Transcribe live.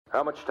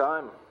How much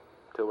time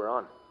till we're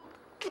on?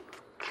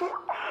 We're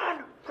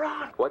on,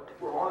 Ron. What?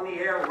 We're on the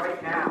air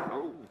right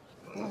now.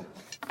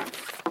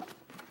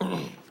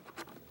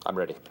 I'm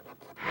ready.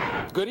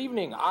 Good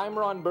evening, I'm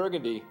Ron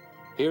Burgundy.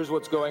 Here's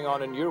what's going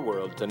on in your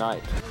world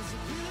tonight.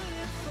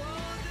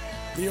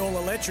 The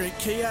all-electric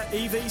Kia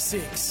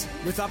EV6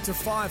 with up to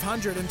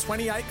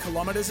 528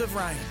 kilometres of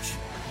range.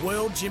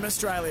 World Gym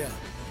Australia.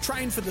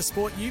 Train for the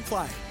sport you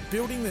play,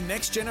 building the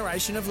next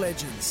generation of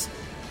legends.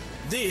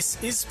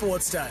 This is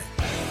Sportsday.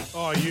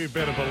 Oh, you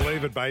better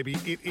believe it, baby.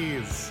 It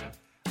is.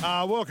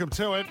 Welcome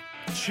to it.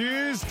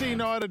 Tuesday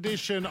night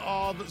edition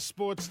of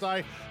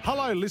Sportsday.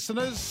 Hello,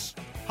 listeners.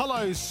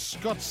 Hello,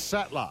 Scott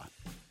Sattler.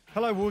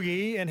 Hello,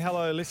 Woogie, and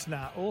hello,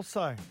 listener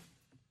also.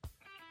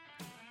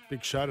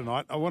 Big show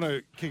tonight. I want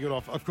to kick it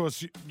off. Of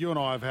course, you and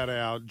I have had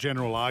our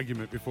general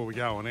argument before we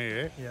go on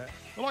air. Yeah.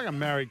 We're like a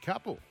married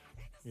couple.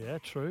 Yeah,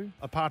 true.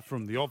 Apart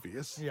from the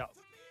obvious. Yeah.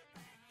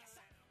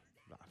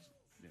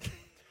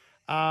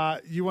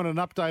 You want an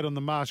update on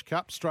the Marsh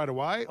Cup straight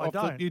away? I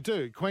don't. You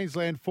do.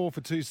 Queensland 4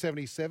 for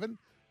 277.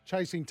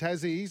 Chasing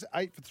Tassie's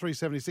 8 for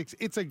 376.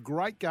 It's a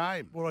great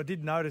game. What I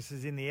did notice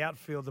is in the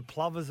outfield, the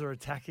plovers are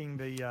attacking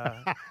the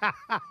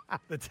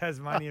the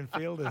Tasmanian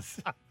fielders.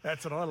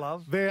 That's what I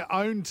love. Their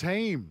own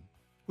team.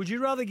 Would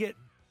you rather get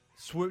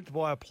swooped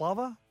by a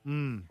plover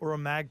or a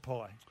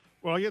magpie?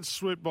 Well, I get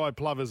swooped by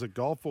plovers at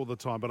golf all the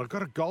time, but I've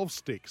got a golf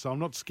stick, so I'm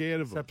not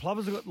scared of So them.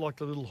 plovers have got like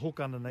the little hook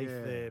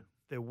underneath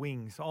their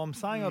wings. So I'm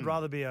saying I'd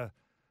rather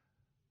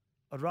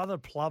a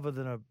plover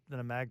than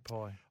a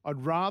magpie.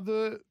 I'd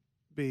rather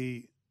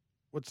be,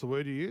 what's the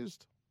word you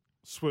used?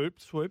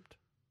 Swooped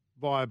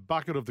by a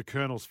bucket of the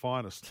Colonel's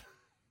finest.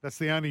 That's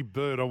the only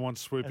bird I want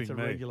swooping That's a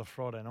me. regular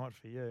Friday night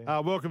for you.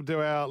 Welcome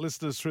to our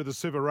listeners through the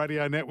Super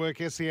Radio Network,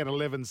 SEN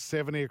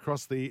 1170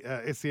 across the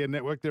SEN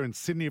network. They're in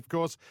Sydney, of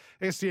course.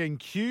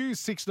 SENQ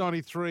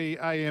 693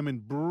 AM in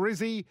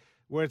Brizzy,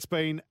 where it's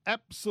been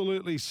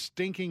absolutely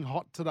stinking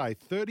hot today,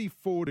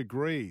 34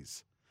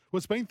 degrees. Well,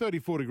 it's been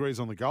 34 degrees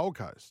on the Gold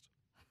Coast.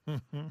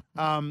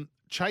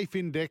 Chafe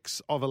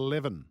index of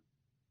 11.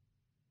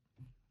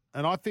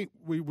 And I think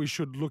we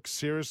should look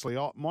seriously.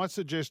 My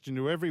suggestion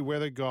to every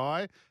weather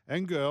guy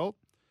and girl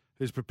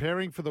who's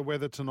preparing for the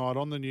weather tonight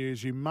on the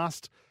news, you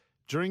must,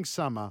 during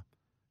summer,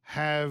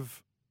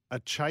 have a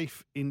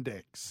chafe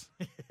index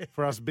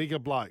for us bigger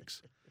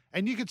blokes.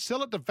 And you could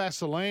sell it to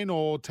Vaseline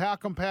or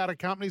talcum powder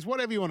companies,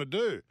 whatever you want to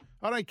do.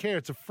 I don't care.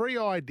 It's a free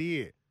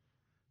idea.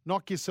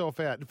 Knock yourself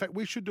out. In fact,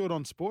 we should do it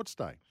on Sports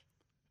Day.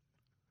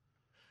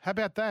 How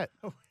about that?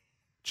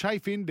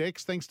 Chafe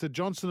index thanks to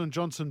Johnson &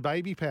 Johnson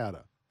baby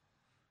powder.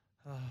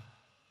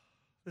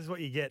 This is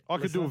what you get. I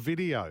could do a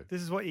video.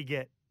 This is what you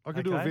get. I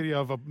could do a video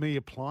of me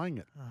applying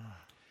it.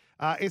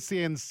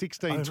 SEN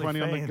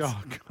 1620 on the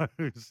Gold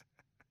Coast.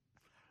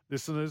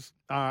 Listeners,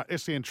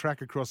 SEN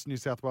track across New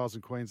South Wales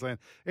and Queensland.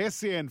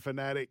 SEN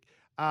Fanatic.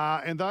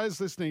 And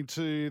those listening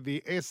to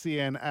the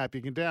SEN app,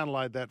 you can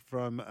download that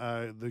from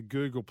the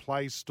Google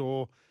Play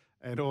Store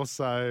and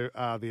also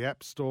the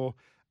App Store.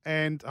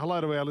 And hello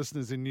to our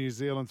listeners in New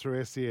Zealand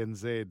through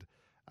SENZ.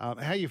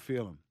 How you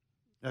feeling?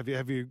 Have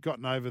you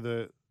gotten over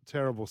the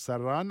terrible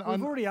Saturday?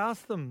 We've already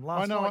asked them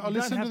last night. I know. I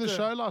listened to the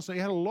show last night.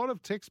 You had a lot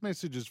of text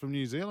messages from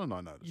New Zealand, I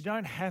noticed. You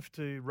don't have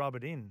to rub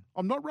it in.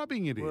 I'm not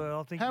rubbing it in.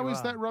 Well, I think How you is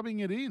are. that rubbing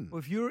it in?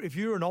 Well, if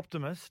you're an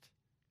optimist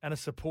and a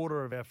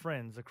supporter of our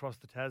friends across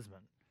the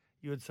Tasman,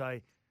 you would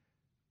say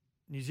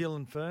New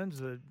Zealand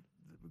Ferns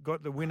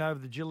got the win over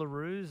the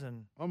Gillaroos,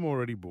 and I'm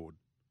already bored.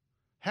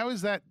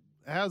 How's that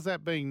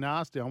being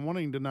nasty? I'm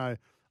wanting to know.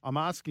 I'm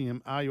asking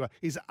him, are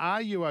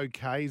you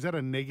okay? Is that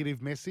a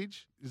negative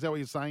message? Is that what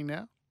you're saying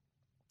now?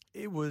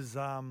 it was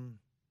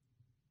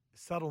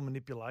subtle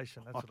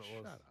manipulation. That's what it was.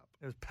 Shut up.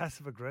 It was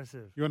passive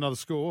aggressive. You want another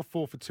score?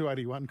 4 for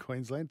 281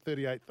 Queensland,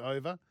 38th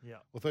over. Yeah.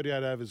 Well,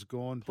 38 overs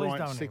gone. Please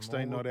Bryant, don't 16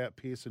 anymore. not out.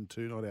 Pearson,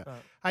 2 not out.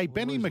 Hey, Hey,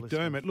 Benny lose McDermott,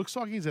 listeners. looks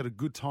like he's had a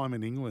good time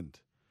in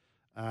England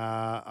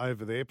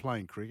over there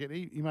playing cricket.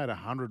 He made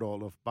 100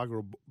 off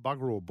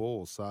bugger all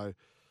ball, so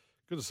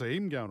good to see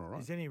him going all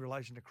right. Is there any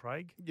relation to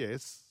Craig?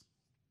 Yes.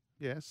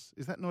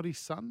 Is that not his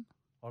son?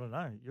 I don't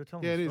know. You're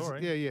telling Yeah, the it is.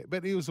 story. Yeah.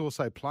 But he was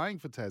also playing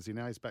for Tassie.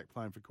 Now he's back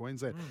playing for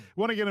Queensland.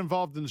 Want to get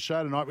involved in the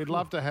show tonight? We'd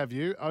love to have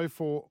you.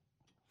 04.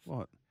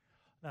 What?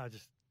 No,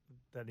 just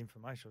that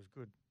information was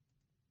good.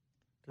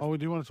 Oh, we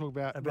do want to talk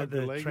about rugby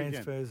the league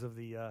transfers of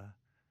the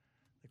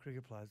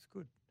cricket players.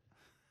 Good.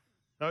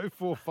 again.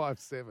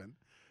 0457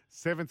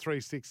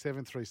 736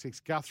 736.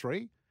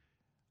 Guthrie,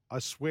 I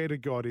swear to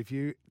God, if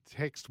you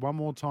text one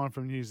more time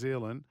from New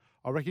Zealand,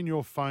 I reckon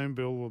your phone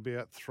bill will be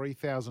at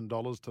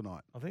 $3,000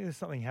 tonight. I think there's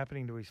something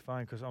happening to his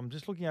phone because I'm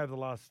just looking over the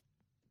last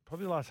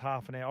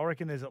half an hour. I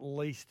reckon there's at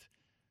least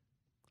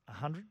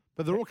 100.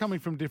 But they're all coming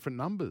from different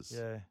numbers.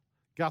 Yeah.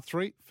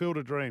 Guthrie, Field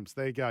of Dreams.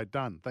 There you go.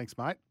 Done. Thanks,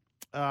 mate.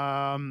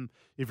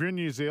 If you're in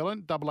New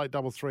Zealand,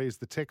 8833 is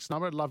the text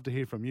number. I'd love to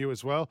hear from you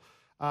as well.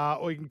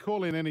 Or you can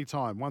call in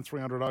anytime,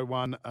 1300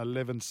 01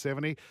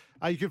 1170.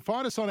 You can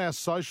find us on our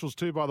socials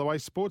too, by the way,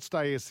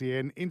 Sportsday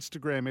SEN,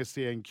 Instagram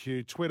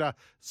SENQ, Twitter,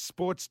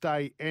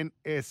 Sportsday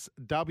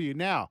NSW.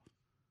 Now,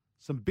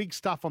 Some big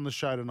stuff on the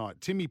show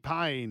tonight. Timmy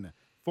Payne,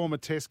 former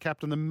Test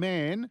captain, the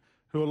man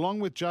who, along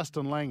with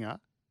Justin Langer,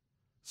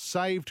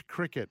 saved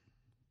cricket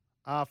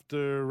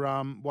after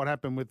what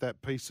happened with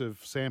that piece of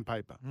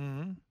sandpaper.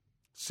 Mm-hmm.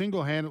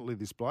 Single-handedly,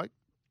 this bloke,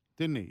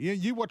 didn't he?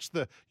 You watched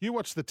the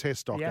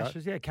Test doco. The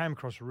Ashes, yeah, came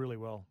across really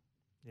well.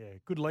 Yeah,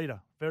 good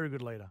leader, very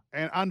good leader.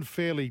 And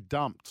unfairly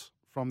dumped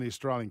from the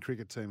Australian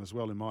cricket team as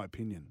well, in my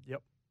opinion.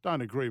 Yep.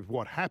 Don't agree with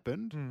what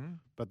happened,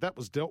 but that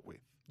was dealt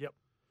with. Yep.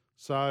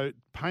 So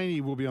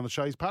Payne will be on the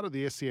show. He's part of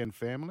the SCN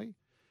family.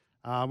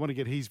 I want to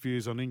get his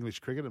views on English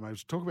cricket. And I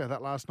was talking about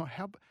that last night.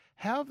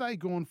 How have they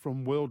gone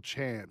from world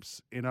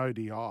champs in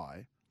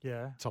ODI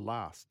to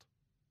last?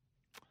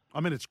 I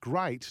mean, it's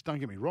great. Don't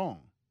get me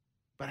wrong.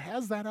 But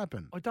how's that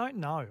happen? I don't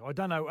know.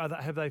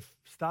 Have they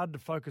started to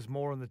focus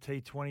more on the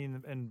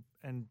T20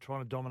 and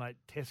trying to dominate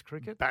Test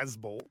cricket?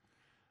 Bazball.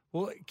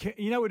 Well,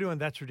 we're doing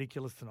That's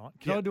Ridiculous tonight.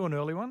 Can I do an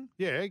early one?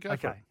 Yeah, go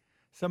for it.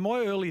 So my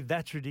early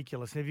That's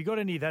Ridiculous. And if you've got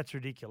any That's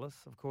Ridiculous,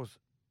 of course,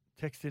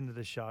 text into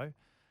the show.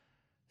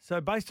 So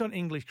based on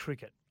English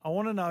cricket, I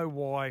want to know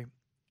why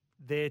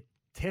their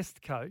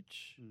Test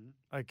coach,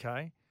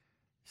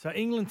 so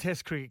England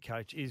Test cricket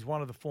coach is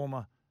one of the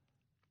former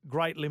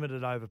great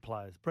limited over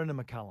players, Brendan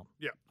McCullum.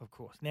 Yeah. Of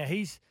course. Now,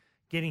 he's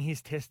getting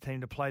his Test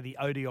team to play the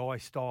ODI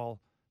style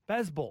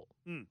Bazball,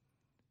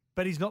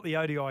 but he's not the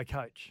ODI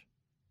coach.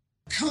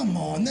 Come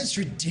on, that's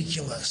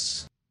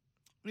ridiculous.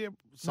 Yeah.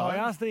 So I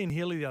asked Ian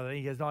Healy the other day.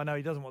 He goes, no,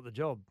 he doesn't want the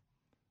job.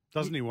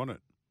 Doesn't he want it?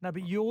 No,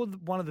 but you're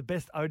one of the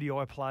best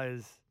ODI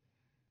players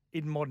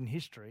in modern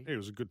history. He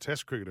was a good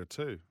Test cricketer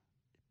too.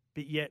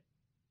 But yet,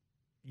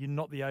 you're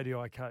not the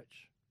ODI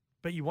coach.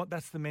 But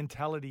that's the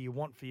mentality you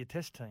want for your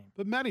Test team.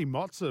 But Matty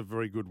Mott's a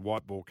very good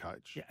white ball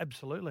coach. Yeah,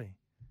 absolutely.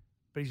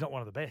 But he's not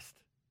one of the best.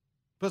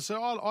 But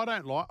so I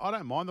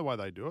don't mind the way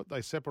they do it.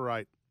 They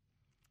separate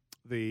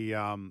the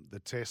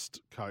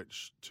Test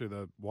coach to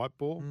the white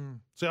ball.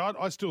 So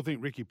I still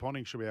think Ricky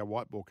Ponting should be our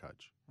white ball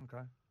coach.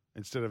 Okay.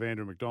 Instead of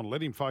Andrew McDonald.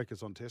 Let him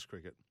focus on Test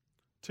cricket.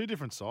 Two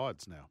different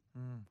sides now.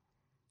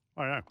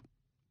 I know.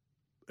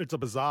 It's a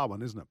bizarre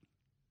one, isn't it?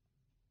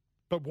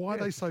 But why are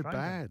they so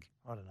bad?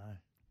 I don't know.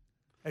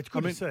 It's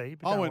good to see,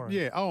 but don't worry.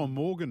 Yeah, Owen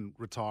Morgan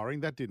retiring,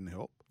 that didn't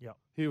help. Yep.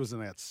 He was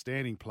an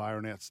outstanding player,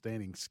 an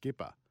outstanding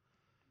skipper.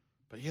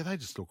 But, yeah, they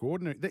just look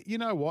ordinary. You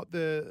know what?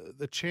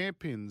 The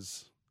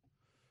Champions,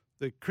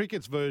 the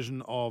cricket's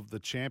version of the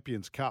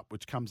Champions Cup,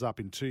 which comes up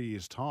in 2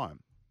 years'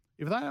 time,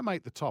 if they don't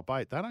make the top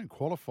 8, they don't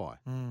qualify.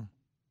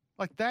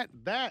 Like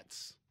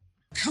that's...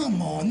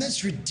 Come on,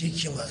 that's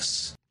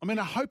ridiculous. I mean,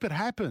 I hope it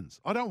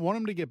happens. I don't want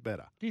them to get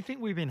better. Do you think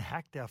we've been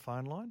hacked, our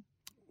phone line?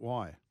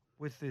 Why?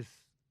 With this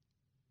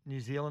New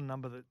Zealand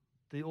number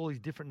all these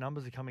different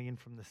numbers are coming in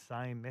from the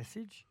same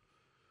message.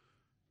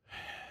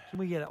 Can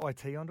we get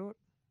IT onto it?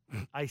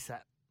 ASAP.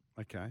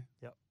 Okay.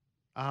 Yep.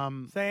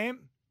 Sam,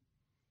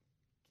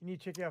 can you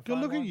check our phone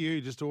look line? at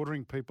you just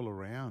ordering people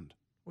around.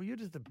 Well, you're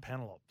just a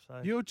panel op. So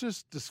You're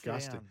just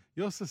disgusting. down.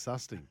 You're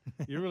disgusting.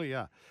 You really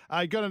are.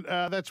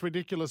 That's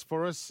ridiculous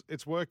for us.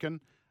 It's working.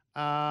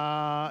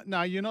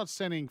 No, you're not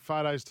sending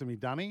photos to me,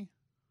 Dunny.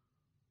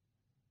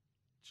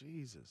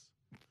 Jesus.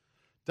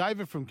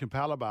 David from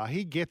Compalabar,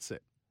 he gets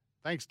it.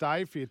 Thanks,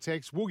 Dave, for your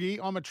text. Woogie,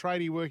 I'm a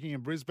tradie working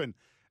in Brisbane.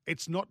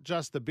 It's not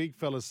just the big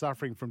fellas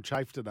suffering from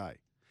chafe today.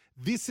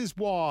 This is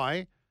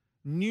why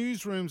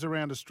newsrooms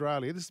around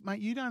Australia,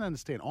 mate, you don't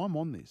understand. I'm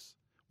on this.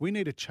 We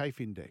need a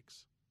chafe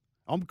index.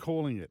 I'm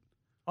calling it.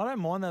 I don't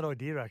mind that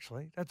idea,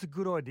 actually. That's a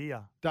good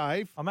idea.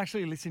 Dave. I'm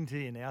actually listening to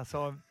you now,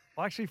 so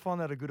I actually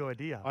find that a good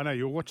idea. I know,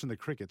 you're watching the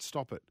cricket.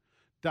 Stop it.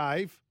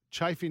 Dave,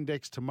 chafe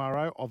index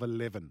tomorrow of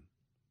 11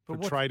 for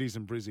tradies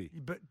and Brizzy.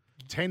 But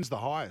 10's the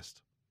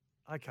highest.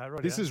 Okay,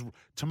 right. This is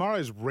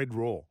tomorrow's red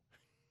raw,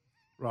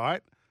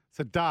 right?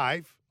 So,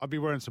 Dave, I'll be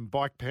wearing some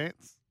bike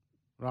pants,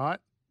 right?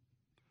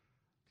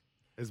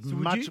 As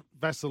much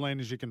Vaseline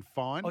as you can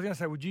find. I was going to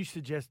say, would you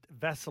suggest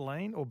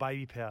Vaseline or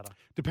baby powder?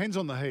 Depends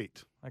on the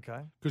heat. Okay.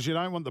 Because you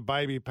don't want the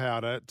baby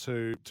powder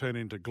to turn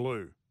into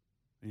glue.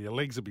 And your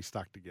legs will be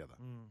stuck together,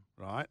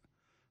 right?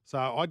 So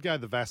I'd go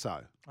the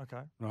Vaso.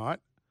 Okay. Right?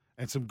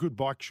 And some good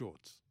bike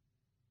shorts.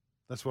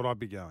 That's what I'd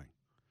be going.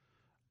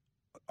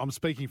 I'm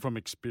speaking from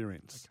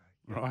experience.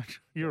 Okay. Right?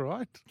 You're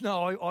right.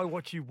 No, I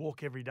watch you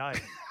walk every day.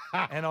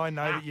 And I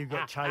know that you've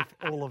got chafe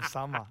all of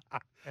summer.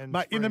 And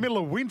mate, in the middle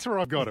of winter,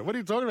 I've got it. What are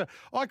you talking about?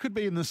 I could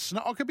be in the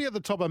snow. I could be at the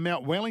top of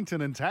Mount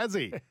Wellington and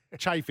Tassie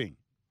chafing.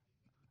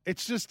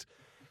 It's just,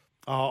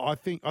 I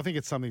think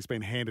it's something that's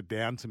been handed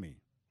down to me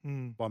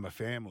by my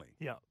family.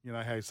 Yeah. You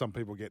know how some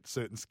people get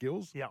certain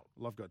skills? Yeah.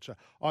 Well, I've got chafe.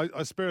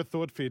 I spare a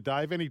thought for you,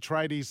 Dave. Any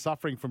tradies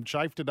suffering from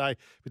chafe today,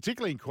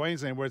 particularly in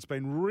Queensland where it's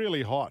been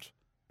really hot.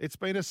 It's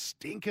been a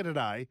stinker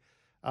today.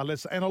 And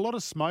a lot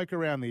of smoke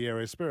around the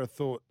area. Spare a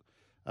thought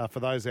for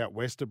those out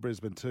west of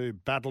Brisbane too,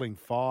 battling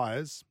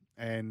fires.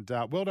 And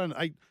well done.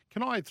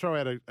 Can I throw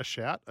out a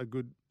shout, a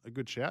good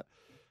shout,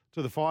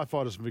 to the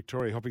firefighters from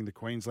Victoria helping the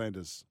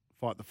Queenslanders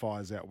fight the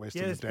fires out west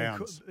in the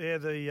Downs?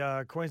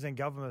 The Queensland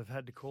government have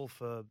had to call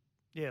for,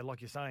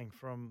 like you're saying,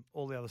 from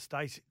all the other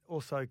states,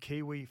 also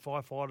Kiwi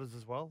firefighters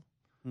as well.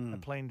 are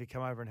planning to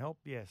come over and help.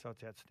 Yeah, so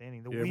it's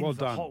outstanding. The Yeah, winds, well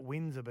the done. hot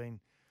winds have been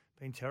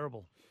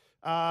terrible.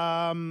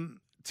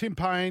 Tim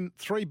Payne,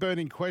 3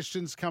 burning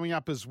questions coming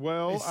up as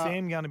well. Is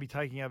Sam going to be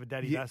taking over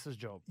Daddy Vass's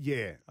job?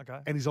 Yeah. Okay.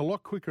 And he's a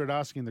lot quicker at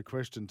asking the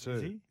question too.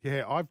 Is he?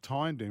 Yeah, I've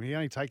timed him. He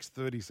only takes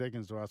 30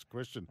 seconds to ask a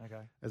question. Okay.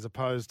 As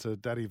opposed to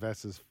Daddy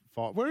Vass's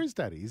 5. Where is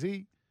Daddy? Is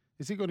he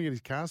going to get his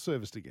car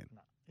serviced again?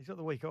 No, he's got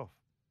the week off.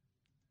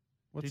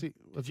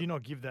 Did you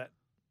not give that?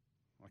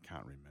 I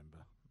can't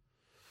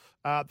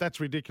remember. That's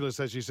ridiculous,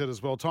 as you said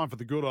as well. Time for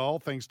the good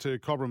old, thanks to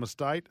Cobram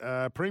Estate.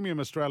 Premium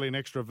Australian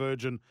extra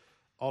virgin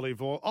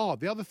olive oil. Oh,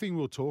 the other thing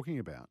we were talking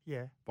about,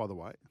 Yeah. by the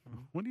way.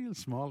 What are you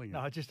smiling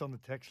at? No, just on the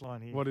text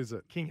line here. What is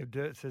it? King of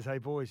Dirt says, hey,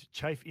 boys,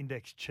 chafe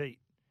index cheat.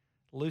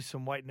 Lose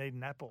some weight, need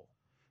an apple.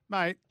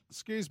 Mate,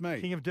 excuse me.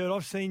 King of Dirt,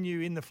 I've seen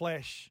you in the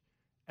flesh,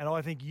 and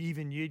I think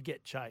you'd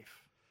get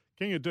chafe.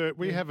 King of Dirt,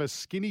 we have a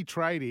skinny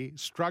tradie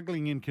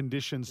struggling in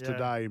conditions Yeah.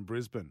 today in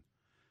Brisbane.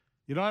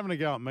 You're not having to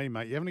go at me,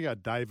 mate. You're having to go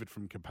at David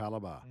from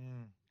Capalaba.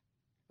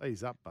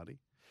 He's up, buddy.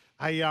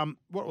 Hey,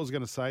 what I was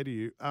going to say to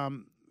you,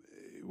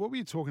 what were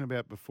you talking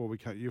about before we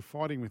came? You were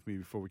fighting with me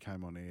before we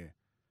came on air.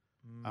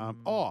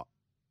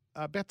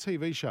 About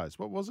TV shows.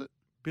 What was it?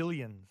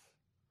 Billions.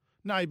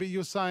 No, but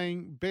you're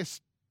saying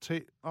best.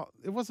 It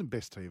wasn't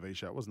best TV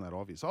show. It wasn't that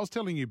obvious. I was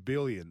telling you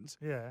Billions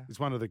Yeah. is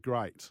one of the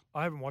great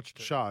I haven't watched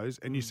it. shows,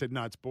 and you said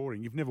no, it's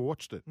boring. You've never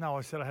watched it. No,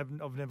 I said I've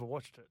never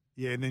watched it.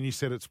 Yeah, and then you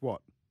said it's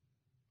what?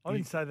 I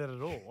didn't say that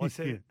at all. I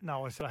said,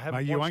 no, I said I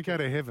haven't Mate, you won't watched go it.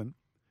 to heaven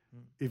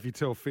if you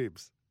tell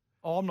fibs.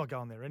 Oh, I'm not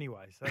going there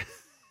anyway, so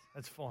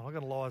that's fine. I'm going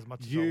to lie as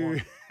much as I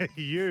want.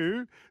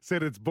 You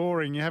said it's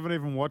boring. You haven't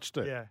even watched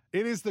it. Yeah.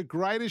 It is the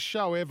greatest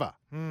show ever.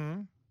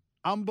 Mm-hmm.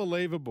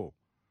 Unbelievable.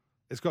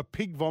 It's got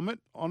pig vomit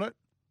on it.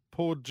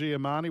 Paul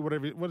Giamatti,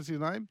 whatever. What is his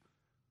name?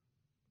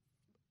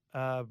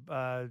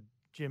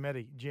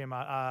 Giametti.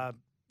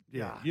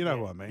 Yeah, you know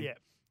what I mean. Yeah.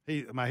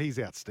 He's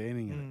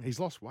outstanding in it. He's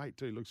lost weight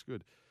too. Looks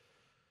good.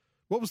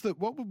 What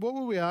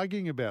were we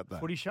arguing about though?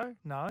 Footy show?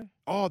 No.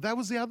 Oh, that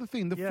was the other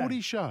thing. The Yeah.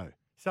 footy show.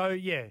 So,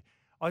 yeah,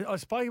 I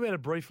spoke about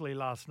it briefly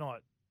last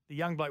night. The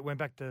young bloke went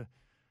back to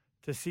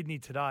Sydney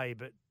today,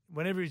 but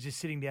whenever he's just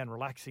sitting down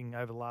relaxing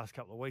over the last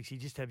couple of weeks,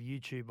 he'd just have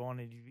YouTube on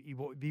and he'd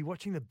be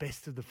watching the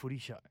best of the footy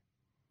show.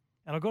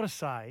 And I've got to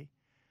say,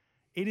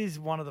 it is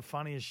one of the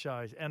funniest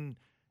shows. And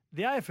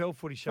the AFL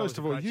footy show First is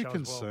a of all, great you show as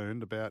well.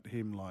 concerned about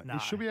him? Like No. he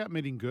should be out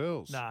meeting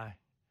girls. No.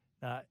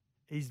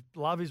 He's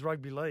love his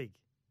rugby league.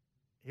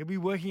 He'll be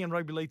working in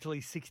rugby league till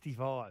he's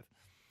 65.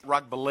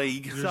 Rugby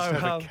league. You just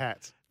have a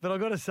cat. But I've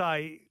got to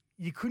say,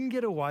 you couldn't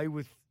get away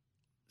with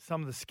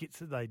some of the skits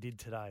that they did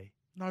today.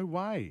 No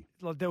way.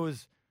 Like there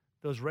was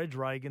Reg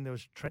Reagan, there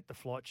was Trent the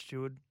Flight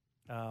Steward,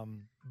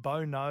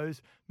 Bo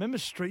Nose. Remember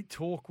Street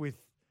Talk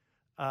with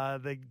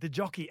the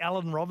jockey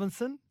Alan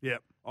Robinson?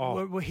 Yep.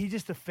 Oh, Where he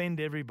just offend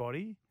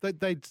everybody.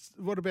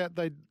 what about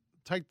they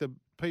take the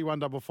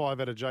P155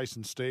 out of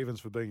Jason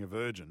Stevens for being a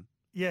virgin?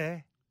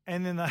 Yeah,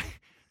 and then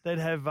they'd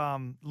have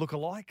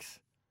lookalikes.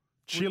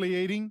 Chili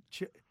eating.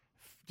 Just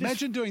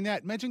Imagine doing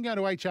that. Imagine going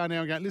to HR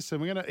now and going, listen,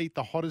 we're going to eat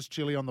the hottest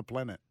chili on the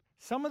planet.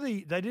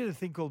 they did a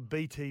thing called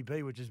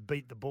BTB, which is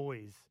Beat the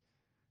Boys,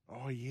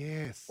 Oh,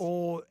 yes.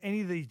 or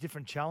any of these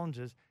different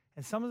challenges.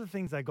 And some of the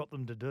things they got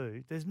them to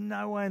do, there's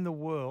no way in the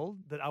world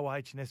that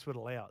OH&S would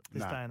allow it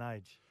this No. day and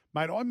age.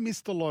 Mate, I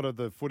missed a lot of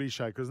the footy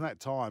show because in that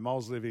time I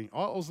was living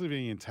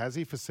in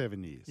Tassie for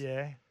 7 years.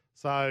 Yeah.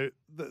 So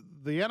the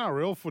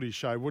NRL footy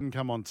show wouldn't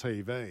come on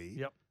TV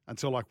Yep.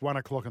 until like 1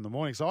 o'clock in the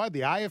morning. So I had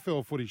the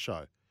AFL footy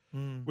show,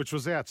 which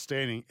was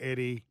outstanding.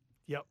 Eddie,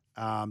 Yep.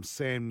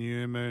 Sam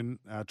Newman,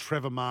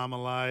 Trevor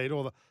Marmalade,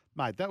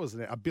 mate, that was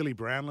a Billy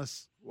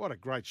Brownless. What a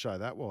great show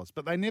that was.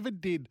 But they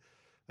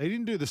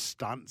didn't do the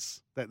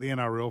stunts that the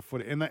NRL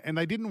footy, and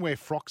they didn't wear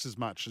frocks as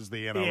much as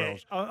the NRL. Yeah,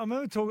 I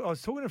remember I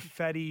was talking to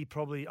Fatty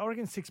probably, I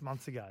reckon 6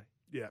 months ago.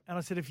 Yeah. And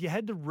I said, if you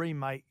had to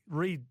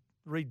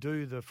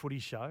redo the footy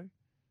show,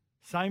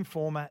 same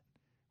format,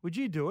 would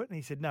you do it? And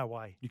he said, no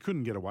way. You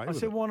couldn't get away I with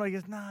said, it. why not? He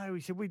goes, no.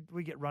 He said,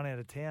 we get run out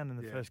of town in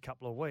the first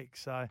couple of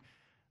weeks. So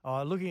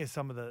looking at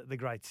some of the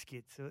great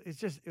skits,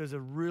 it was a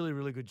really,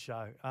 really good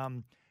show.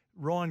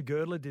 Ryan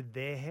Girdler did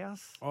Their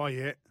House. Oh,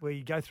 yeah. Where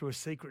you go through a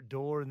secret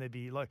door and there'd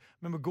be like,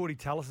 remember Gordy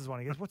Tallis's one?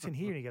 He goes, what's in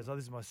here? And he goes, oh,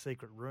 this is my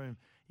secret room.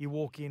 You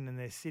walk in and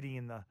they're sitting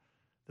in the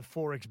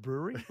 4X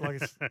brewery,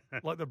 like it's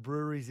like the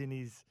brewery's in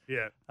his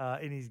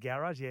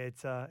garage. Yeah,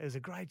 it was a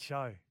great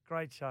show.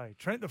 Great show.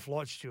 Trent the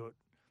Flight Steward.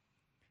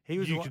 He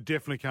was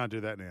Definitely can't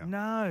do that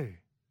now.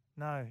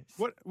 No.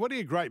 What are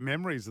your great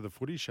memories of the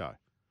footy show?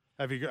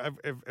 Have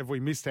we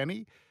missed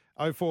any?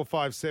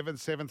 0457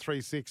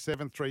 736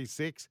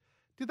 736.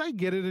 Did they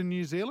get it in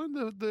New Zealand,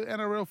 the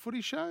NRL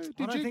footy show?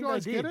 Did you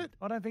guys get it?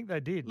 I don't think they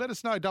did. Let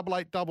us know,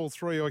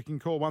 8833, or you can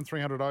call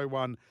 1300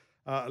 01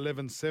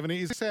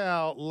 1170. Is this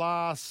our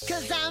last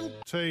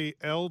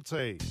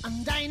TLT?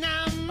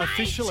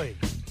 Officially.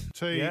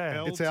 TLT.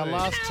 Yeah. It's our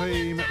last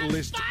team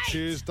list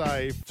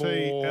Tuesday for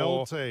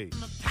TLT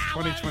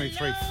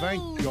 2023.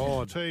 Thank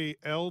God.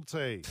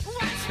 TLT.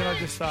 Can I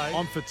just say?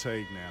 I'm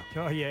fatigued now.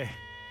 Oh, yeah.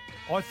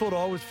 I thought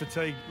I was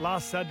fatigued.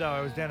 Last Saturday,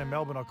 I was down in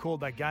Melbourne. I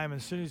called that game,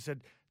 and as soon as he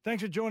said,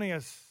 "Thanks for joining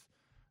us.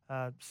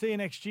 See you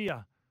next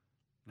year."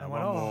 I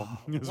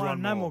went,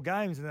 no more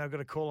games. And then I've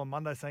got a call on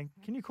Monday saying,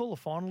 "Can you call the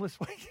final this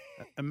week?"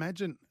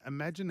 Imagine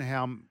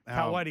how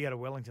Can't wait to go to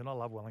Wellington. I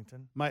love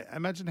Wellington. Mate,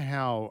 imagine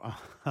how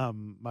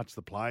much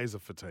the players are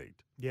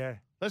fatigued. Yeah.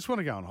 They just want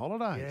to go on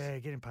holidays. Yeah,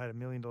 getting paid $1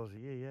 million a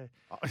year,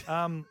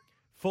 yeah.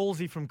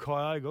 Fallsy from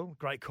Kyogle,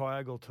 great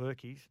Kyogle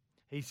turkeys,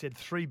 he said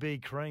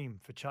 3B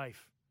cream for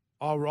chafe.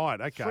 Oh, right,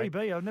 okay.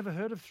 3B, I've never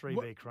heard of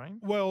 3B cream.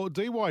 Well,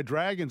 DY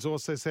Dragons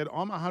also said,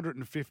 I'm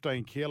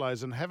 115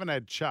 kilos and haven't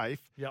had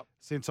chafe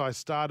since I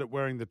started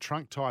wearing the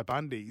trunk-type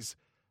undies.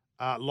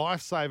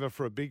 Lifesaver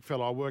for a big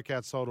fella. I work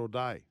outside all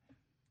day.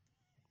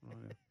 Oh,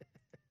 yeah.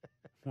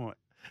 What?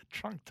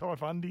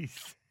 Trunk-type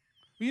undies.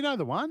 Well, you know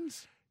the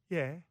ones?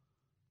 Yeah.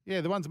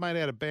 Yeah, the ones made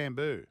out of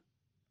bamboo.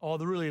 Oh,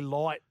 they're really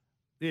light.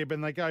 Yeah,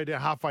 but they go down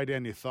halfway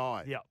down your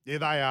thigh. Yeah. Yeah,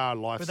 they are a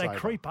lifesaver. But they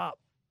creep up.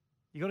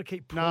 You got to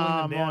keep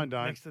pulling them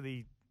down next to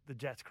the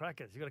Jats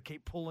crackers. You got to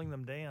keep pulling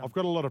them down. I've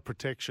got a lot of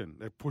protection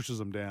that pushes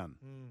them down.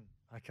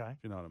 Okay.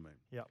 You know what I mean?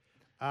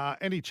 Yep.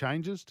 Any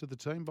changes to the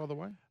team, by the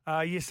way?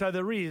 So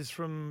there is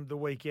from the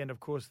weekend. Of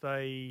course,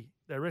 they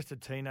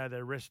rested Tino.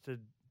 They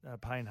rested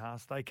Payne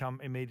Haas. They come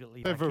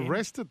immediately They've back in.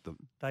 arrested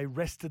them? They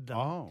rested them.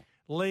 Oh.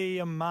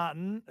 Liam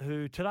Martin,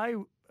 who today,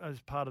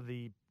 as part of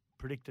the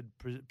predicted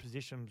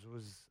positions,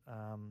 was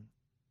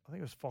I think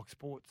it was Fox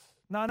Sports.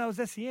 No, it was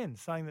SEN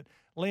saying that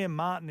Liam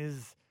Martin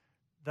is,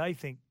 they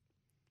think,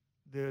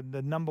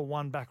 the number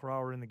one back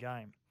rower in the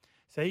game.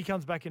 So he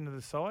comes back into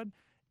the side,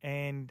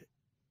 and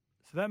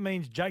so that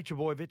means Jake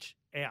Trbojevic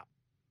out,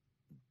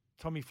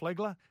 Tommy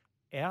Flegler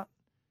out,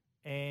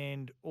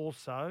 and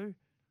also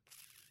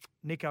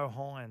Nico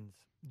Hines,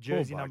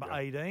 jersey number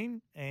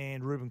 18,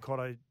 and Ruben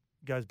Cotto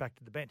goes back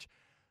to the bench.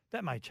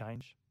 That may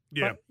change.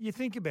 Yeah. But you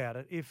think about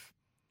it, if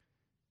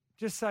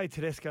just say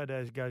Tedesco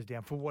goes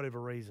down for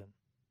whatever reason,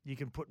 you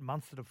can put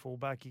Munster to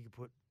fullback, you can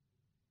put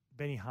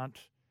Benny Hunt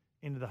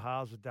into the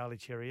halves with Daly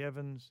Cherry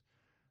Evans.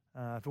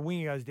 If a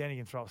winger goes down, you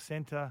can throw a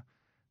centre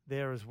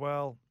there as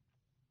well.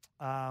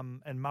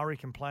 And Murray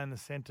can play in the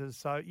centres.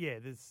 So, yeah,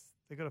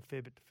 they've got a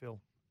fair bit to fill.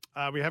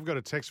 We have got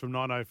a text from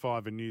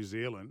 905 in New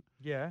Zealand.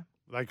 Yeah.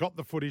 They got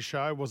the footy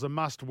show, was a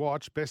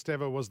must-watch. Best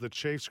ever was the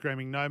Chiefs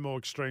screaming, no more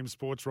extreme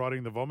sports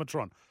riding the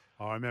Vomitron.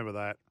 I remember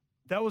that.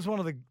 That was one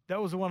of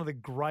the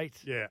great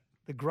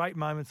the great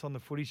moments on the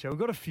footy show. We've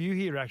got a few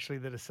here actually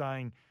that are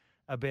saying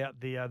about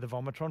the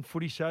Vomitron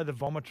footy show, the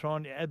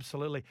Vomitron,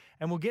 absolutely.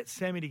 And we'll get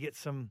Sammy to get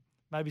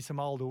maybe some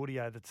old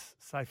audio that's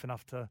safe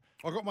enough to.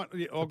 I got one.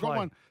 Yeah, I got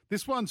one.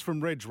 This one's from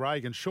Reg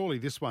Reagan. Surely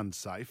this one's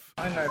safe.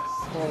 I know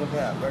all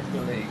about rugby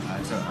league.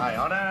 Hey,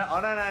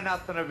 I don't know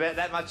nothing about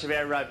that much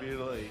about rugby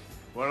league.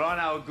 Well, I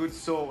know a good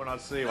sort when I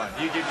see one.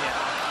 You give me a.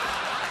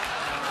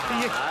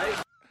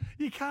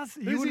 You can't.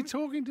 Who's he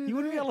talking to? You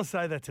wouldn't be able to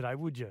say that today,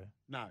 would you?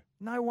 No.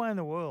 No way in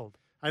the world.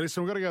 Hey,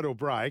 listen, we've got to go to a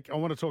break. I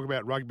want to talk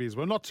about rugby as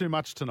well. Not too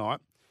much tonight,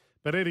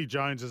 but Eddie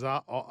Jones has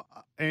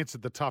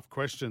answered the tough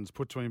questions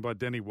put to him by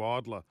Denny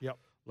Wilder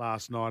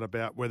last night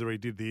about whether he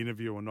did the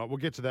interview or not. We'll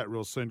get to that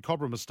real soon.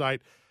 Cobram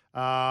Estate,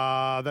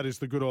 that is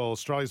the good oil,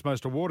 Australia's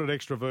most awarded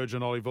extra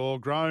virgin olive oil,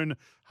 grown,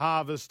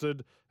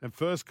 harvested, and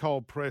first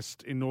cold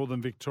pressed in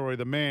northern Victoria.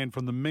 The man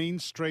from the mean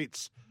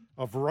streets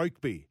of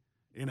Rokeby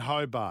in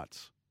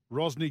Hobart,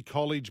 Rosny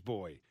College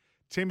boy,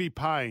 Timmy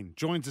Payne,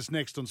 joins us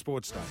next on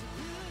Sportsday.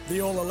 The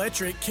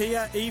all-electric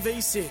Kia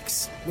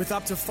EV6 with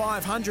up to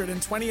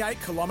 528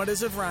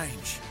 kilometres of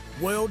range.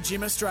 World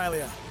Gym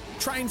Australia.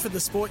 Train for the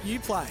sport you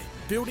play,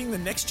 building the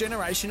next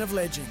generation of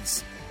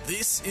legends.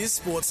 This is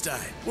Sports Day.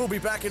 We'll be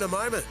back in a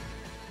moment.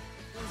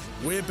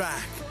 We're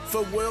back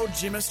for World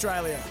Gym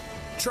Australia.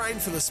 Train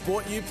for the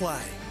sport you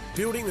play,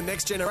 building the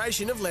next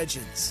generation of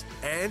legends.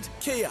 And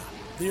Kia.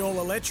 The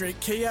all-electric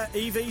Kia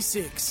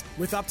EV6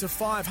 with up to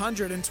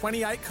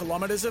 528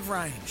 kilometres of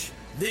range.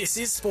 This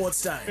is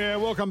Sports Day. Yeah,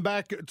 welcome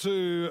back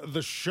to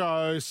the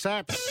show.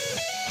 Saps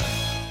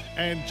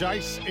and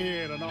Jace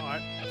here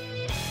tonight.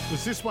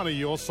 Was this one of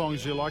your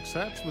songs you like,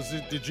 Saps?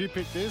 Did you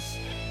pick this?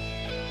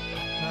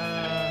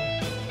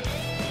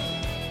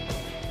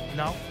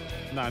 No.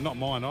 No, not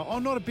mine.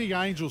 I'm not a big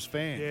Angels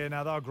fan. Yeah,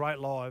 no, they were great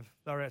live.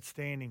 They were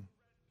outstanding.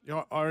 You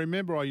know, I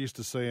remember I used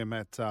to see them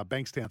at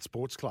Bankstown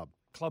Sports Club.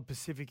 Club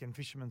Pacific and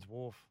Fisherman's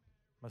Wharf,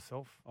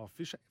 myself. Oh,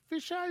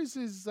 Fisho's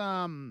is...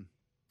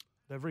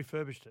 They've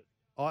refurbished it.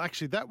 Oh,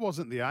 actually, that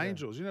wasn't the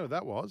Angels. You know what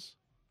that was?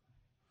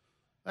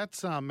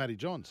 That's Matty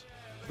Johns.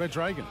 Reg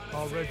Reagan.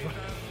 Oh, Reg Reagan.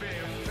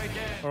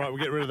 All right,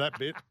 we'll get rid of that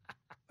bit.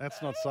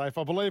 That's not safe.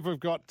 I believe we've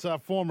got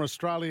former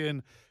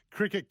Australian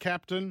cricket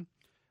captain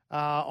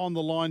on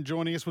the line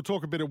joining us. We'll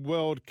talk a bit of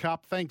World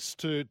Cup. Thanks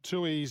to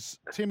Tui's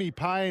Timmy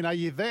Payne. Are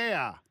you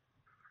there?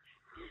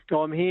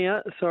 I'm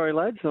here. Sorry,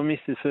 lads. I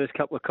missed the first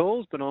couple of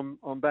calls, but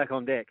I'm back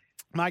on deck.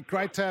 Mate,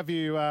 great to have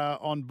you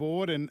on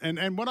board.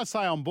 And when I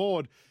say on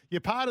board, you're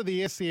part of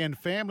the SEN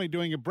family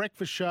doing a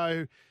breakfast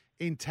show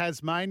in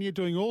Tasmania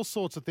doing all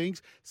sorts of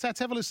things. Sats,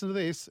 have a listen to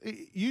this.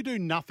 You do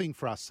nothing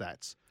for us,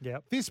 Sats.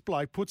 Yep. This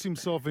bloke puts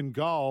himself in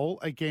goal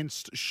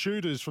against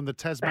shooters from the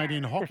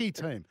Tasmanian hockey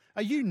team.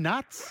 Are you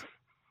nuts?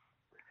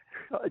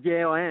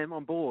 Yeah, I am.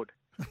 I'm bored.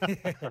 I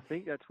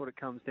think that's what it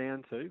comes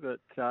down to.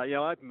 But, I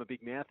opened my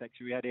big mouth,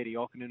 actually. We had Eddie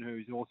Ockenden,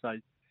 who's also,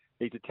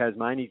 he's a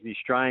Tasmanian. He's the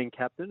Australian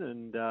captain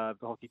and the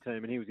hockey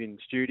team, and he was in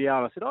studio.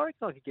 And I said, I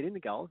reckon I could get in the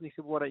goals. And he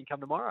said, well, why don't you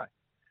come tomorrow?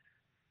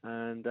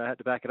 And I had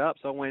to back it up.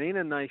 So I went in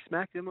and they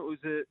smacked him. It was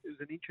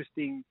an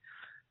interesting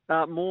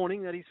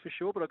morning, that is for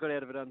sure, but I got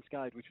out of it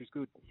unscathed, which was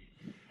good.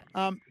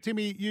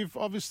 Timmy, you've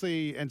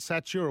obviously, and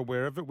Sats, you're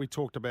aware of it. We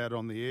talked about it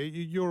on the air.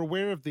 You're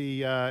aware of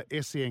the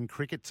SEN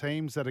cricket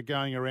teams that are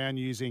going around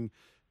using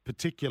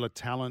particular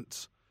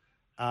talent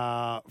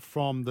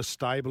from the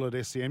stable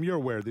at SEM. You're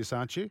aware of this,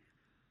 aren't you?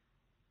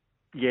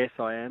 Yes,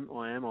 I am.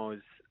 I was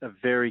a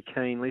very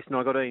keen listener.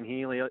 I got Ian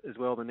Healy as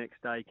well the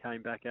next day,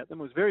 came back at them.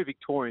 It was very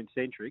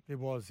Victorian-centric. It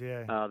was,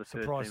 yeah. The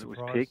surprise, first team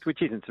that was picked,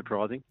 which isn't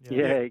surprising.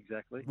 Yeah,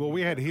 exactly. Well,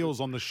 we had Heels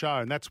on the show,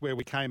 and that's where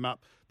we came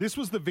up. This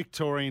was the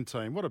Victorian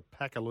team. What a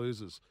pack of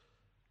losers.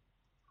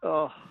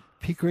 Oh,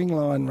 Pickering,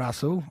 Lyon,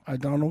 Russell,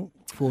 O'Donnell,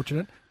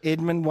 Fortunate,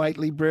 Edmund,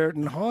 Waitley,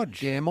 Brereton,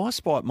 Hodge. Yeah, my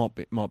spot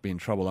might be in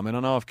trouble. I mean,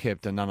 I know I've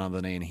kept none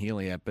other than Ian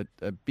Healy out, but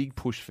a big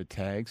push for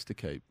Tags to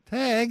keep.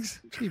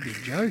 Tags? You'd be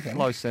joking.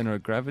 Low centre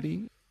of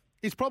gravity.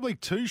 He's probably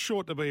too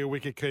short to be a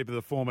wicketkeeper,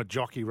 the former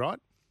jockey, right?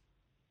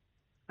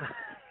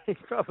 he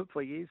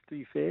probably is, to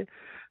be fair.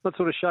 What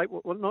sort of shape?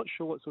 Well, not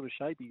sure what sort of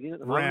shape he's in at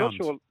the moment. I'm not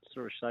sure what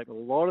sort of shape a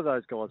lot of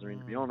those guys are in,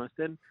 to be honest.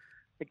 And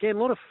again, a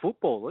lot of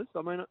footballers.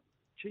 I mean,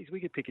 geez, we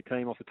could pick a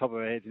team off the top of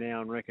our heads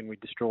now and reckon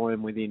we'd destroy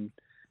them within.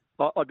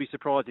 I'd be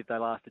surprised if they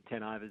lasted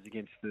 10 overs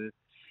against the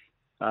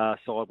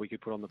side we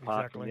could put on the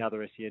park from the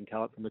other SEN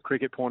talent from the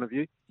cricket point of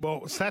view.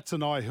 Well, Sats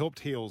and I helped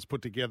Heels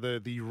put together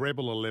the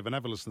Rebel 11.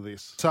 Have a listen to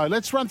this. So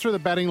let's run through the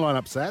batting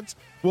lineup, Sats.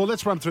 Well,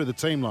 let's run through the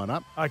team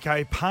lineup.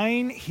 Okay,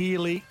 Payne,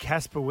 Healy,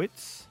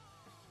 Kasperwitz,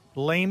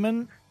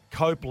 Lehman,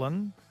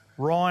 Copeland,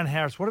 Ryan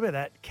Harris. What about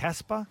that?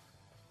 Casper,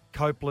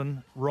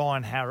 Copeland,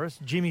 Ryan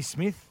Harris, Jimmy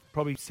Smith,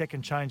 probably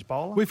second change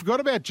bowler. We forgot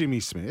about Jimmy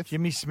Smith.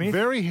 Jimmy Smith.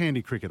 Very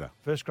handy cricketer.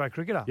 First grade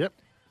cricketer. Yep.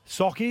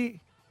 Socky.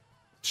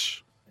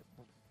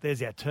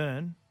 There's our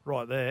turn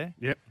right there.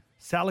 Yep.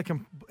 Sally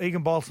he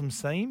can bowl some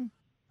seam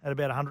at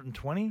about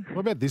 120. What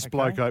about this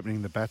bloke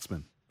opening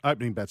batsman?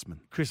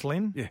 Chris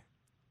Lynn. Yeah.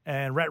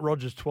 And Rat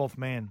Rogers, 12th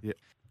man. Yeah.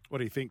 What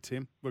do you think,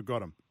 Tim? We've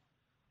got him.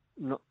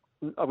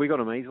 We got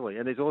him easily.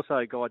 And there's also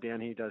a guy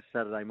down here who does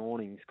Saturday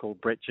mornings called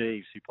Brett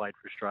Jeeves, who played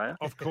for Australia.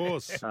 Of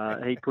course.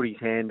 He put his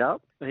hand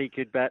up. He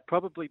could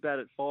probably bat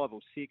at 5 or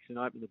 6 and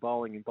open the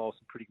bowling and bowl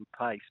some pretty good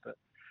pace. But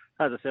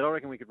as I said, I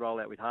reckon we could roll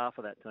out with half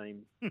of that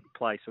team,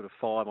 play sort of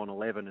 5 on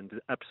 11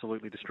 and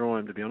absolutely destroy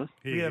them, to be honest.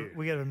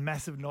 We get a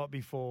massive night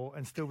before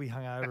and still be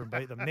hungover and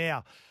beat them.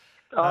 Now,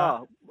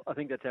 I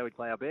think that's how we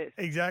play our best.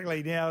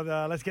 Exactly.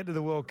 Now, let's get to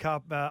the World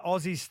Cup.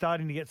 Aussie's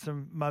starting to get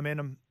some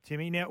momentum,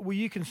 Timmy. Now, were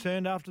you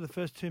concerned after the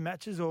first 2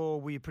 matches or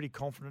were you pretty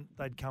confident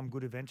they'd come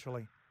good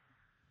eventually?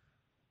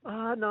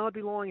 No, I'd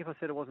be lying if I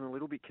said I wasn't a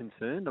little bit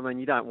concerned. I mean,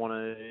 you don't want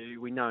to,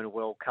 we know in a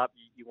World Cup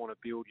you want to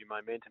build your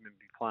momentum and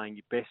be playing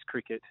your best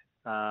cricket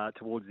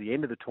towards the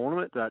end of the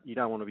tournament, but you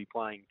don't want to be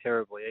playing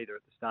terribly either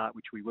at the start,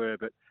 which we were.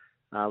 But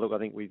look, I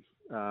think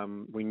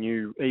we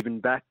knew even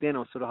back then, I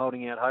was sort of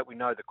holding out hope. We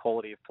know the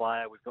quality of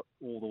player we've got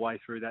all the way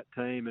through that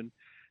team, and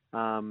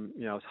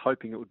I was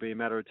hoping it would be a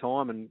matter of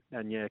time.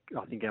 And yeah,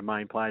 I think our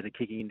main players are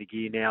kicking into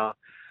gear now,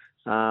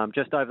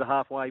 just over the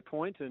halfway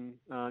point, and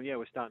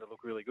we're starting to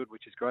look really good,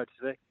 which is great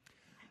to see.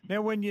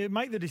 Now, when you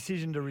make the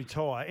decision to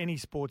retire, any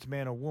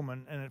sportsman or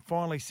woman, and it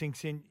finally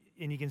sinks in,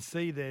 and you can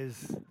see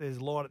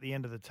there's light at the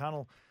end of the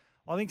tunnel,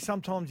 I think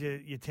sometimes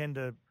you tend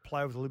to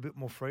play with a little bit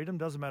more freedom.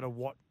 Doesn't matter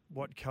what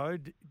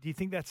code. Do you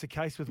think that's the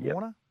case with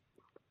Warner?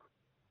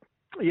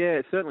 Yeah,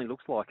 it certainly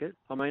looks like it.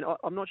 I mean,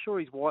 I'm not sure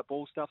his white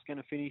ball stuff's going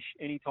to finish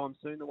anytime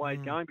soon the way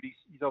he's going, but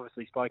he's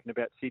obviously spoken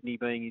about Sydney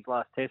being his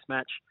last test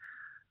match.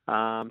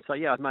 So,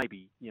 yeah,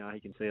 maybe, he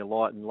can see a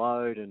light and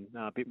load and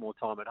a bit more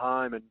time at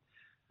home and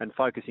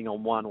focusing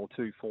on 1 or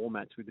 2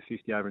 formats with the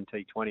 50 over and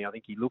T20. I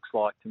think he looks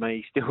like, to me,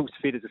 he's still as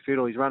fit as a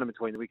fiddle. He's running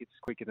between the wickets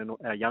quicker than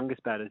our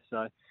youngest batters.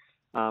 So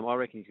I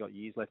reckon he's got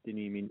years left in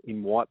him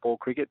in white ball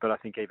cricket, but I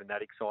think even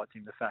that excites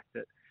him, the fact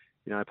that,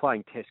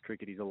 playing test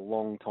cricket is a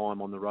long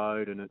time on the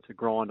road and it's a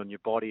grind on your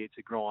body, it's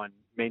a grind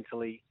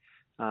mentally.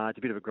 It's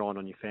a bit of a grind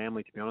on your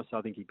family, to be honest. So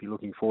I think he'd be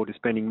looking forward to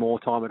spending more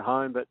time at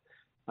home. But,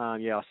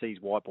 I see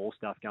his white ball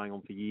stuff going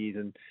on for years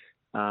and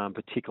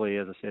particularly,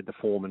 as I said, the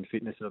form and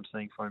fitness that I'm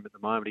seeing from him at the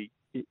moment.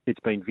 It's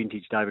been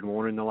vintage David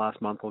Warner in the last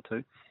month or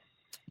 2.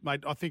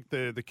 Mate, I think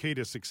the key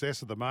to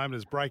success at the moment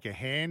is break a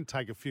hand,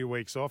 take a few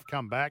weeks off,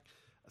 come back,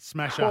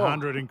 smash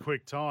 100 in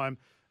quick time.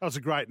 That was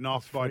a great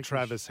knock by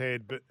Travis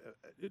Head. But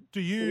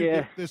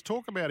there's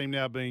talk about him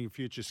now being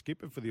future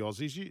skipper for the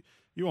Aussies.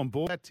 You on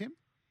board that, Tim?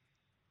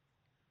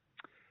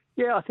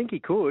 Yeah, I think he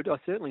could. I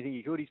certainly think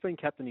he could. He's been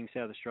captaining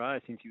South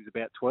Australia since he was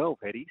about 12,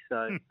 Hetty.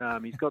 So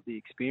he's got the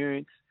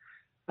experience.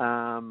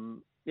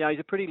 He's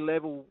a pretty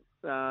level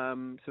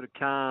sort of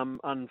calm,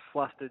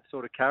 unflustered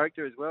sort of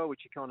character as well,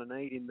 which you kind of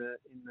need in the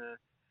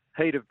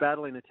heat of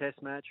battle in a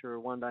Test match or a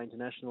one-day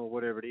international or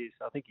whatever it is.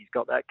 I think he's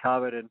got that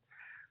covered. And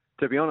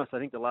to be honest, I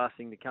think the last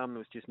thing to come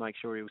was just make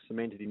sure he was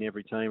cemented in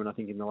every team. And I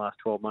think in the last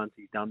 12 months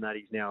he's done that.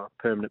 He's now a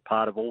permanent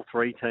part of all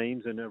three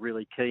teams and a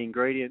really key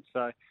ingredient.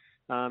 So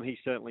he's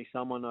certainly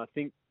someone I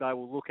think they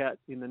will look at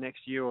in the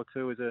next year or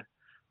two as a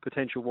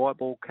potential white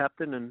ball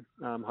captain,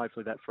 and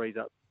hopefully that frees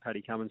up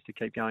Paddy Cummins to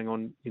keep going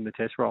on in the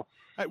Test role.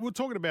 Hey, we're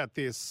talking about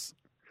this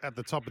at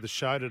the top of the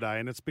show today,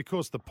 and it's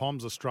because the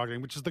Poms are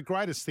struggling, which is the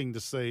greatest thing to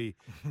see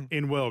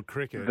in world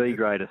cricket. The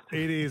greatest.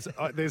 It is.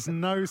 There's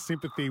no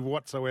sympathy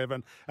whatsoever,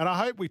 and I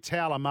hope we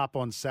towel them up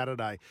on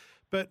Saturday.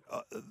 But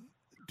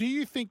do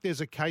you think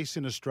there's a case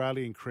in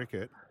Australian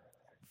cricket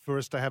for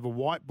us to have a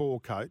white ball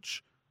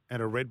coach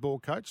and a red ball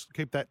coach,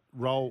 keep that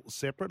role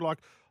separate? Like,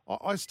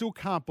 I still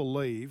can't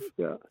believe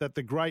that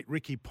the great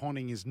Ricky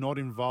Ponting is not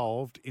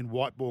involved in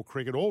white ball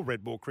cricket or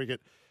red ball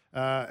cricket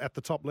at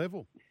the top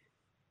level.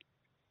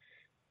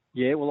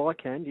 Yeah, well, I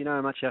can. Do you know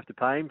how much you have to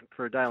pay him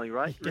for a daily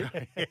rate? Yeah,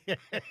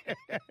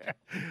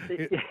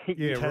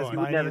 You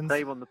wouldn't have a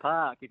team on the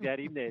park if you had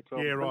him there.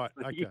 12 right. months.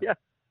 Okay. Yeah.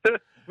 Well,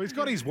 he's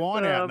got his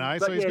wine out now,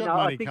 so he's got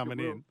money coming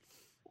in.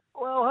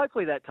 Well,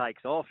 hopefully that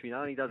takes off,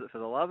 and he does it for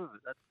the love of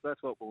it.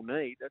 That's what we'll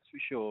need, that's for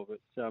sure.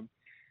 But,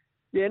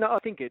 I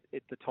think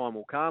the time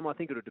will come. I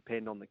think it'll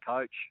depend on the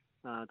coach.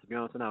 To be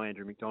honest, I know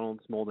Andrew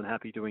McDonald's more than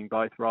happy doing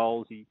both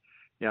roles. He's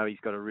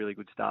got a really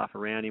good staff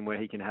around him where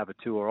he can have a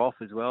tour off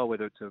as well,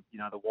 whether it's the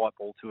white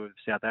ball tour of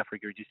South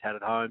Africa he just had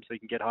at home, so he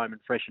can get home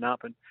and freshen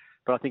up.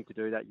 But I think to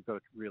do that, you've got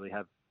to really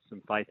have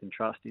some faith and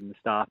trust in the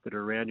staff that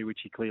are around you,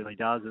 which he clearly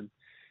does. And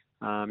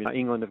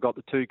England have got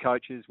the two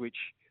coaches, which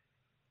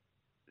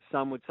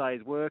some would say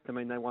has worked. I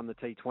mean, they won the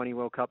T20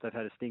 World Cup. They've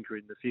had a stinker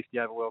in the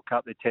 50-over World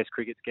Cup. Their Test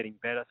cricket's getting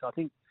better. So I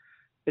think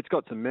it's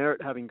got some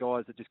merit having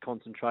guys that just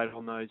concentrate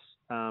on those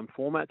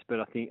formats. But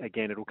I think,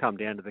 again, it'll come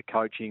down to the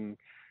coaching,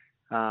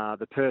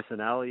 the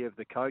personality of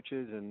the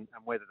coaches and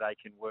whether they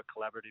can work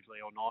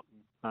collaboratively or not.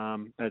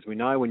 And, as we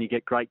know, when you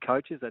get great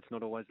coaches, that's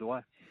not always the way.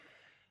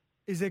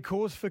 Is there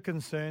cause for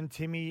concern,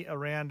 Timmy,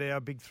 around our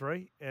big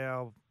three,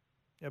 our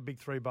big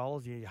three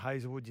bowlers, your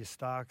Hazelwood, your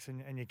Starks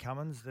and your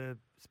Cummins?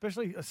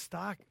 Especially a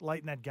Stark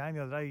late in that game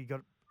the other day, he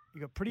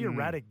got pretty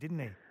erratic, didn't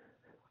he?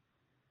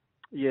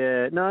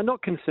 Yeah, no,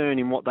 not concerned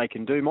in what they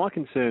can do. My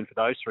concern for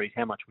those three is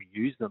how much we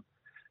use them.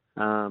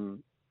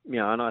 And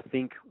I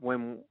think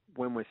when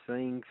we're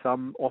seeing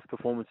some off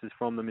performances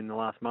from them in the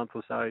last month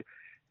or so,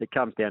 it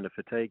comes down to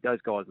fatigue.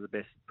 Those guys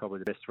are probably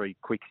the best three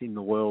quicks in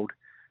the world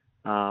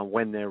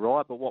when they're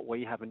right. But what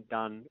we haven't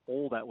done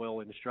all that well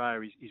in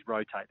Australia is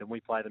rotate them. We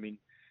play them in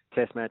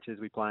Test matches,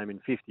 we play them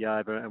in 50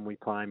 over, and we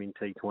play them in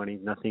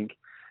T20s. And I think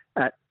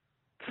at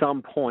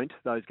some point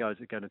those guys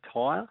are going to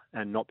tire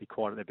and not be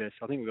quite at their best.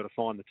 So I think we've got to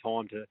find the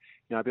time to,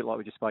 a bit like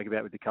we just spoke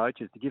about with the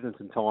coaches, to give them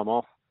some time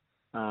off.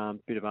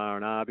 Bit of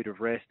R&R, a bit of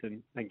rest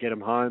and get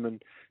them home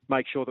and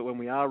make sure that when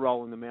we are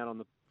rolling them out on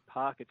the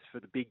park, it's for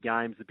the big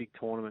games, the big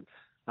tournaments,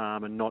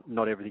 and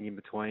not everything in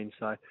between.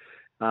 So,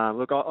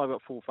 look, I've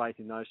got full faith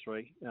in those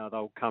three.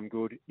 They'll come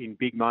good in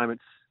big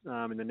moments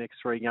in the next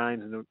three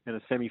games and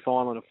a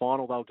semi-final and a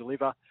final. They'll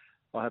deliver.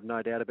 I have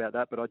no doubt about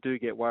that, but I do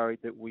get worried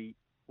that we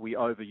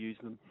overuse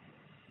them.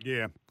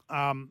 Yeah.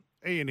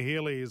 Ian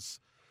Healy has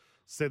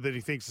said that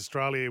he thinks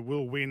Australia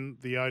will win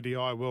the ODI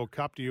World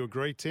Cup. Do you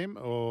agree, Tim?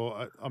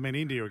 Or,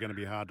 India are going to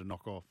be hard to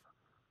knock off.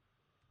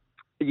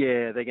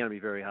 Yeah, they're going to be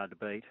very hard to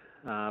beat.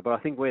 But I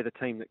think we're the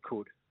team that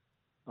could.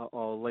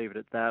 I'll leave it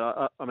at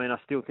that. I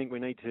still think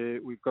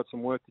we've got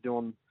some work to do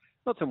on,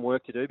 not some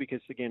work to do because,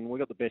 again, we've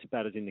got the best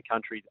batters in the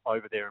country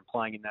over there and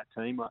playing in that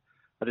team.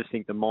 I just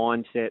think the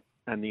mindset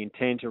and the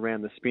intent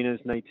around the spinners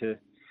needs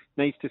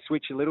to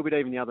switch a little bit.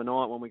 Even the other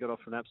night when we got off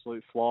an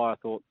absolute fly, I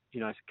thought,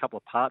 a couple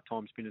of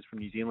part-time spinners from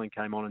New Zealand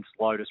came on and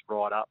slowed us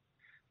right up.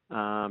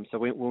 So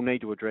we'll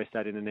need to address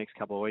that in the next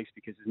couple of weeks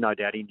because there's no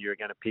doubt India are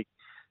going to pick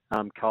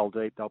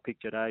Kuldeep, they'll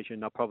pick Jadeja,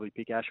 and they'll probably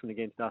pick Ashwin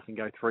against us and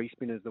go three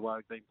spinners the way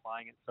we've been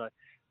playing it.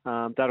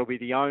 So that'll be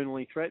the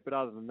only threat. But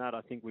other than that,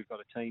 I think we've got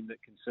a team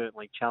that can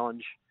certainly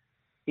challenge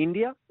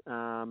India.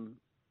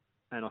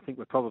 And I think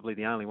we're probably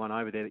the only one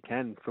over there that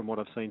can, from what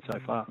I've seen so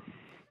far,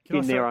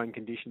 their own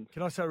conditions.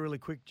 Can I say really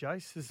quick,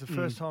 Jace? This is the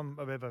first time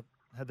I've ever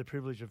had the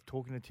privilege of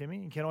talking to Timmy.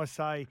 And can I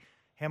say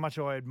how much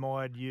I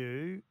admired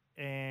you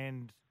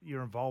and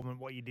your involvement,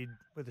 what you did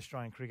with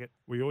Australian cricket?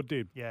 We all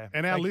did. Yeah.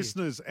 And our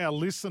listeners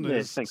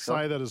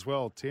say that as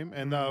well, Tim.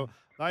 And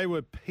they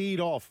were peed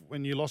off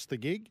when you lost the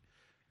gig.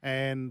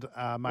 And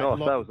mate,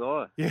 so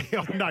was I.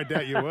 Yeah, no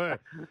doubt you were.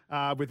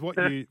 With what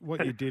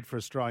you did for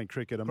Australian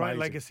cricket, amazing. Great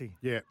legacy.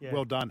 Yeah,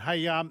 well done. Hey,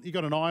 you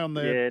got an eye on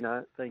the? Yeah,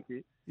 no, thank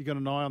you. You got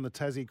an eye on the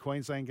Tassie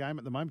Queensland game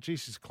at the moment?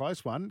 Geez, it's a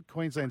close one.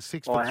 Queensland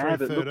 6 for 313. I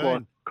have. It looked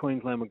like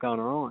Queensland were going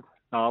all right.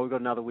 Oh, we've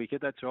got another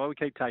wicket. That's all right. We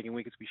keep taking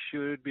wickets. We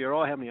should be all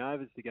right. How many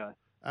overs to go?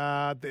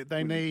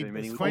 They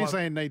need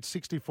Queensland needs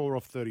 64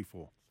 off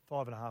 34.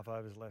 5.5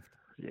 overs left.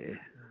 Yeah.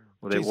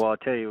 Well,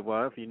 I tell you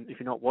what, if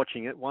you're not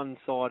watching it, one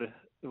side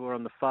were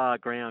on the far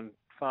ground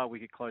far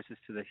wicket closest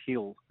to the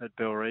hill at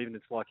Bellerive, and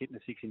it's like hitting a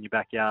six in your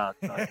backyard.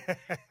 So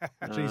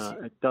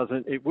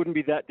it wouldn't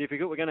be that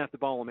difficult. We're going to have to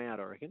bowl them out,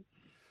 I reckon.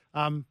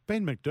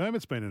 Ben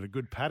McDermott's been in a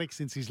good paddock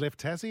since he's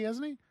left Tassie,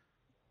 hasn't he?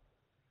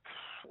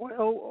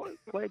 Well, I'm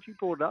glad you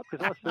brought it up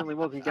because I certainly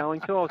wasn't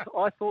going to.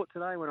 I thought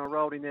today when I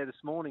rolled in there this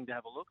morning to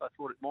have a look, I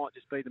thought it might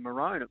just be the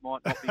maroon. It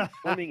might not be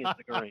swimming at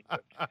the green.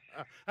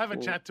 Have a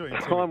chat to him.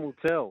 Time will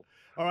tell.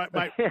 All right,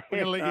 mate. We're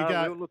going to let you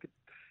go. We'll look at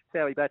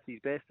how he bats his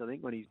best, I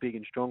think, when he's big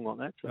and strong like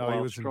that. So he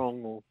was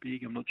strong or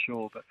big, I'm not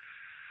sure. But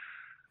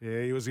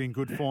yeah, he was in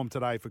good form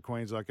today for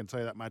Queens, I can tell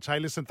you that much. Hey,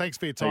 listen, thanks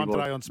for your time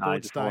today on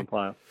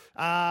Sportsday.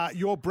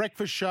 Your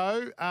breakfast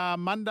show,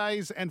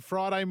 Mondays and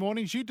Friday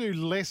mornings. You do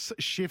less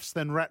shifts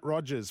than Rat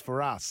Rogers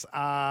for us.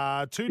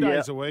 2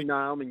 days a week. No,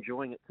 I'm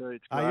enjoying it too.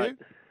 It's great. Are you?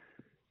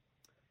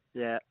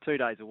 Yeah, 2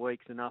 days a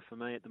week's enough for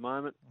me at the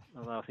moment.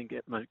 Although I think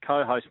my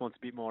co-host wants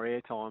a bit more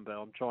airtime, but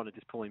I'm trying to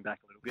just pull him back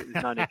a little bit.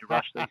 There's no need to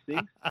rush these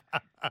things.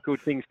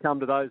 Good things come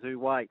to those who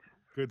wait.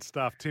 Good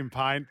stuff. Tim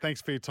Payne,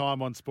 thanks for your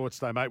time on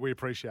Sportsday, mate. We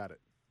appreciate it.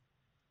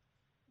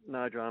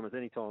 No dramas,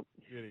 anytime.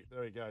 Beauty.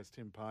 There he goes,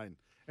 Tim Payne.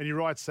 And you're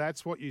right,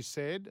 Sats, what you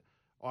said,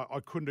 I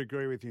couldn't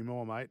agree with you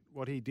more, mate.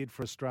 What he did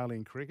for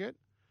Australian cricket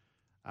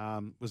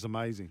was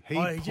amazing. He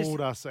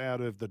pulled us out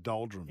of the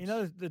doldrums. You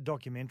know, the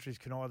documentaries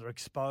can either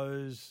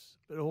expose,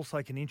 but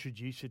also can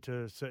introduce you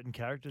to certain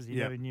characters you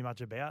never knew much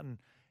about. And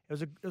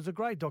it was a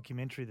great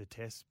documentary, the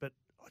Test, but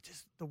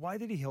the way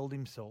that he held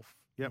himself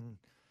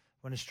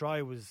when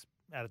Australia was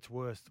at its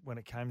worst when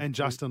it came and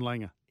Justin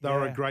Langer. They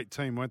were a great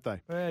team, weren't they?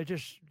 Yeah,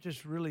 just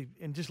really,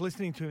 and just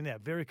listening to him now,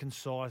 very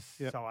concise,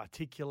 so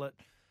articulate,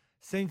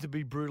 seems to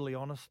be brutally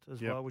honest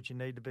as well, which you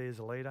need to be as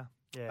a leader.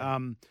 Yeah.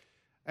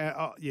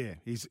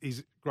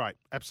 He's great,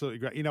 absolutely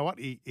great. You know what?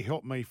 He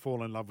helped me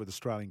fall in love with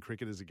Australian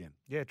cricketers again.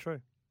 Yeah,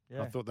 true.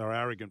 Yeah. I thought they were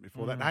arrogant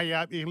before that. Hey,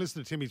 you can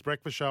listen to Timmy's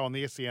Breakfast Show on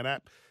the SEN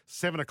app,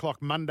 7 o'clock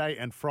Monday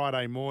and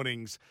Friday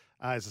mornings,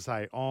 as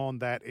I say, on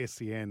that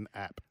SEN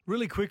app.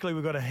 Really quickly,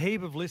 we've got a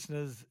heap of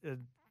listeners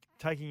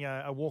taking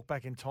a walk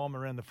back in time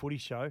around the footy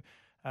show.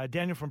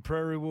 Daniel from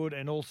Prairie Wood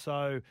and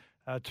also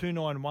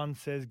 291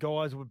 says,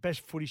 guys,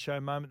 best footy show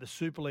moment, the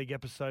Super League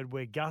episode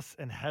where Gus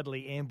and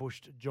Hadley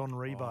ambushed John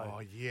Rebo.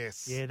 Oh,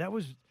 yes. Yeah,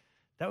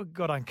 that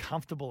got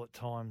uncomfortable at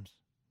times,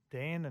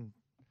 Dan, and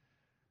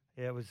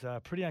it was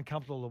pretty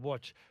uncomfortable to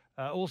watch.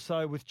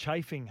 Also with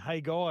chafing,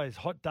 hey guys,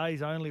 hot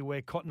days only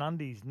wear cotton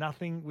undies,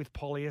 nothing with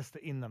polyester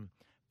in them.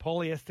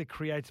 Polyester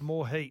creates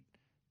more heat.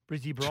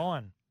 Brizzy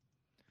Bryan.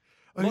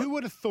 Who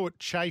would have thought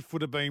chafe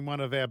would have been one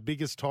of our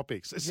biggest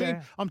topics? See,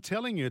 I'm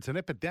telling you, it's an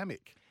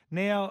epidemic.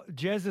 Now,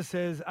 Jazza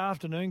says,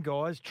 afternoon,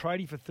 guys,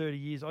 tradie for 30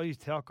 years. I use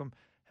talcum,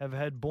 have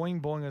had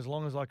boing boing as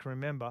long as I can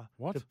remember.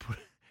 What?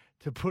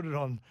 To put it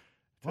on,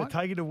 to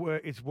take it to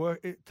work. Take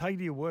it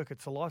to your work.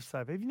 It's a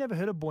lifesaver. Have you never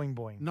heard of boing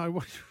boing? No.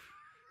 What?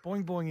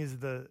 Boing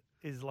boing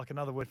is like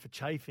another word for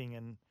chafing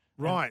and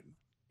right.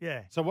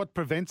 Yeah. So what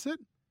prevents it?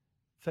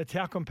 So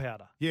talcum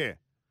powder. Yeah.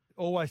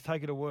 Always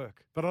take it to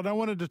work. But I don't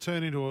want it to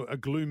turn into a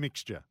glue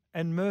mixture.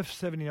 And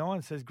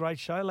Murph79 says, great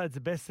show, lads.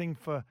 The best thing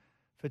for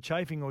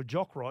chafing or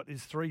jock rot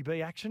is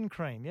 3B Action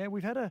Cream. Yeah,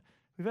 we've had a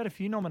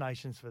few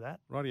nominations for that.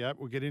 Rightio,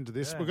 we'll get into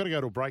this. Yeah. We've got to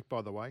go to a break,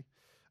 by the way.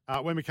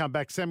 When we come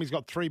back, Sammy's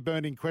got 3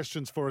 burning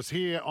questions for us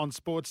here on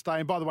Sports Day.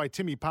 And by the way,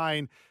 Timmy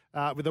Payne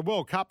with a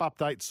World Cup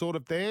update sort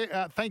of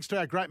there. Thanks to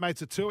our great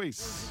mates at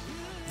Tui's.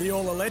 The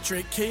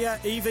all-electric Kia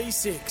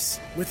EV6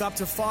 with up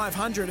to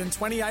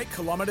 528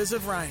 kilometres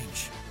of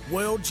range.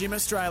 World Gym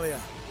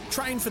Australia.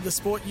 Train for the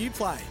sport you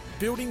play,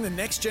 building the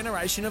next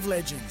generation of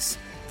legends.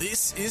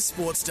 This is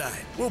Sports Day.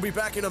 We'll be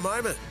back in a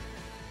moment.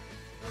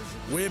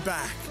 We're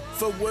back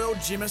for World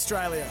Gym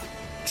Australia.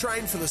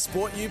 Train for the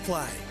sport you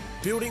play,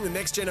 building the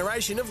next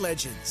generation of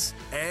legends.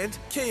 And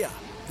Kia.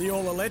 The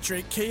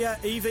all-electric Kia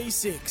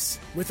EV6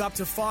 with up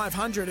to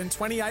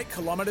 528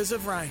 kilometres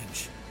of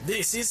range.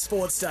 This is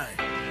Sports Day.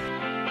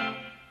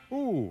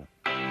 Ooh.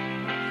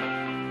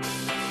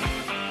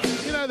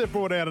 You know, they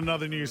brought out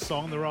another new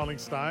song, the Rolling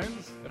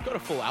Stones. They've got a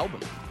full album.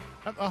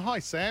 Hi,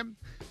 Sam.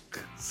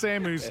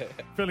 Sam, who's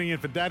filling in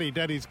for Daddy.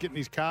 Daddy's getting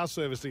his car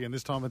serviced again.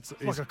 This time it's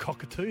like a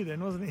cockatoo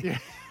then, wasn't he? Yeah.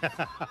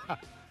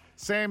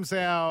 Sam's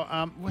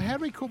our, what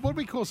do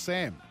we call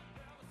Sam?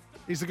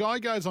 He's the guy who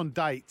goes on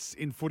dates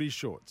in footy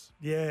shorts.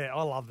 Yeah,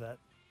 I love that.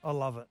 I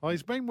love it. Oh,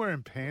 he's been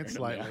wearing pants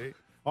lately.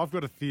 I've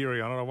got a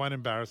theory on it. I won't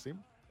embarrass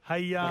him.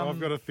 Hey, I've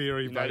got a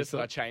theory. You noticed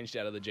that I changed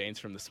out of the jeans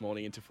from this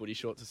morning into footy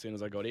shorts as soon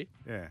as I got here?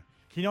 Yeah.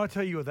 Can I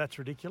tell you what that's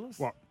ridiculous?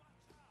 What?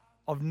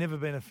 I've never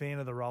been a fan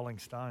of the Rolling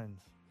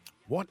Stones.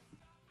 What?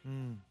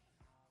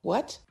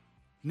 What?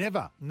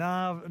 Never.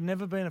 No, I've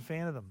never been a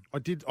fan of them.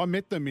 I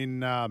met them in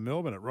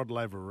Melbourne at Rod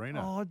Laver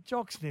Arena. Oh,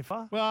 jock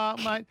sniffer. Well,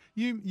 mate,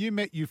 you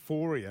met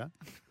Euphoria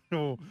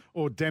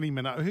or Danny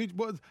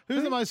Minogue.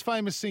 Who's the most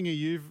famous singer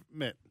you've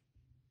met?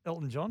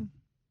 Elton John.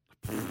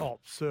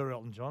 Sir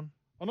Elton John.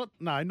 Oh,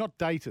 not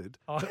dated.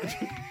 Oh.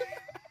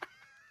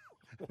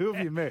 Who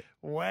have you met?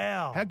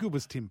 Wow. How good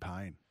was Tim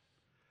Payne?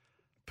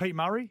 Pete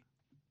Murray.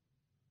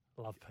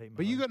 Love Pete Murray.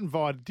 But you got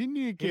invited, didn't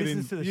you?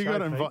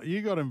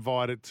 You got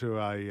invited to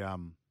a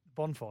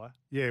bonfire.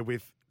 Yeah,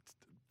 with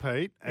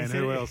Pete and said-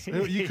 who else?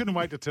 You couldn't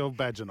wait to tell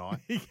Badge and I.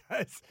 He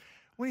goes,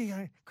 "Where are you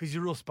going?" Because he's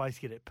a real space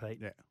cadet, Pete.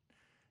 Yeah.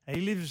 And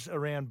he lives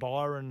around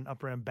Byron,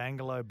 up around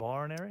Bangalow,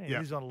 Byron area. And Yeah. He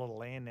lives on a lot of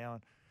land now.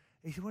 And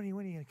he said, when are you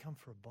going to come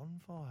for a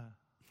bonfire?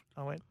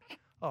 I went,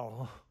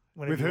 oh,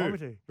 whenever With you who? want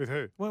me to. With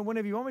who?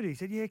 Whenever you want me to. He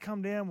said, yeah,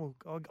 come down.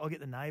 I'll get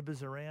the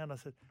neighbours around. I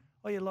said,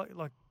 oh, yeah,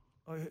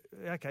 oh,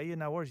 okay, yeah,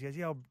 no worries. He goes,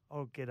 yeah,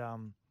 I'll get,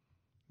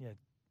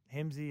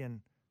 Hemsy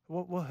and,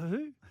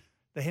 who?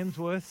 The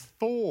Hemsworths.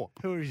 Four.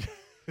 Who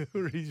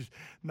are his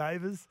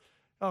neighbours?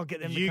 I'll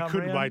get them to You come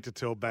couldn't round. wait to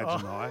tell Badge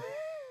and I.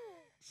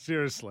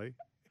 Seriously.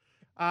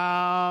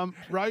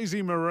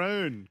 Rosie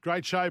Maroon.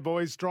 Great show,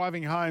 boys.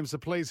 Driving home, so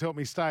please help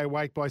me stay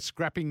awake by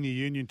scrapping the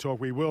union talk.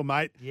 We will,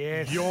 mate.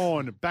 Yes.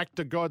 Yawn. Back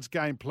to God's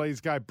game, please.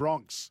 Go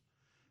Bronx.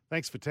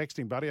 Thanks for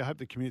texting, buddy. I hope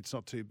the commute's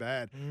not too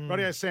bad.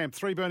 Radio Sam,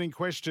 3 burning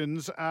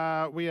questions.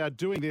 We are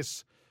doing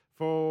this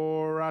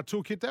for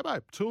Toolkit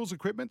Dabo. Tools,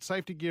 equipment,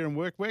 safety gear and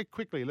workwear.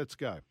 Quickly, let's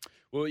go.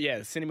 Well, yeah,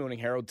 the Sydney Morning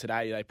Herald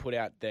today, they put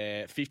out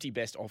their 50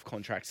 best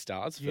off-contract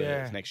stars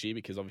for next year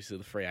because obviously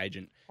the free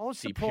agent I was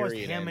see surprised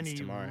period how ends many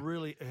tomorrow.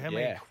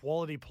 many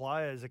quality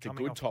players are It's a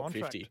coming good off top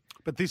contract. 50.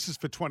 But this is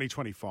for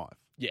 2025.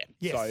 Yeah,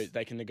 Yes. so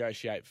they can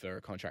negotiate for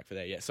a contract for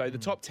that, yeah. So the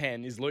top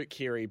 10 is Luke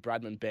Keary,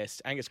 Bradman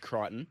Best, Angus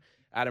Crichton,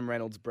 Adam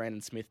Reynolds, Brandon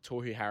Smith,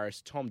 Tohu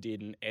Harris, Tom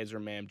Dearden, Ezra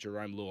Mam,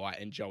 Jerome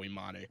Luai, and Joey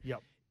Manu.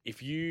 Yep.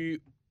 If you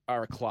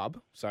are a club,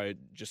 so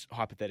just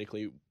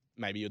hypothetically,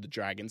 maybe you're the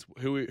Dragons,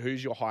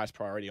 who's your highest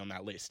priority on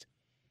that list?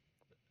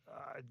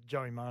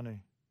 Joey Manu,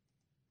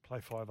 play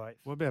 5'8".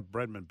 What about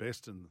Bradman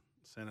Best and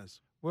centres?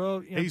 Well,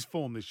 he's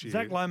formed this year.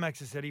 Zach Lomax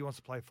has said he wants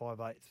to play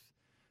 5'8".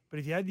 But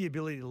if you had the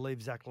ability to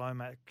leave Zach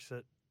Lomax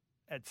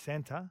at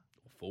centre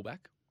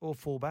or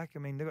fullback, I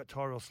mean, they've got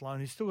Tyrell Sloan,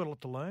 who's still got a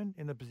lot to learn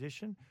in the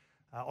position.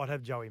 I'd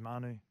have Joey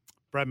Manu.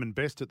 Bradman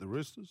Best at the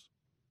Roosters.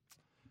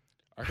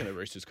 I reckon the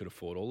Roosters could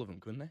afford all of them,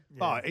 couldn't they?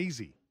 Oh,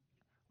 easy.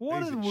 Why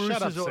Easy. do the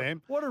Shut up, Roosters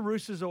Sam. Why do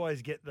Roosters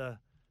always get the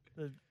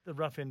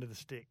rough end of the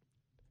stick?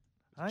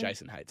 Hey?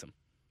 Jason hates them.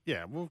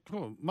 Yeah, well,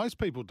 most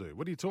people do.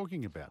 What are you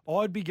talking about?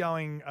 I'd be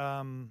going.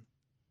 I'm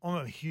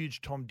a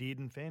huge Tom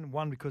Dearden fan.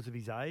 One, because of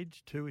his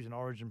age. Two, he's an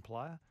Origin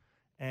player,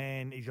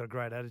 and he's got a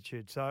great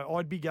attitude. So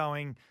I'd be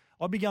going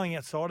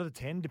outside of the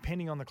 10,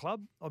 depending on the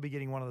club. I'll be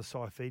getting one of the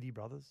Saifidi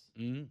brothers,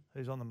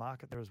 who's on the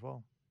market there as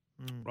well.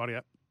 Righty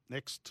up.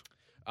 Next.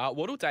 What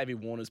will Davey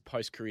Warner's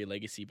post-career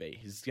legacy be?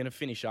 He's going to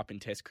finish up in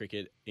Test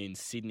cricket in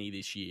Sydney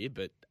this year,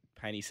 but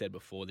Payne said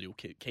before that he'll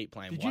keep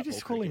playing Did white you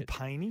just ball call him cricket.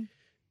 Payne?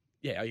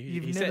 Yeah,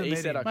 You've he never said, he met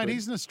said him. I Mate, could.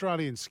 he's an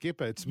Australian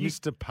skipper. It's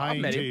Mr. I've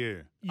Payne met to him.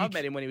 you. I've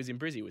met him when he was in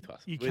Brizzy with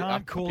us. You With- can't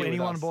up call here with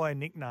anyone us. by a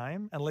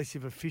nickname unless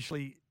you've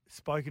officially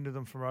spoken to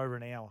them for over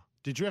an hour.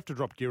 Did you have to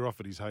drop gear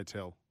off at his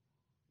hotel?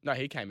 No,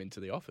 he came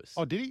into the office.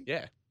 Oh, did he?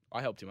 Yeah,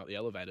 I helped him up the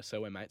elevator,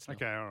 so we're mates now.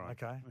 Okay, all right.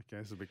 Okay. Okay,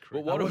 it's a bit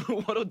Well, creepy.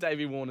 what will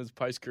Davey Warner's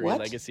post-career What?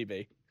 legacy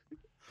be?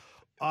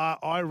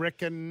 I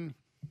reckon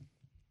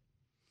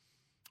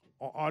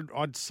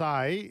I'd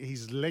say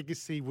his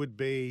legacy would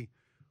be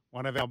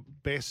one of our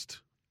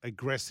best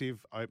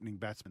aggressive opening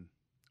batsmen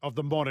of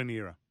the modern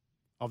era.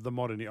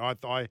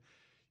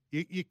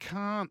 You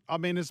can't. I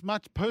mean, as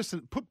much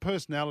put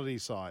personality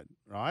aside,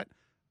 right,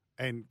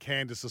 and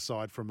Candace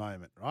aside for a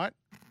moment, right.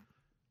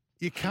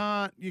 You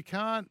can't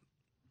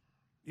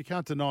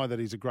deny that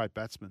he's a great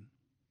batsman.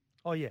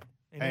 Oh yeah,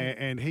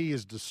 And he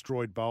has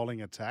destroyed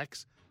bowling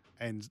attacks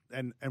and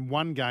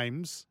won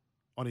games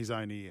on his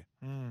own ear.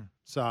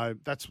 So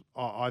that's,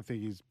 I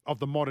think he's, of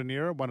the modern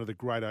era, one of the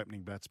great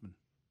opening batsmen.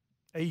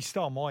 he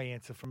stole my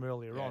answer from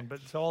earlier on, but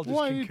so I'll just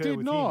Well, you concur did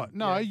with not. him.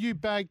 No, Yeah. you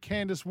bagged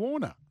Candace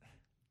Warner.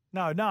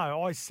 No,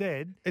 I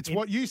said It's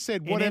what you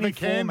said, in whatever any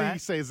Candy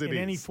format- says it in is.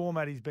 any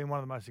format, he's been one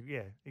of the most.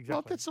 Yeah, exactly.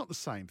 Well, that's not the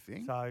same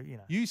thing. So you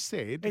know, You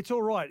said it's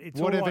all right. It's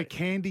whatever all right.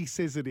 Candy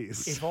says it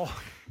is.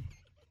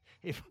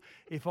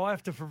 If I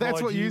have to provide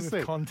That's what you with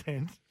said.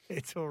 content,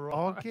 it's all right.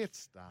 I'll get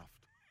stuffed.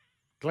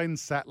 Glenn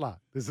Sattler.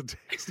 There's a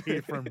text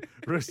here from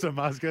Rooster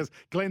Muzz goes,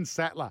 Glenn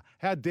Sattler,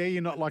 how dare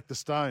you not like the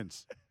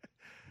Stones?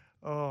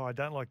 Oh, I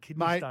don't like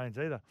kidney Mate, stones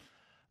either.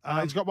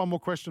 He's got one more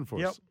question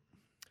for us.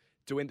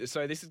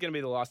 So this is going to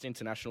be the last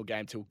international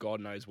game till God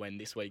knows when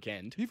this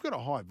weekend. You've got a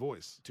high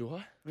voice. Do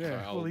I?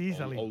 Yeah. Sorry, Well,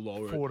 he's I'll only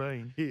lower it.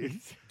 14.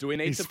 Do we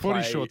need His to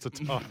footy play? shorts are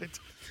tight.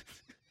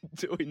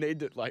 Do we need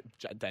to, like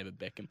David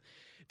Beckham?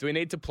 Do we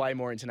need to play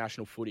more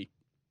international footy?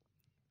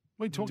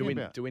 What are you talking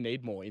about? Do we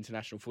need more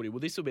international footy? Well,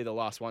 this will be the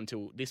last one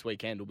till this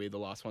weekend. Will be the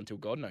last one till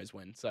God knows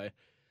when. So,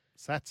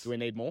 Sats. do we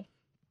need more?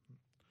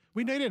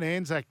 We need an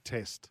Anzac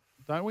test,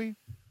 don't we?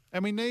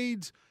 And we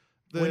need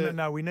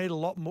we need a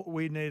lot more.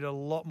 We need a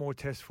lot more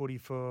test footy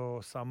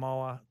for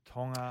Samoa,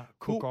 Tonga,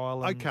 Cook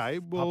Islands,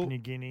 Papua New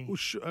Guinea.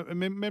 Well,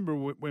 remember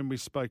when we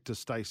spoke to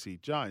Stacey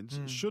Jones?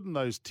 Shouldn't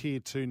those tier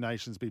 2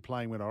 nations be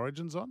playing with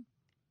Origins on?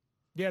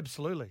 Yeah,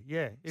 absolutely.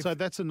 Yeah. So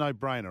that's a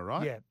no-brainer,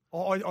 right? Yeah.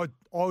 I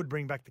would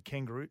bring back the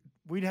kangaroo.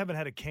 We haven't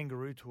had a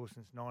kangaroo tour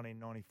since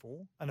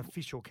 1994, an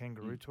official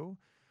kangaroo tour.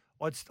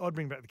 I'd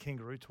bring back the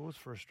kangaroo tours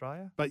for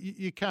Australia. But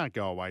you can't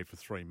go away for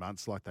 3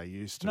 months like they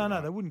used to. No,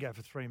 right? they wouldn't go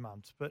for 3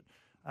 months. But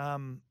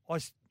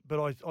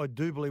but I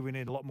do believe we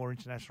need a lot more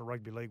international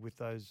rugby league with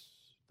those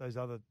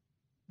other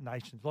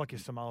nations, like your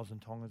Samoas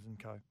and Tongas and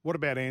co. What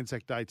about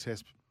Anzac Day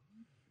Test?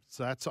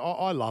 So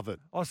I love it.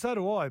 Oh, so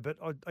do I. But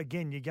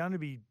again, you're going to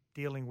be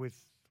dealing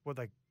with what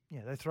they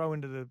throw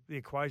into the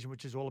equation,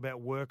 which is all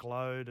about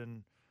workload,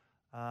 and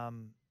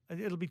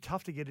it'll be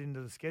tough to get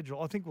into the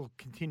schedule. I think we'll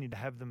continue to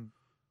have them,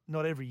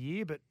 not every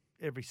year, but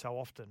every so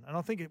often. And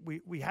I think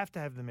we have to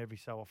have them every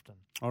so often.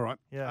 All right.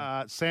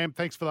 Yeah. Sam,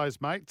 thanks for those,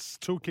 mates.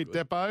 Toolkit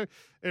Depot,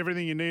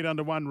 everything you need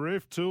under one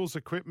roof, tools,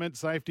 equipment,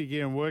 safety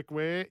gear and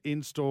workwear,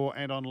 in-store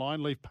and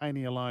online. Leave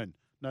painting alone.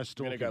 No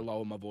stalking. I'm going to go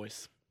lower my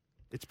voice.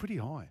 It's pretty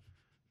high.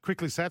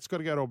 Quickly, Sats, got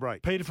to go to a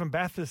break. Peter from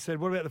Bathurst said,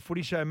 what about the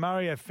footy show?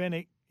 Mario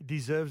Fennick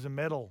deserves a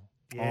medal.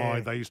 Yeah.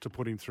 Oh, they used to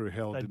put him through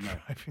hell, didn't they?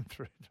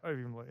 Drove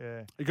him,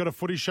 yeah. You got a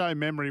footy show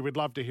memory? We'd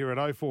love to hear it.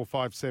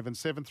 0457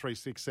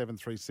 736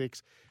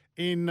 736.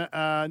 In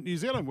New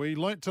Zealand, we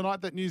learnt tonight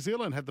that New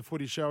Zealand had the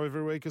footy show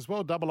every week as well.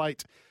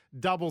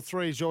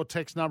 8833 is your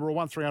text number, or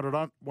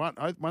 1300 01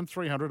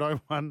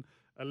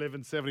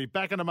 1170.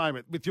 Back in a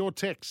moment with your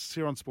texts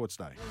here on Sports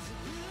Day.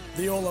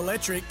 The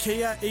all-electric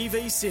Kia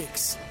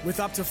EV6 with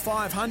up to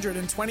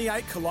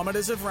 528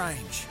 kilometres of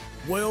range.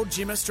 World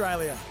Gym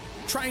Australia.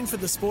 Train for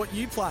the sport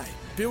you play,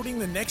 building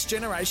the next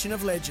generation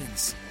of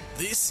legends.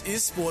 This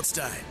is Sports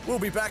Day. We'll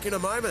be back in a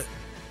moment.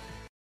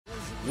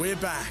 We're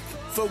back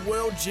for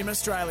World Gym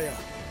Australia.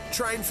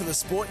 Train for the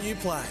sport you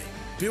play,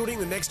 building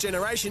the next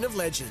generation of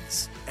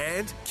legends.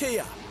 And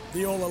Kia.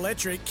 The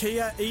all-electric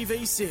Kia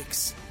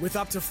EV6 with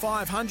up to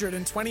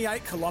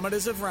 528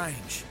 kilometres of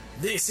range.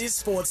 This is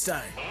Sports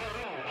Day.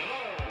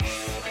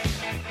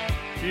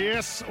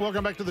 Yes,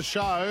 welcome back to the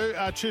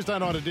show. Tuesday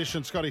night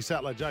edition, Scotty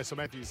Sattler, Jason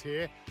Matthews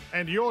here.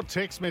 And your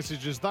text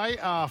messages, they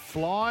are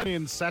flying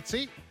in,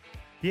 Satsy.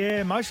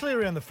 Yeah, mostly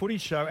around the footy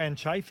show and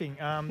chafing.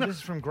 This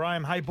is from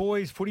Graham. Hey,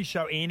 boys, footy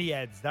show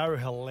anti-ads. They were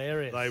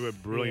hilarious. They were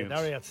brilliant.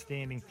 Yeah, they were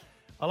outstanding.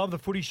 I love the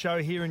footy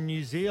show here in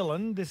New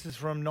Zealand. This is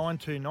from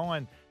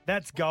 929.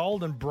 That's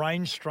gold and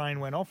brain strain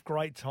went off.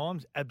 Great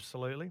times,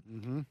 absolutely.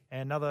 Mm-hmm.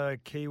 And another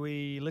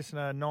Kiwi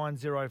listener,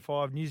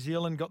 905. New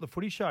Zealand got the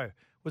footy show. It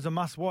was a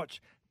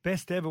must-watch.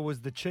 Best ever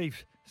was the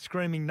Chief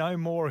screaming no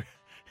more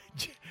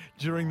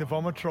during the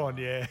Vomitron,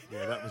 yeah.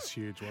 Yeah, that was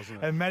huge,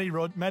 wasn't it? And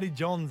Matty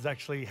Johns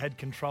actually had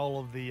control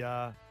of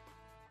the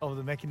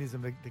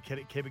mechanism to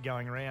keep it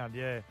going around,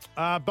 yeah.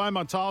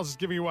 Beaumont Tiles is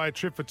giving away a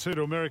trip for two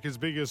to America's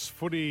biggest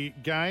footy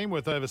game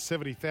worth over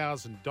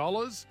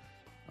 $70,000.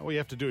 All you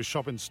have to do is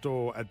shop in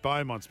store at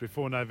Beaumont's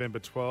before November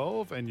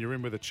 12 and you're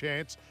in with a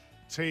chance.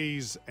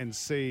 T's and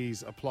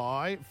C's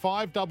apply.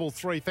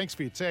 533, thanks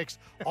for your text.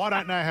 I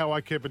don't know how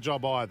I keep a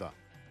job either.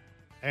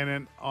 And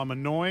then I'm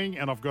annoying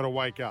and I've got to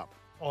wake up.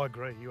 I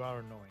agree. You are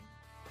annoying.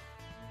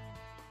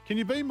 Can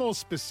you be more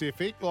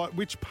specific? Like,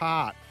 which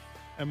part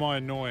am I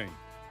annoying?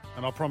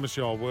 And I promise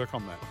you I'll work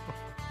on that.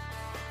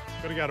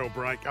 Got to go to a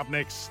break. Up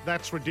next,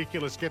 That's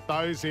Ridiculous. Get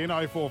those in.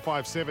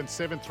 0457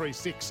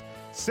 736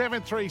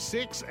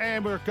 736.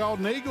 And we're at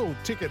Golden Eagle.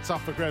 Tickets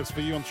up for grabs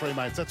for you and three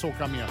mates. That's all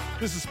coming up.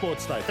 This is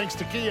Sports Day. Thanks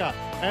to Kia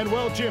and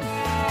World Gym.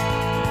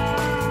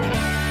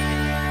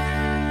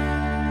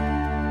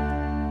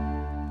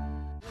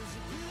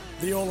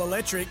 The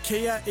all-electric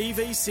Kia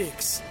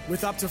EV6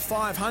 with up to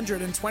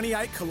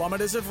 528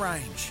 kilometres of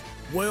range.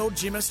 World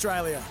Gym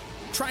Australia.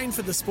 Train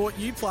for the sport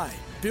you play,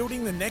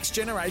 building the next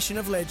generation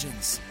of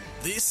legends.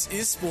 This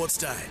is Sports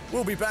Day.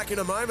 We'll be back in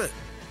a moment.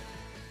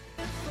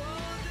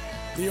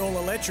 The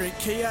all-electric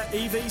Kia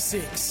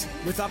EV6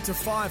 with up to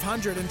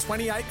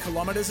 528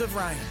 kilometres of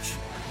range.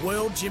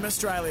 World Gym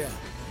Australia.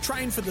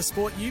 Train for the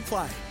sport you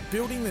play,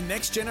 building the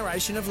next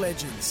generation of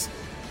legends.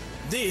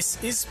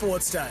 This is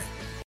Sports Day.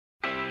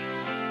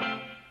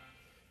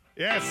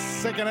 Yes,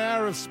 second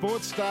hour of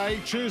Sports Day,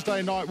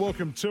 Tuesday night.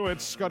 Welcome to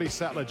it. Scotty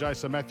Sattler,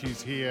 Jason Matthews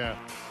here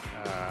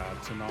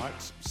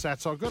tonight.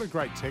 Sats, I've got a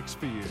great text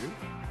for you.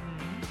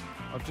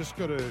 I've just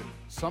got to...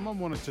 Someone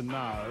wanted to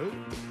know...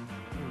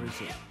 Where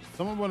is it?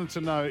 Someone wanted to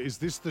know, is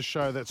this the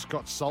show that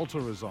Scott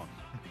Salter is on?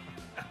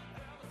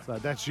 So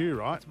that's you,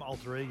 right? It's my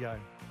alter ego.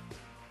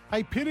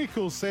 Hey,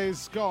 Pinnacle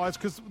says, guys,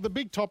 because the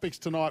big topics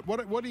tonight,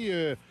 what are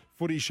your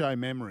footy show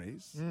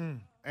memories?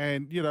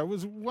 And, you know, it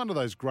was one of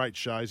those great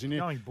shows. And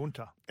Going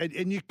bunter.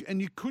 And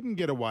you couldn't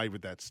get away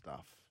with that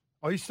stuff.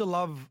 I used to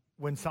love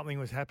when something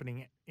was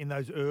happening in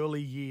those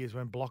early years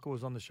when Blocker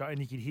was on the show and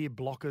you could hear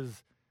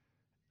Blockers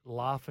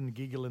laugh and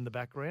giggle in the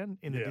background,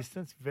 in the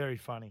distance. Very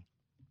funny.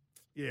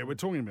 Yeah, we're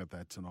talking about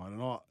that tonight. And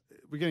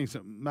we're getting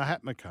some...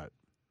 Mahatma Coat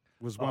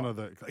was one of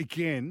the...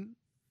 Again,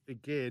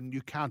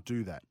 you can't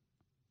do that.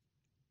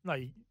 No.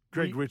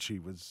 Greg Ritchie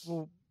was...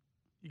 Well,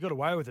 you got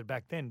away with it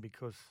back then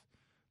because...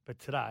 But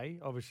today,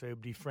 obviously, it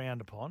would be frowned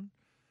upon.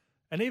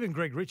 And even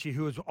Greg Ritchie,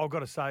 who is, I've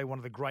got to say, one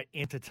of the great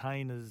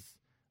entertainers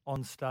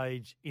on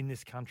stage in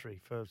this country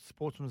for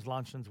sportsman's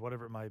luncheons,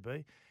 whatever it may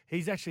be,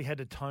 he's actually had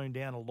to tone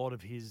down a lot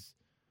of his,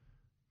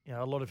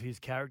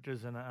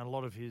 characters and a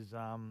lot of his,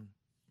 the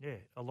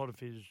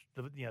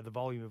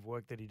volume of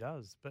work that he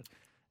does. But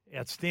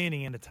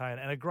outstanding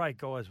entertainer and a great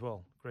guy as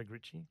well, Greg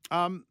Ritchie.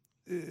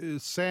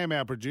 Sam,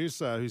 our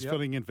producer, who's Yep.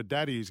 filling in for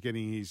Daddy, who's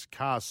getting his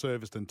car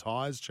serviced and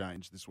tyres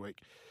changed this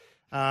week,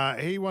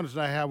 he wanted to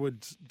know how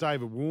would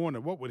David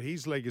Warner, what would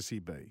his legacy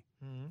be?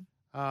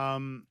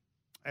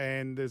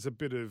 And there's a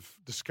bit of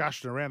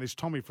discussion around this.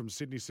 Tommy from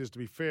Sydney says, to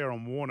be fair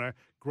on Warner,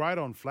 great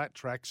on flat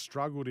track,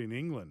 struggled in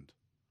England.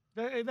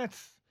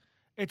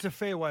 It's a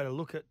fair way to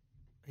look at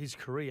his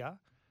career.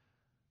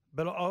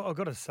 But I've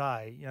got to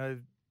say,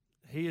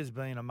 he has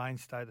been a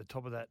mainstay at the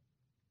top of that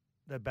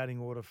batting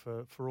order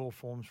for all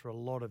forms for a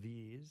lot of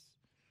years.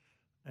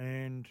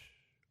 And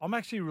I'm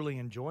actually really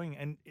enjoying,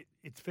 and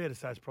it's fair to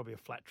say it's probably a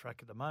flat track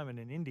at the moment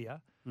in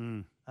India,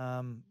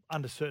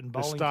 under certain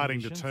bowling They're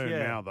starting conditions. to turn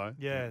now, though.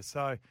 Yeah,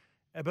 so,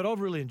 but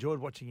I've really enjoyed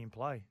watching him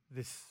play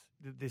this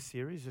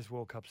series, this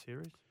World Cup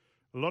series.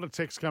 A lot of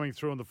texts coming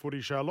through on the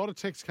Footy Show. A lot of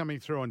texts coming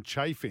through on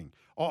chafing.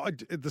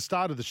 At the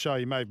start of the show,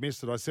 you may have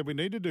missed it. I said we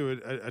need to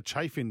do a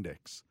chafe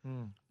index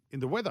in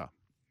the weather.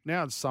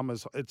 Now it's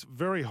summers. It's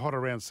very hot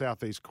around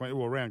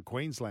around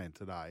Queensland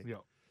today.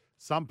 Yep.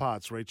 Some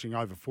parts reaching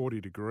over 40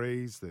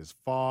 degrees. There's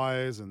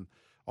fires, and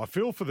I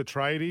feel for the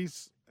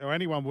tradies or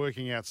anyone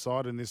working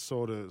outside in this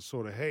sort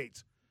of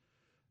heat.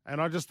 And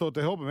I just thought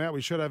to help them out,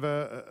 we should have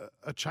a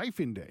chafe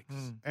index.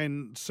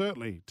 And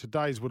certainly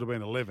today's would have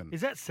been 11.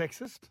 Is that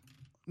sexist?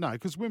 No,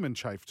 because women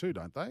chafe too,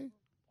 don't they?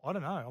 I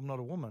don't know. I'm not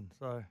a woman,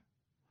 so.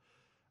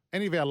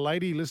 Any of our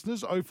lady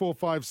listeners,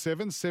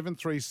 0457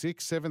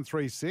 736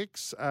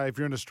 736. If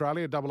you're in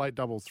Australia,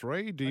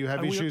 8833. Do you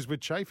have issues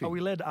with chafing? Are we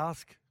allowed to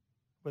ask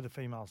whether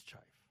females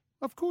chafe?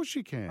 Of course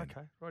you can.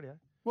 Okay, rightio.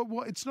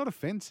 Well, it's not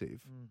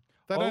offensive.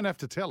 They don't have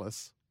to tell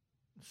us.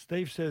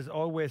 Steve says,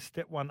 I wear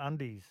step 1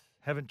 undies.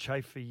 Haven't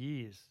chafed for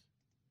years.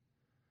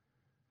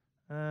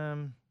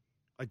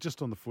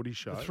 Just on the Footy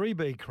Show. The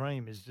 3B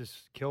cream is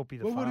just Kelpie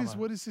the farmer.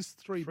 What is this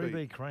 3B?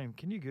 3B cream.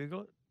 Can you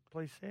Google it,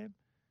 please, Sam?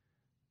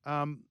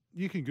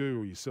 You can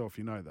Google yourself,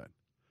 you know that.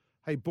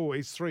 Hey,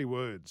 boys, 3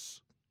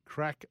 words.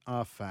 Crack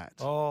a fat.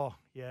 Oh,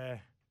 yeah.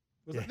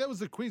 That was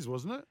the quiz,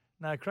 wasn't it?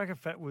 No, Crack a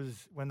Fat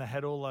was when they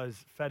had all those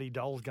fatty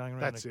dolls going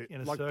around That's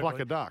in a like circle. pluck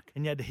a duck.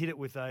 And you had to hit it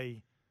with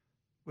a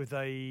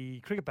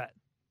cricket bat.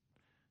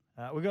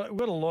 We've got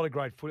a lot of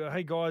great footy.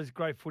 Hey, guys,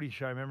 great Footy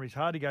Show memories.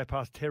 Hard to go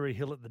past Terry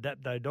Hill at the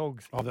Dapdo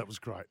Dogs. Oh, that was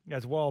great.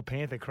 That's Wild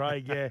Panther,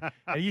 Craig, yeah.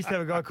 And he used to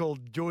have a guy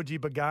called Georgie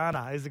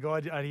Bagana. He's the guy,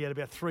 and he had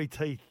about 3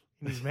 teeth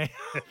in his mouth.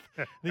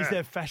 They used to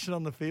have fashion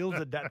on the fields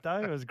at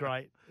Dapdo. It was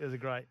great.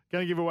 Going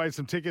to give away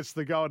some tickets to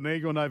the Golden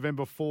Eagle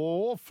November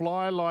 4.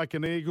 Fly Like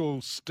an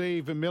Eagle,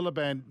 Steve and Miller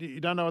Band.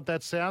 You don't know what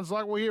that sounds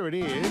like? Well, here it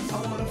is.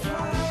 I wanna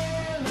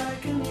fly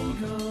like an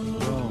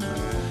eagle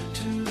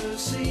to the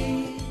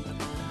sea.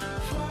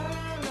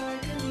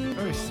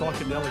 Very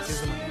psychedelic,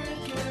 isn't it?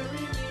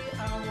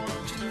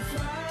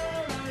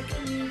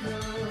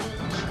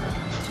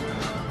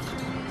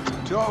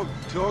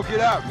 Talk it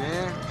out,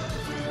 man.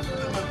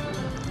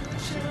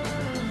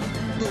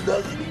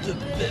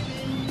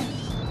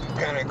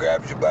 Kind of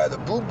grabs you by the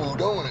boo-boo,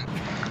 don't it?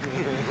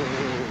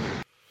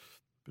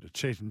 Bit of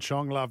Cheat and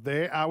Chong love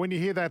there. When you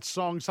hear that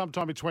song,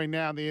 sometime between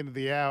now and the end of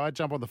the hour,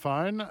 jump on the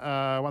phone,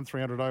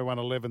 1300 01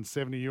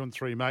 1170, you and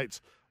 3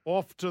 mates,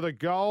 off to the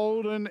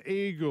Golden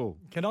Eagle.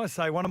 Can I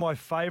say one of my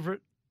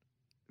favourite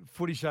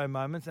Footy Show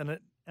moments, and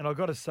I've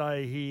got to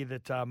say here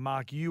that,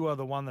 Mark, you are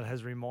the one that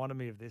has reminded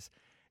me of this,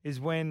 is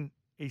when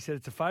he said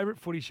it's a favourite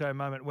Footy Show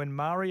moment when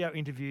Mario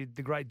interviewed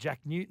the great Jack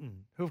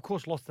Newton, who, of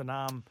course, lost an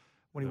arm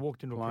when he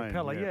walked into a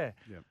propeller. Yeah.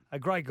 A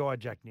great guy,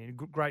 Jack Newton,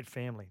 great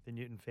family, the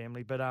Newton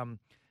family. But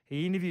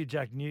he interviewed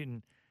Jack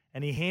Newton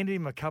and he handed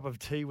him a cup of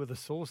tea with a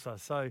saucer.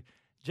 So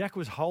Jack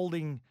was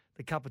holding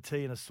the cup of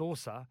tea in a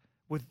saucer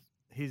with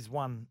his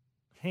one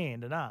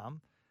hand and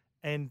arm,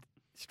 and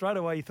straight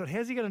away you thought,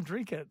 how's he going to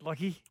drink it?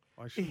 Like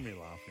I shouldn't be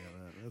laughing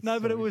at that. No,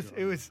 but it was.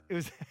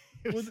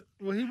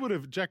 Well,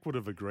 Jack would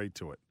have agreed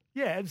to it.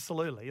 Yeah,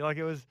 absolutely. Like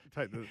it was.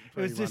 Take the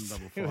it was just.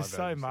 21 It was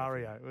so out of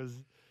Mario. It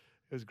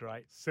was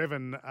great.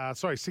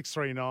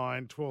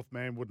 639. 12th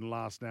man wouldn't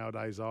last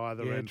nowadays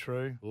either. Yeah, and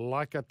true.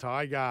 Like a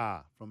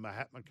tiger from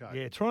Mahatma Code.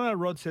 Yeah, Toronto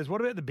Rod says,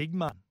 what about the big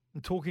man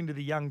and talking to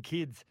the young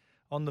kids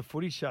on the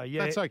Footy Show?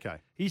 Yeah, That's okay.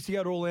 He used to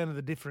go to all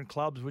the different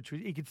clubs, which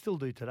he could still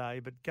do today,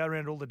 but go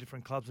around all the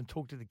different clubs and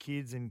talk to the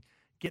kids and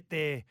get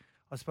their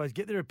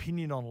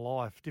opinion on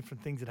life,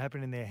 different things that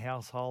happen in their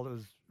household. It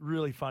was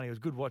really funny. It was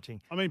good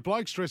watching. I mean,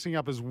 blokes dressing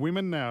up as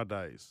women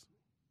nowadays.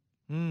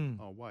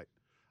 Oh, wait.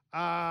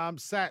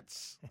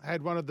 Sats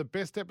had one of the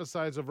best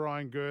episodes of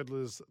Ryan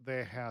Girdler's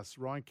Their House.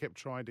 Ryan kept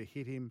trying to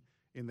hit him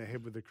in the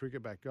head with the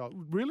cricket bat goal.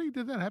 Really?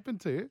 Did that happen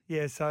to you?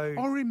 Yeah, so...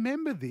 I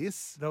remember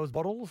this. There was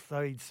bottles.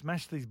 So he'd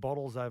smashed these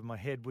bottles over my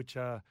head, which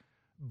are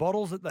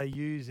bottles that they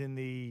use in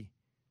the...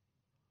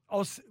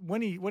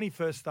 When he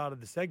first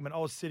started the segment, I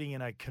was sitting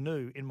in a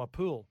canoe in my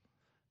pool.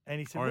 And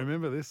he said... I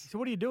remember this. He said,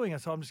 what are you doing? I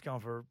said, I'm just going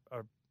for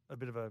a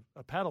bit of a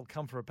paddle,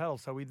 come for a paddle.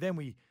 So we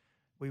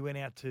went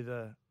out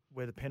to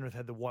where the Penrith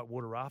had the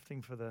whitewater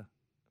rafting for the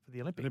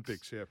Olympics.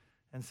 Olympics, yeah.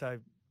 And so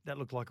that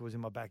looked like it was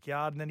in my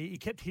backyard. And then he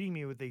kept hitting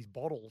me with these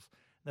bottles.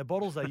 The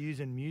bottles they use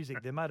in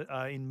music, they're made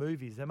in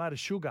movies. They're made of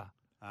sugar.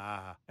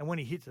 Ah. And when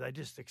he hits it, they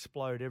just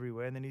explode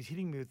everywhere. And then he's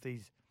hitting me with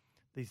these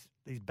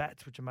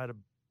bats, which are made of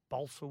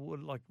balsa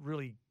wood, like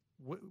really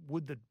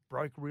wood that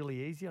broke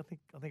really easy. I think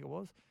it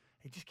was.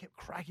 He just kept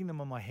cracking them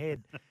on my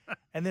head.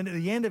 And then at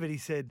the end of it, he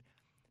said,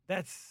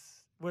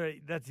 that's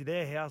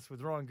their house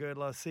with Ryan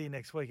Girdler. I'll see you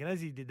next week. And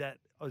as he did that,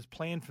 it was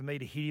planned for me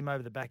to hit him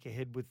over the back of the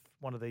head with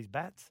one of these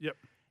bats. Yep.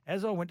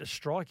 As I went to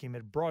strike him,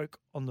 it broke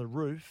on the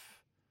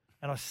roof,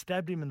 and I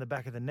stabbed him in the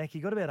back of the neck. He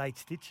got about 8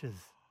 stitches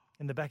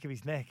in the back of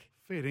his neck.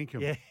 Fair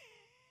income. Yeah.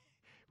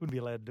 Wouldn't be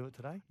allowed to do it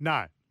today.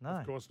 No, No.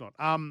 of course not.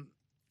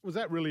 Was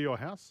that really your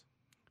house?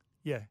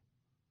 Yeah.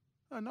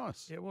 Oh,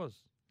 nice. Yeah, it was.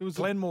 It was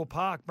Glenmore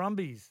Park,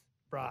 Brumbies,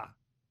 brah.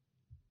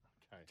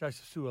 Okay.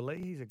 Joseph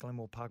Suoli, he's a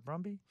Glenmore Park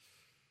Brumby.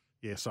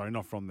 Yeah, sorry,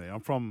 not from there.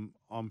 I'm from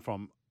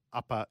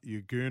Upper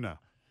Uguna.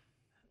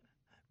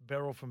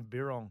 Beryl from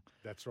Birrong.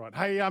 That's right.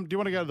 Hey, do you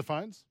want to go to the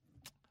phones?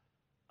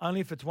 Only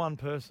if it's one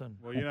person.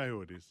 Well, you know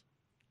who it is.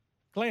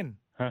 Glenn.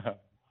 Hello,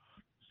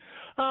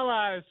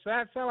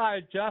 Sats. Hello,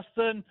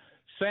 Justin.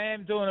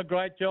 Sam, doing a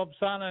great job,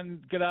 son,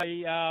 and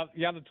g'day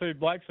the other two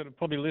blokes that are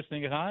probably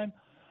listening at home.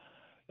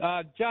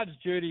 Judge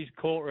Judy's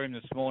courtroom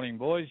this morning,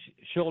 boys.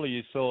 Surely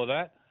you saw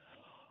that.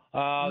 No,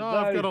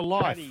 I've got a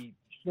life.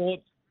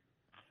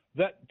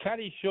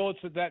 Caddy shorts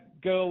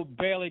that girl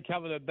barely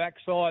covered her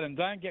backside, and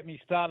don't get me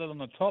started on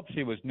the top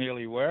she was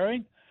nearly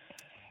wearing.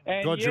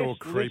 And God, yes, you're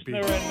creepy.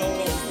 That's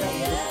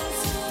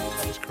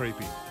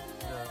creepy.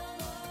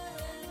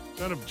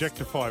 Don't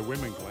objectify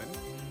women, Glenn.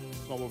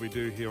 It's not what we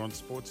do here on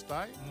Sports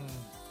Day.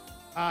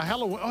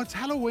 Halloween. Oh, it's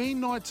Halloween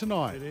night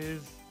tonight. It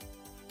is.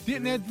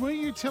 Now, were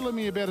you telling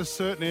me about a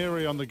certain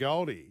area on the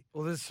Goldie?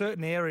 Well, there's a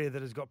certain area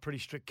that has got pretty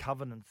strict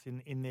covenants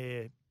in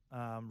their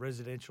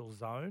residential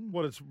zone.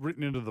 What, it's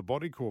written into the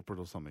body corporate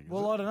or something?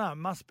 Well, I don't know. It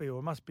must be, or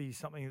it must be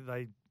something that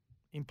they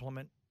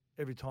implement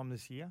every time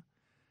this year.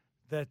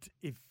 That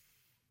if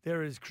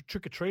there is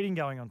trick-or-treating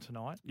going on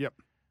tonight, yep,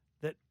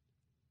 that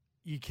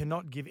you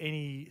cannot give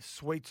any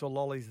sweets or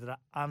lollies that are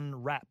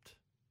unwrapped.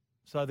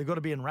 So they've got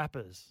to be in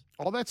wrappers.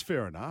 Oh, that's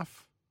fair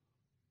enough.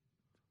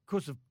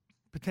 Because of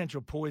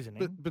potential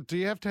poisoning. But do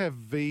you have to have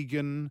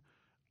vegan,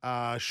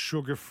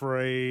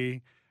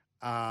 sugar-free,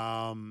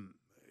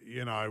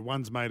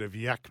 one's made of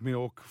yak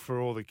milk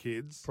for all the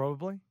kids?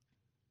 Probably.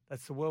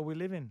 That's the world we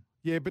live in.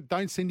 Yeah, but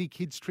don't send your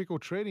kids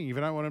trick-or-treating if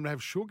you don't want them to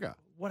have sugar.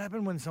 What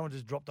happened when someone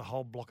just dropped a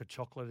whole block of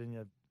chocolate in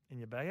your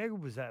bag? How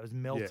good was that? It was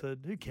melted.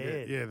 Yeah. Who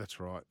cared? Yeah, that's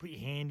right. Put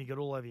your hand, you got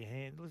all over your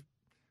hand. It was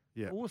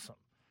awesome.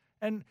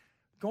 And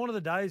gone are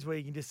the days where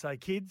you can just say,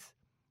 kids,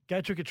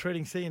 go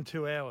trick-or-treating, see you in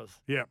 2 hours.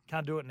 Yeah.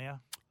 Can't do it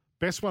now.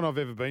 Best one I've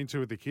ever been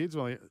to with the kids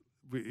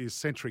is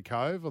Century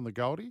Cove on the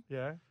Goldie.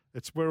 Yeah.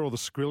 It's where all the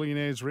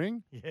Skrillionaires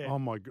ring. Yeah. Oh,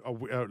 my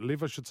God.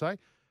 Live, I should say.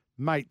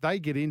 Mate, they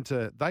get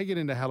into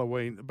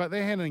Halloween, but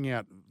they're handing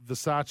out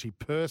Versace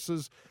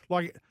purses.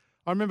 Like,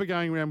 I remember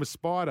going around with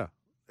Spider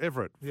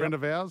Everett, friend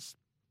of ours,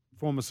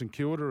 former St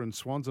Kilda and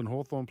Swans and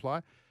Hawthorn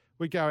player.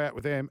 We go out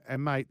with them,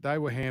 and, mate, they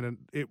were handing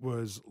 – it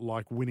was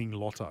like winning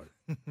lotto.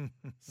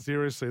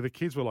 Seriously, the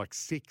kids were like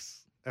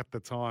 6 at the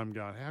time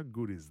going, how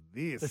good is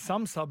this? There's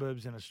some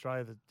suburbs in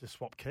Australia that just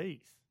swap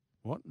keys.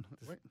 What?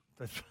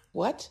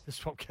 What?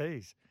 Just swap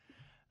keys.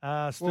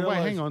 Well, wait,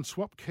 hang on.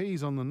 Swap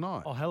keys on the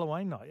night. Oh,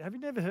 Halloween night. Have you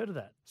never heard of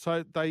that?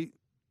 So they...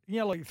 You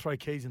know, like you throw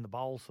keys in the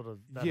bowl, sort of.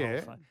 That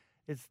Yeah. whole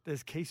thing.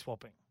 There's key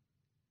swapping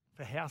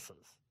for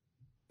houses.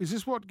 Is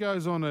this what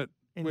goes on at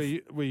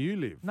where you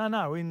live?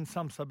 No, in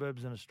some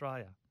suburbs in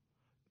Australia.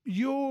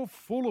 You're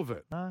full of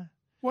it. No.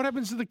 What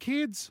happens to the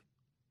kids?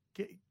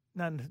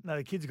 No,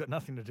 the kids have got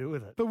nothing to do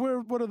with it. But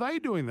what are they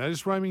doing? They're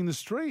just roaming the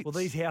streets. Well,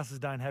 these houses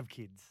don't have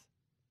kids.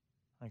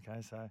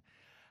 Okay, so...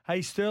 Hey,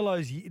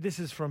 Sterlo's, this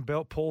is from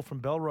Paul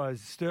from Belrose.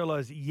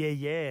 Sterlo's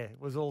yeah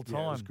was all time.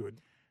 Yeah, it was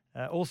good.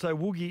 Also,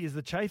 Woogie, is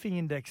the chafing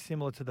index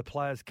similar to the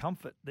player's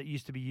comfort that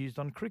used to be used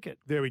on cricket?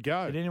 There we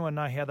go. Did anyone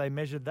know how they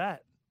measured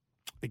that?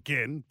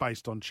 Again,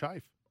 based on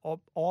chafe.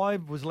 I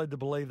was led to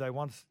believe they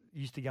once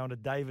used to go into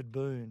David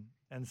Boone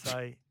and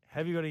say,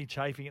 have you got any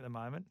chafing at the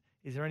moment?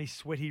 Is there any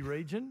sweaty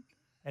region?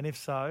 And if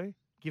so,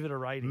 give it a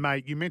rating.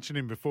 Mate, you mentioned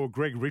him before,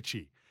 Greg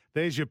Ritchie.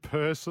 There's your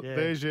person.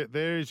 Yeah.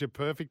 There is your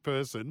perfect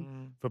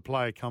person for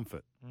player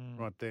comfort,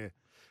 right there.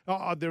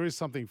 Oh, there is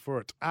something for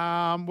it.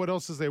 What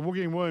else is there?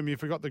 Woogie and Worm, you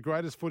forgot the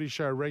greatest footy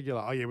show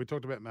regular. Oh yeah, we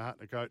talked about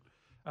Mahatma Coat.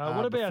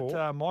 What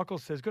about Michael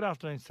says, good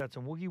afternoon, Stats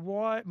and Woogie.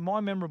 Why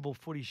my memorable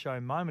footy show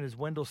moment is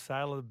Wendell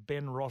Saylor,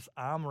 Ben Ross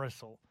arm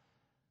wrestle.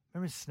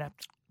 Remember he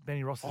snapped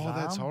Benny Ross's arm? Oh,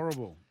 that's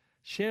horrible.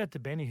 Shout out to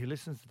Benny who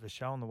listens to the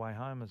show on the way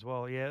home as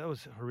well. Yeah, that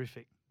was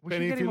horrific. We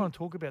Benny, should get him on and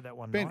talk about that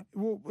one night.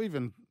 Well,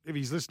 even if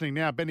he's listening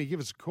now, Benny, give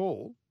us a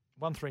call.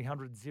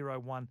 1300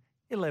 01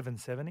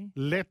 1170.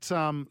 Let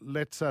Sam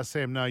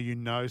know you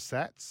know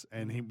Sats,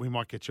 and we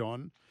might get you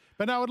on.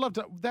 But no, I'd love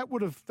to. That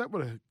would have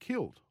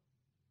killed.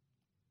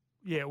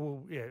 Yeah,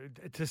 well, yeah.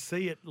 To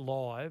see it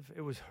live, it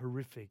was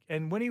horrific.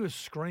 And when he was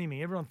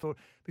screaming, everyone thought,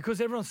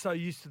 because everyone's so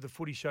used to the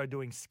footy show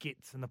doing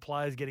skits and the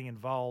players getting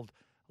involved,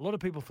 a lot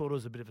of people thought it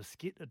was a bit of a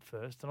skit at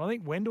first. And I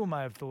think Wendell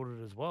may have thought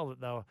it as well, that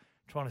they were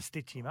trying to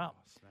stitch him up.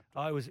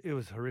 It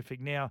was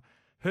horrific. Now,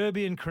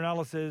 Herbie in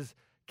Cronulla says,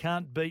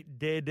 can't beat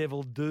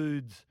Daredevil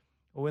dudes.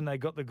 Or when they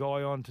got the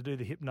guy on to do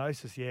the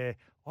hypnosis. Yeah,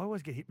 I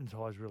always get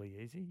hypnotised really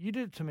easy. You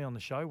did it to me on the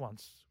show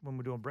once when we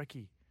were doing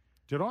brekkie.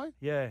 Did I?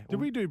 Yeah. Did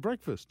we do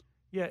breakfast?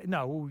 Yeah,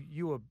 no, well,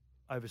 you were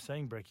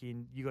overseeing brekkie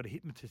and you got a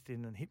hypnotist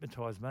in and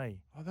hypnotised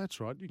me. Oh,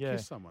 that's right. You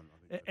kissed someone.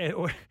 I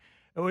think.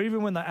 Or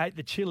even when they ate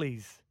the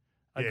chilies.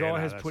 A guy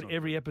has that's put not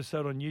every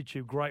episode on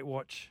YouTube. Great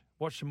watch.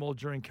 Watched them all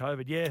during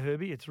COVID. Yeah,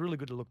 Herbie, it's really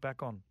good to look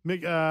back on.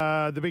 Mick,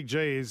 the Big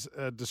G is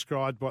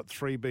described what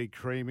 3B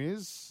cream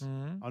is.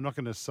 I'm not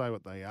going to say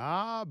what they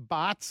are,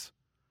 but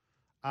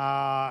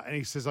and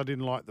he says I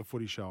didn't like the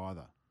footy show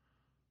either.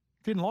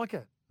 Didn't like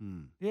it.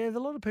 Yeah, a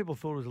lot of people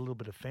thought it was a little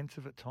bit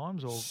offensive at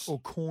times or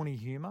corny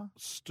humour.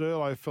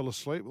 Sterlo fell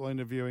asleep while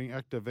interviewing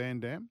actor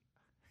Van Damme.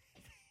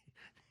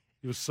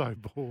 He was so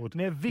bored.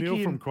 Now, Vicky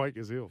Neil from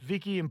Quakers Hill.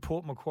 Vicky in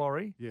Port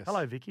Macquarie. Yes.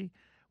 Hello, Vicky.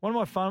 One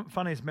of my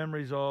funniest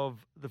memories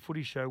of the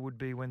footy show would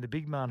be when the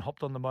big man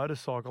hopped on the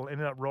motorcycle,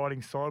 ended up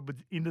riding sideways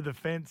into the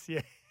fence.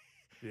 Yeah.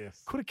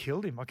 Yes. Could have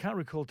killed him. I can't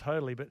recall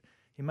totally, but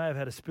he may have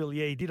had a spill.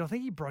 Yeah, he did. I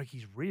think he broke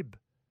his rib.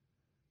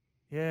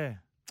 Yeah.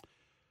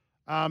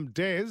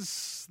 Des,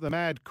 the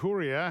mad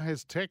courier,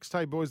 has text,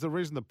 hey, boys, the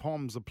reason the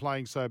Poms are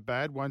playing so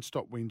bad won't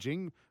stop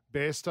whinging.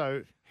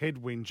 Bairstow, head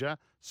whinger.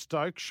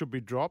 Stokes should be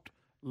dropped.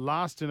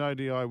 Last in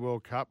ODI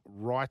World Cup,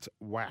 right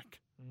whack.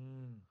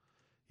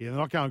 Yeah, they're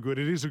not going good.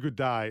 It is a good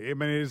day. I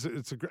mean,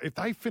 if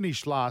they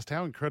finish last,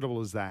 how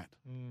incredible is that?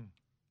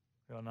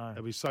 I know.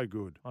 It'll be so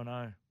good. I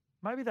know.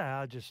 Maybe they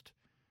are just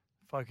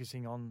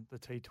focusing on the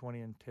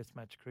T20 and Test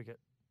match cricket.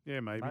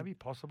 Yeah, maybe. Maybe,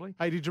 possibly.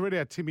 Hey, did you read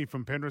out Timmy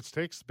from Penrith's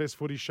text? Best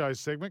footy show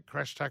segment,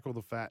 Crash Tackle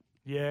the Fat.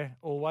 Yeah,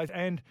 always.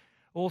 And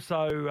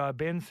also,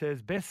 Ben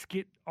says, best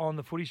skit on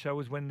the footy show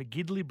was when the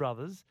Gidley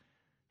brothers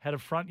had a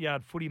front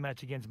yard footy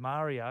match against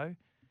Mario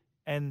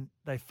and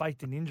they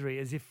faked an injury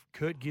as if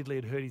Kurt Gidley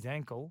had hurt his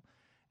ankle,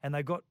 and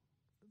they got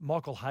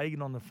Michael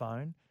Hagan on the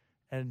phone,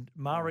 and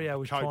Mario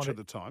was coach trying to, at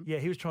the time. Yeah,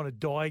 he was trying to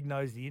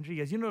diagnose the injury.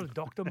 He goes, "You're not a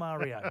doctor,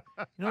 Mario.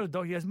 You're not a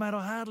doctor." He goes, "Mate,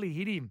 I hardly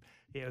hit him."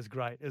 Yeah, it was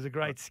great. It was a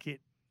great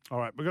skit. All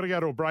right, we've got to go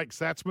to a break,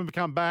 Sats. When we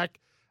come back,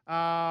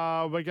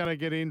 we're going to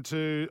get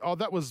into... Oh,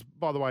 that was,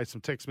 by the way,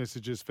 some text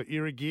messages for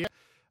Irrigear.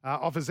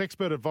 Offers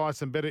expert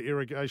advice and better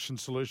irrigation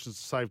solutions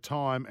to save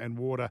time and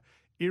water.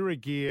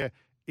 Irrigear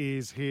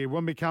is here.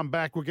 When we come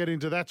back, we'll get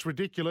into That's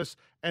Ridiculous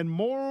and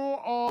more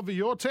of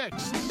your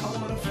text. I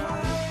wanna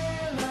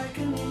fly like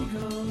an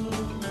eagle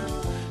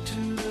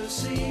to the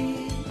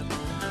sea.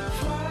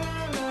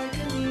 Fly like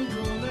an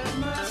eagle, let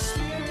my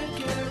spirit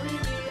carry me.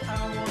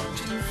 I want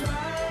to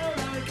fly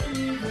like an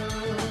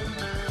eagle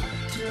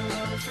till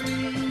I'm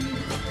free.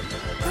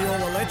 The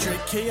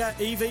all-electric Kia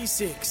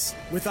EV6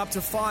 with up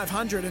to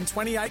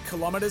 528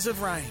 kilometres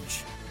of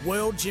range.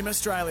 World Gym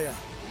Australia.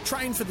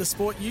 Train for the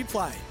sport you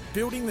play,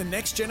 building the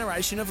next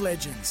generation of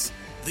legends.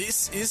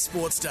 This is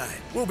Sportsday.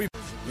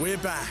 We're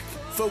back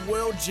for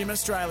World Gym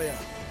Australia.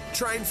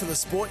 Train for the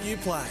sport you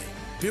play,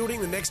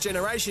 building the next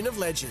generation of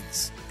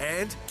legends.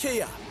 And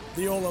Kia,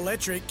 the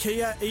all-electric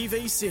Kia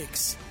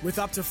EV6 with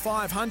up to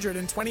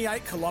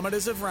 528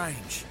 kilometres of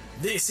range.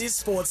 This is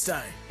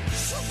Sportsday.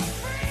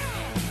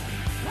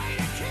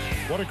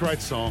 What a great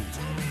song.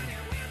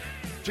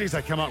 Geez,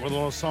 they come up with a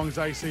lot of songs,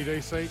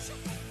 AC/DC.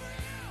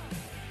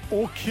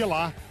 All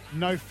killer,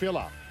 no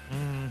filler.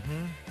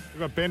 We've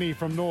got Benny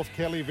from North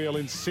Kellyville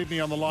in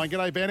Sydney on the line.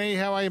 G'day, Benny.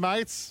 How are you,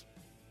 mates?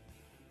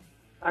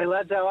 Hey,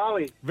 lads, how are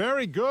we?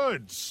 Very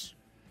good.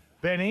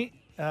 Benny,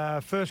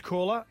 first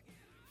caller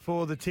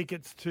for the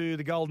tickets to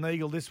the Golden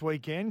Eagle this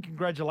weekend.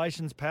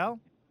 Congratulations,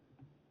 pal.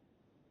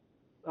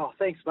 Oh,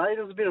 thanks, mate.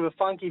 It was a bit of a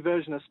funky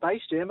version of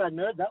Space Jam. I hadn't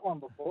heard that one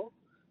before.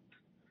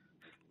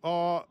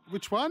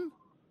 Which one?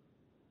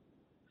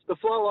 The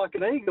Fly Like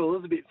an Eagle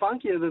is a bit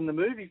funkier than the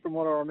movie, from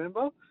what I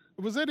remember.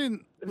 Was that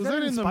in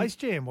Space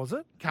Jam, was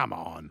it? Come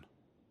on.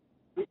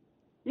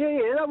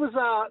 Yeah, that was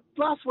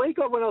last week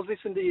when I was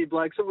listening to you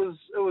blokes. It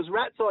was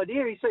Rat's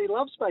idea. He said he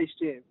loves Space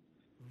Jam.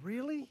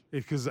 Really?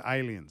 It's because of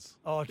aliens.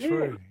 Oh,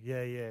 true.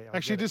 Yeah. I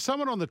Actually, get it. did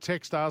someone on the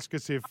text ask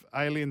us if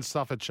aliens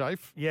suffer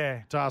chafe?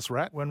 Yeah. To ask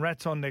Rat? When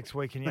Rat's on next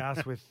week and you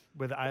ask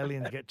whether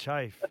aliens get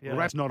chafe. Yeah. Well,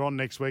 Rat's not on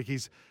next week.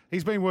 He's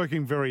been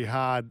working very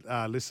hard,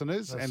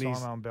 listeners. So and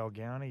Simon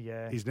Belgownie,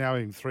 yeah. He's now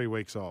in 3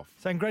 weeks off.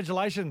 So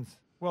congratulations.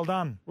 Well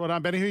done. Well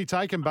done, Benny. Who you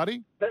taking,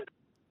 buddy?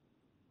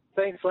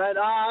 Thanks, lad.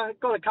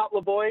 Got a couple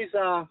of boys.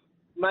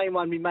 Main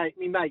one, me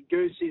mate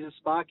Goose. He's a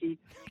Sparky.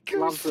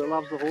 Loves the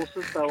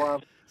horses.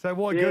 So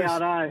why yeah, Goose? I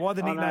know, Why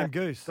the I nickname know.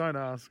 Goose? Don't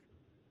ask.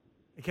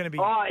 Can it be?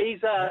 Oh, he's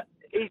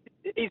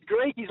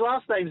Greek. His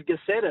last name's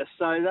Gacetis,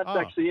 so that's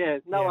actually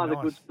no other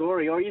nice. good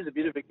story. Or he is a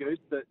bit of a goose,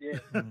 but yeah.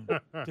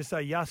 Just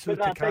say Yasu But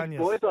no, thanks,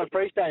 boys. I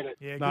appreciate it.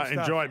 Yeah, No, good stuff.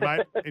 enjoy it,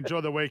 mate.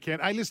 Enjoy the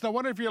weekend. Hey, listen, I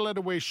wonder if you're allowed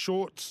to wear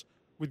shorts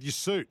with your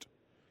suit.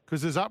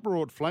 Because there's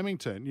uproar at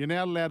Flemington. You're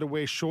now allowed to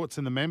wear shorts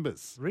in the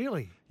members.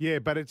 Really? Yeah,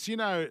 but it's,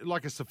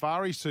 like a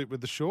safari suit with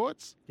the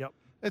shorts. Yep.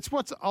 It's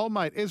what's old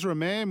mate Ezra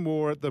Mann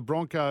wore at the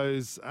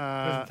Broncos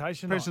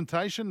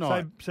presentation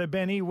night. So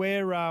Benny,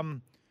 wear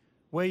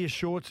your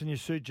shorts and your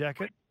suit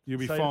jacket. You'll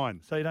be so,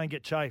 fine. So you don't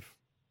get chafe.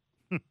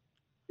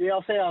 Yeah,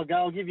 I'll see how I go.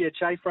 I'll give you a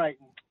chafe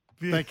rating.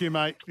 Thank you,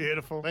 mate.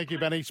 Beautiful. Thank you,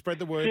 Benny. Spread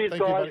the word. Cheers,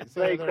 Thank you, guys. buddy.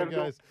 So Thanks, there he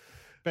goes.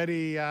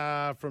 Benny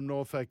from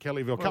North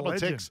Kellyville. What a Couple of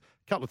legend. texts.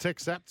 Couple of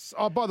text apps.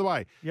 Oh, by the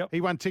way, Yep.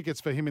 he won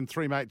tickets for him and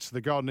three mates to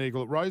the Golden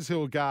Eagle at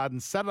Rosehill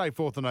Gardens, Saturday,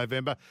 4th of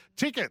November.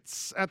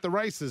 Tickets at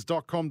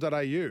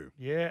theraces.com.au.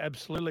 Yeah,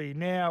 absolutely.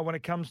 Now, when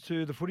it comes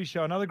to the footy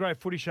show, another great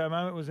footy show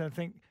moment was, I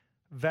think,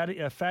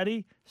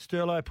 Fatty,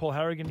 Sterlo, Paul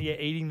Harrigan,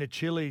 eating the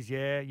chilies.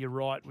 Yeah, you're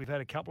right. We've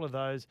had a couple of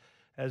those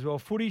as well.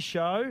 Footy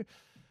show.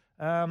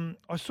 I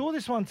saw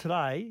this one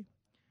today.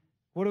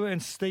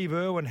 And Steve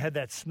Irwin had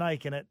that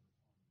snake in it.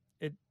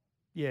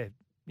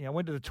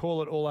 Went to the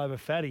toilet all over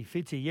Fatty,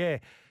 Fitzy, yeah.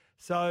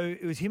 So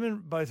it was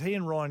both he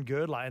and Ryan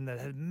Girdler, and they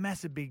had a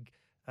massive big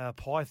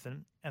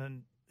python,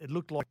 and it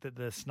looked like that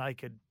the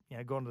snake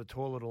had gone to the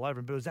toilet all over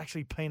him, but it was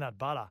actually peanut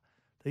butter.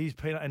 They used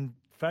peanut, and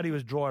Fatty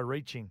was dry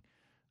reaching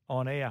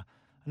on air.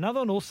 Another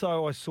one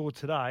also I saw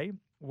today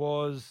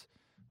was,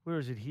 where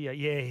is it here?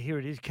 Yeah, here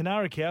it is.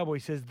 Canara Cowboy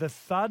says, the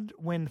thud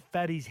when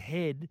Fatty's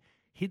head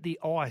hit the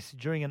ice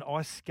during an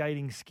ice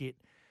skating skit.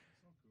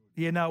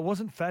 Yeah, no, it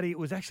wasn't Fatty. It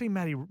was actually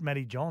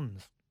Matty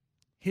Johns.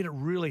 Hit it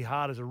really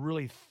hard as a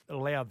really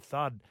loud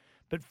thud.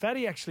 But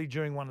Fatty actually,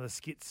 during one of the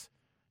skits,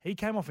 he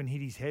came off and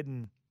hit his head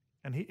and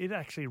it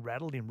actually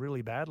rattled him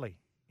really badly.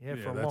 Yeah,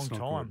 for a long that's not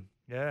time.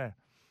 Yeah.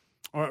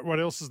 All right, what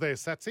else is there,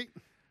 Satsy?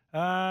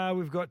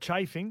 We've got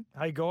chafing.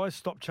 Hey, guys,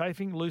 stop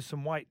chafing. Lose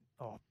some weight.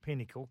 Oh,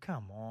 Pinnacle,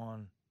 come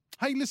on.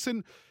 Hey,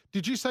 listen,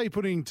 did you say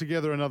putting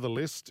together another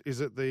list?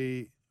 Is it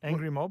the...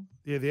 Angry Mob.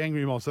 Yeah, the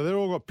Angry Mob. So they've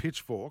all got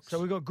pitchforks. So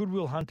we've got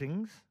Goodwill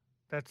Huntings.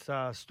 That's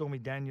Stormy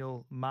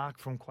Daniel, Mark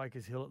from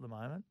Quakers Hill at the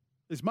moment.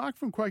 Is Mark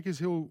from Quakers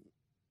Hill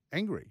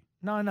angry?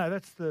 No,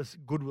 that's the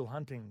Goodwill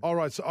Hunting. All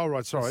right,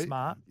 sorry.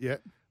 Smart. Yeah.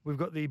 We've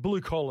got the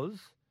Blue Collars,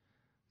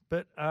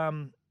 but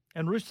and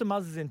Rooster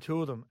Muzz is in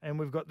two of them, and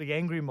we've got the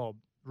Angry Mob,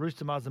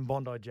 Rooster Muzz and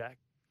Bondi Jack.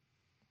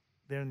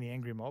 They're in the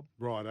Angry Mob.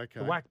 Right,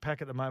 okay. The whack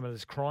pack at the moment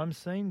is Crime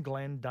Scene,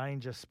 Glenn,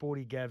 Danger,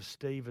 Sporty Gav,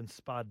 Steve, and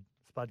Spud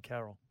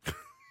Carroll.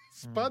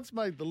 Spud's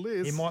made the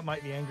list. He might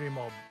make the Angry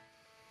Mob.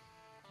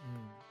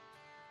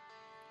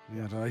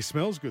 Yeah, I don't know. He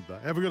smells good, though.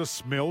 Have we got a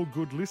smell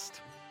good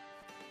list?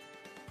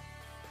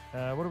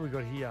 What have we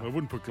got here? I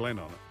wouldn't put Glenn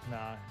on it.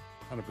 No.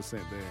 100%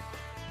 there.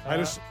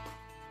 Hey,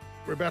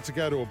 we're about to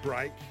go to a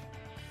break.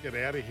 Get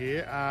out of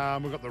here.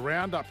 We've got the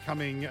roundup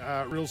coming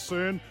real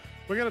soon.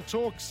 We're going to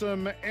talk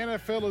some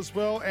NFL as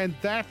well, and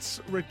That's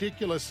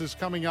Ridiculous is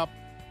coming up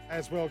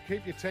as well.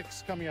 Keep your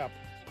texts coming up.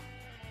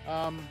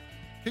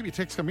 Keep your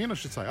texts coming in, I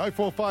should say.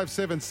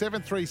 0457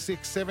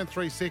 736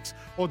 736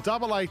 or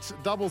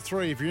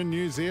 8833 if you're in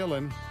New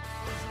Zealand.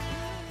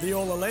 The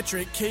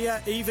all-electric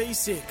Kia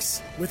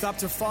EV6 with up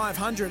to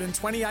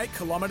 528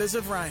 kilometres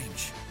of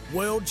range.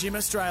 World Gym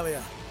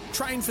Australia.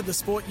 Train for the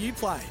sport you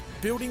play,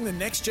 building the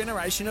next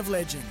generation of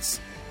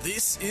legends.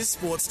 This is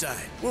Sportsday.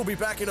 We'll be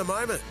back in a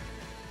moment.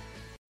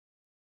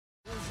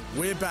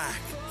 We're back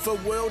for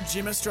World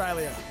Gym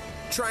Australia.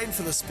 Train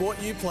for the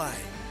sport you play,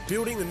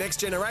 building the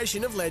next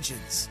generation of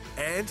legends.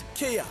 And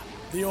Kia.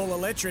 The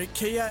all-electric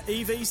Kia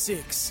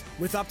EV6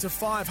 with up to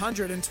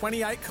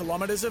 528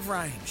 kilometres of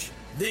range.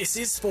 This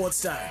is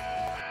Sports Day.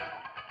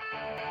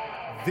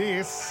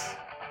 This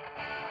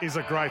is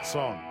a great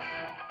song.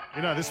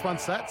 You know this one,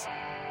 Sats?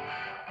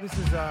 This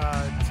is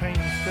Team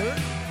Spirit?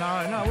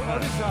 No,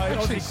 this is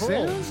Actually Aussie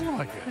Crawl. sounds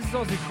like it. This is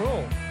Aussie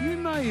Crawl. You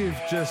may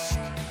have just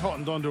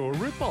cottoned onto a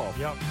rip-off.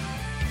 Yep.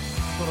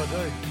 That's what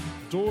I do.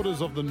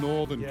 Daughters of the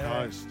Northern Yeah.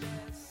 Coast.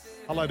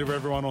 Hello to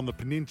everyone on the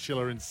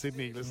peninsula in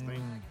Sydney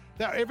listening.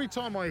 Now, every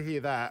time I hear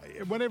that,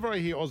 whenever I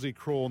hear Aussie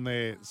Crawl and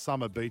their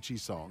summer beachy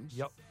songs,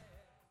 Yep.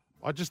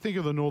 I just think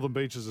of the Northern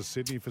Beaches of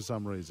Sydney for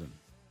some reason.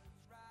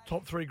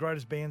 Top 3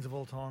 greatest bands of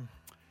all time.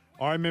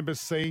 I remember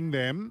seeing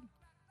them,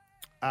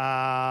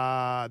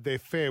 their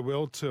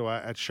farewell tour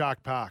at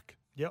Shark Park.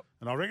 Yep.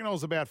 And I reckon I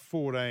was about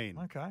 14.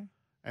 Okay.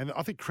 And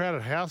I think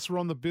Crowded House were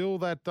on the bill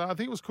that I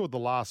think it was called The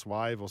Last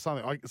Wave or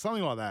something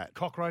like that.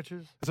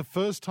 Cockroaches. It's the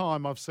first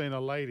time I've seen a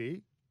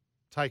lady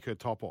take her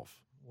top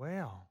off.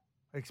 Wow.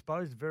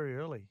 Exposed very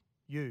early.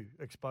 You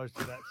exposed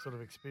to that sort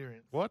of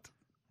experience. What?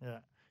 Yeah.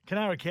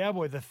 Canara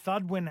Cowboy, the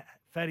thud when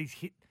Fatty's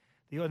hit.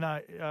 You've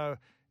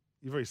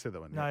already said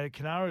that one. No,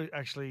 Canara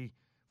actually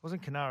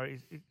wasn't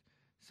Canara.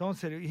 Someone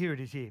said, here it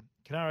is here.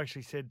 Canara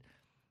actually said,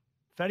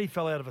 Fatty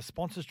fell out of a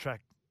sponsor's truck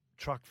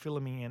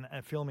filming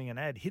an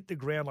ad, hit the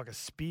ground like a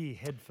spear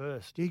head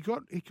first. He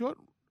got.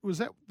 Was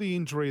that the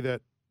injury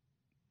that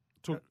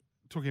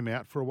took him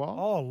out for a while?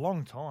 Oh, a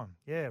long time.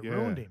 Yeah,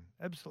 ruined him.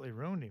 Absolutely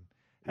ruined him.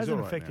 He's Hasn't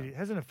all right affected. now.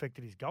 Hasn't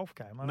affected his golf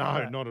game. I know No,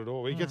 that. not at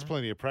all. He gets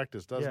plenty of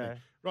practice, doesn't Yeah.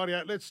 he?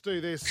 Rightio, let's do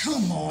this.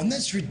 Come on,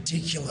 that's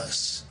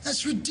ridiculous.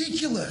 That's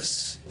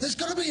ridiculous. There's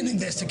got to be an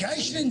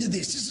investigation into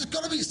this. This has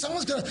got to be,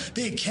 someone's got to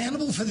be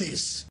accountable for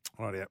this.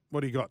 Rightio,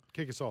 what do you got?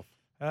 Kick us off.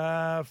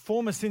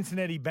 Former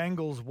Cincinnati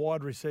Bengals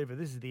wide receiver.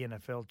 This is the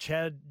NFL.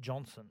 Chad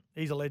Johnson.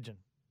 He's a legend.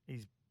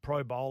 He's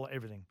pro bowler,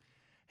 everything.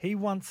 He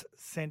once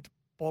sent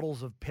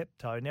bottles of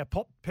Pepto. Now,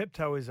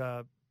 Pepto is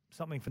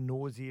something for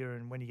nausea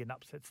and when you get an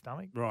upset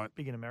stomach. Right.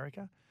 Big in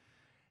America.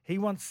 He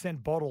once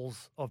sent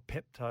bottles of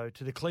Pepto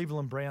to the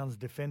Cleveland Browns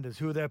defenders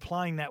who they were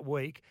playing that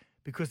week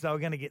because they were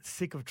going to get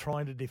sick of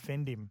trying to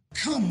defend him.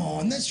 Come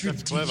on, that's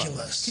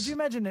ridiculous. Could you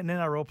imagine an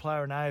NRL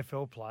player, an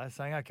AFL player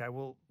saying, okay,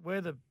 well,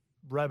 we're the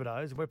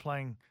Rabbitohs, we're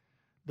playing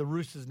the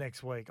Roosters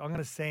next week. I'm going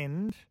to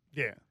send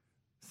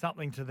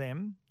something to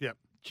them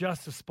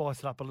just to spice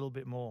it up a little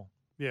bit more.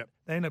 Yep.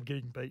 They end up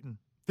getting beaten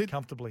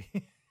comfortably.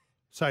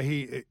 So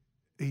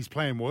his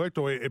plan worked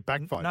or it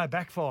backfired? No,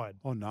 backfired.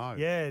 Oh, no.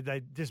 Yeah,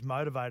 they just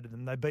motivated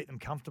them. They beat them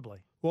comfortably.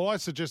 Well, I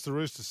suggest the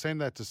Roosters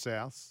send that to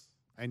South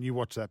and you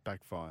watch that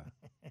backfire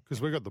because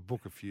we've got the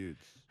book of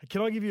feuds.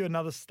 Can I give you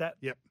another stat?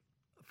 Yep.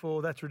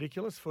 For That's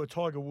Ridiculous, for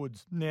Tiger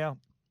Woods. Now,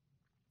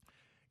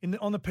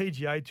 on the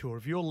PGA Tour,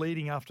 if you're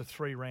leading after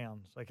 3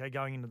 rounds, okay,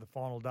 going into the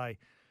final day,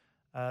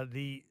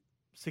 the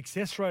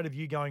success rate of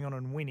you going on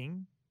and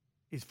winning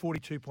is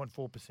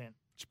 42.4%.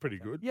 It's pretty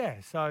good. Yeah,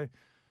 so,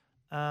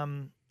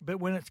 but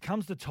when it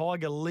comes to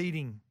Tiger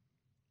leading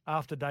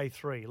after day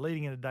 3,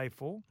 leading into day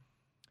 4,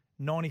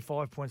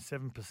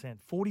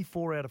 95.7%,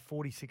 44 out of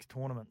 46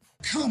 tournaments.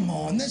 Come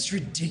on, that's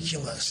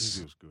ridiculous.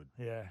 He was good.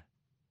 Yeah.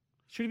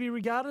 Should he be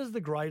regarded as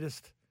the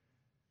greatest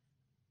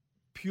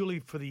purely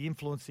for the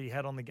influence he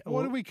had on the game?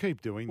 Why do we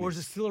keep doing this? Or is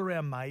it still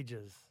around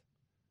majors?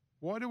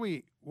 Why do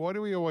we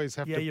always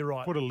have to you're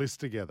right. put a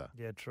list together?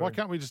 Yeah, true. Why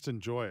can't we just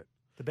enjoy it?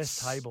 The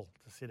best table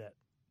to sit at.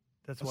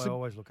 That's the way I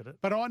always look at it.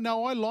 But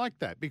I like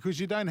that because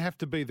you don't have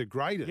to be the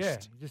greatest. Yeah,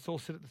 you just all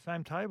sit at the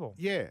same table.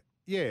 Yeah,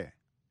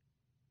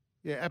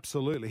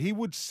 absolutely. He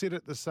would sit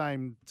at the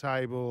same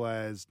table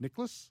as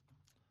Nicholas.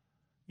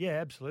 Yeah,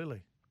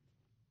 absolutely.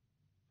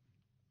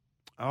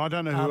 I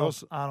don't know who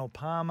else. Arnold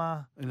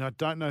Palmer. And I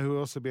don't know who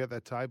else would be at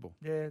that table.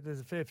 Yeah,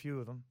 there's a fair few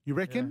of them. You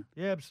reckon?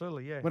 Yeah,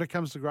 absolutely, yeah. When it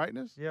comes to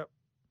greatness? Yep.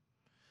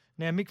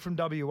 Now, Mick from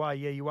WA,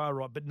 yeah, you are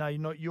right. But no,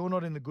 you're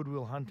not in the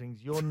Goodwill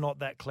Huntings. You're not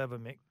that clever,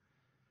 Mick.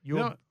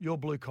 You're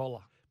blue collar.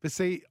 But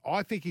see,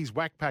 I think he's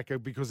whack packer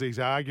because he's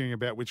arguing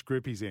about which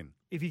group he's in.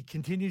 If he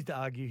continues to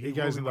argue, he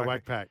goes in the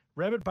whack pack.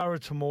 Rabbit Burrow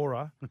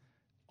Tamora,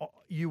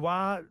 you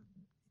are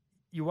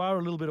a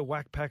little bit of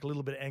whack pack, a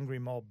little bit of angry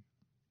mob.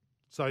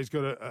 So he's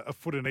got a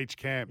foot in each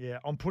camp. Yeah,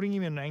 I'm putting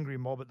him in an angry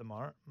mob at the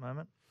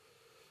moment.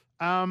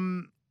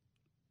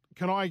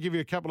 Can I give you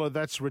a couple of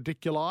that's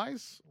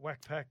ridiculous? Whack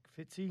pack,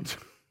 Fitzy.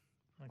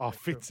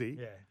 Okay, Fitzy.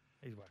 Sure. Yeah,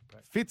 he's whack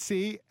pack.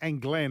 Fitzy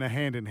and Glenn are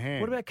hand in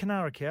hand. What about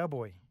Canara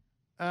Cowboy?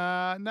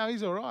 No,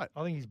 he's all right.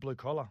 I think he's blue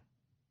collar.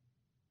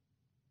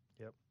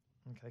 Yep.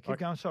 Okay, keep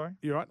going. Sorry.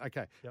 You're right.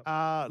 Okay. Yep.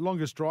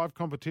 Longest drive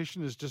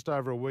competition is just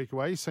over a week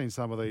away. You've seen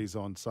some of these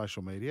on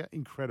social media.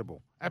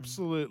 Incredible.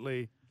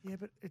 Absolutely. Yeah,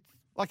 but it's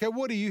like,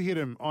 what do you hit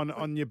him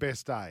on your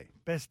best day?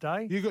 Best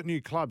day? You got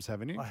new clubs,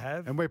 haven't you? I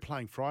have. And we're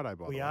playing Friday, by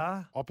the way. We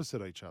are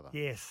opposite each other.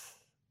 Yes.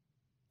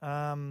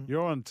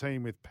 You're on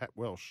team with Pat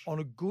Welsh. On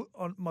a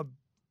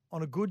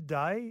good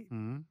day,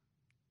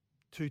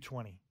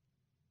 220.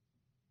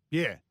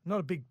 Yeah. Not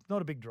a big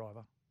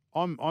driver.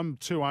 I'm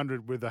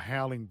 200 with a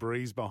howling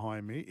breeze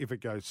behind me if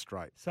it goes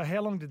straight. So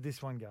how long did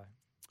this one go?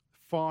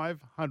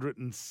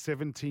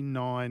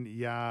 579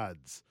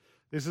 yards.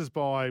 This is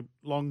by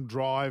long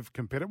drive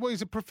competitor. Well,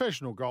 he's a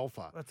professional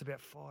golfer. That's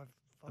about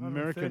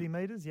 530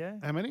 metres, yeah.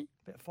 How many?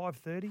 About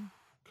 530.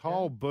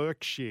 Cole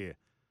Berkshire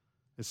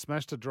has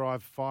smashed a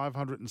drive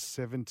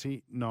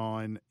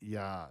 579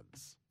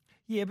 yards.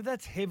 Yeah, but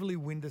that's heavily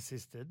wind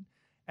assisted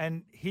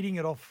and hitting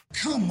it off.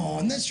 Come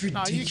on, that's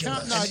ridiculous. No, you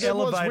can't. No, there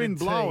was wind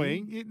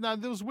blowing. No,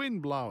 there was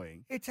wind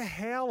blowing. It's a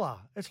howler.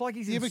 It's like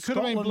he's in but it could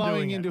Scotland have been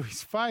blowing doing into it.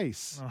 his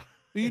face. Oh.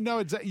 You know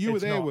exactly. You were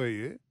there, were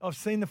you? I've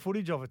seen the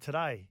footage of it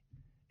today.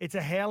 It's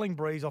a howling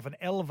breeze off an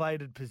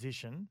elevated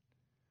position.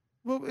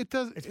 Well, it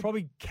does. It's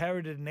probably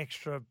carried it an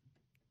extra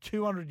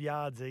 200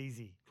 yards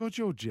easy. God,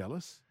 you're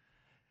jealous.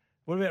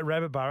 What about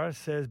Rabbit Burrow?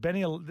 Says,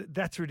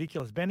 that's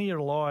ridiculous. Benny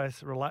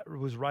Elias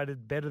was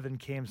rated better than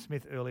Cam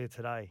Smith earlier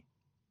today.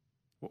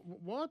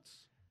 What?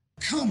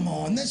 Come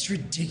on, that's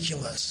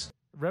ridiculous.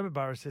 Rabbit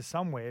Burrow says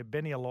somewhere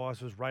Benny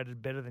Elias was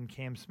rated better than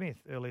Cam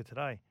Smith earlier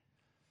today.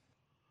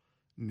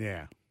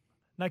 Yeah.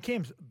 No,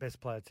 Cam's the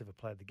best player that's ever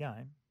played the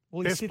game.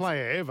 Well, Best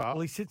player ever. Well,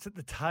 he sits at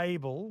the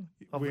table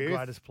of the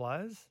greatest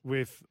players.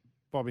 With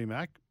Bobby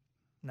Mack.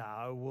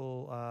 No,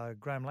 well,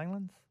 Graham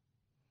Langlands.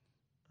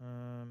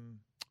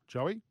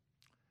 Joey.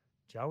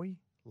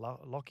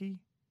 Lockie.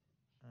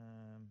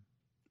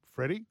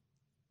 Freddie.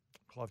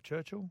 Clive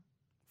Churchill.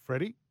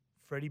 Freddie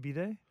be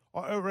there.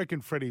 I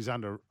reckon Freddie's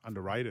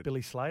underrated.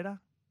 Billy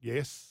Slater.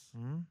 Yes.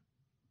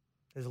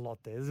 There's a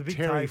lot there. There's a big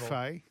Terry table.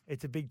 Fay.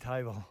 It's a big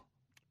table.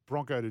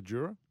 Bronco de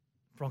Jura.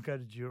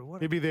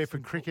 What He'd be there for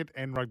cricket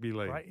and rugby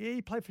league. Right. Yeah,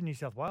 he played for New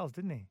South Wales,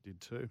 didn't he?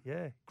 Did too.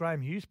 Yeah.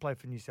 Graham Hughes played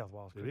for New South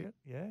Wales cricket.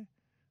 Yeah.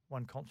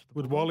 Won comps.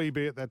 Would Wally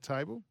be at that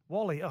table?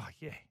 Wally, oh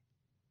yeah.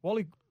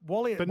 Wally.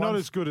 But not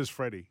as good as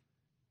Freddie.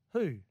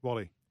 Who?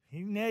 Wally.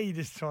 Now you're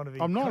just trying to be.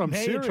 I'm not. I'm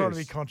serious. You're trying to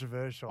be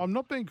controversial. I'm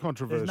not being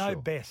controversial. There's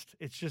no best.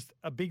 It's just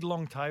a big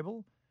long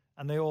table,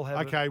 and they all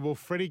have. Okay, well,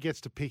 Freddie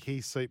gets to pick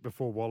his seat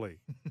before Wally.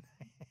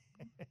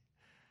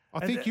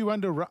 I think you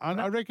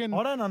I reckon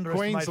I don't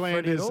underestimate Freddie at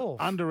Queenslanders all.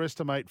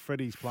 underestimate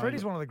Freddie's playing.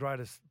 Freddie's one of the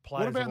greatest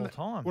players of all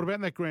time. What about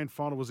in that grand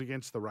final was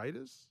against the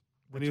Raiders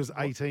when he was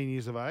 18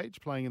 years of age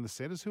playing in the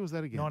centres? Who was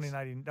that against?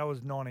 1980. That was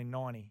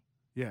 1990.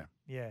 Yeah.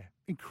 Yeah.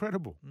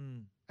 Incredible.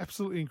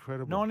 Absolutely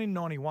incredible.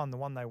 1991, the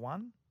one they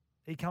won,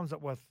 he comes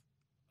up with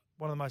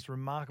one of the most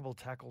remarkable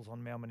tackles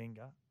on Mal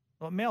Meninga.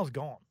 Well, Mal's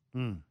gone.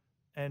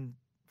 And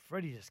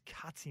Freddie just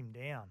cuts him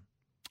down.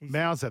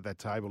 Mal's at that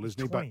table,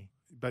 isn't 20, he?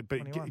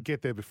 But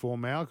get there before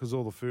Mal because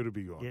all the food will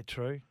be gone. Yeah,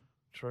 true.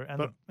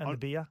 And the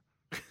beer.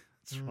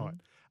 That's right.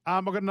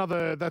 I've got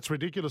another That's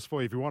Ridiculous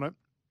for you if you want it.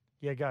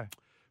 Yeah, go.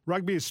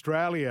 Rugby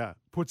Australia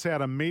puts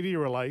out a media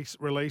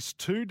release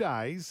 2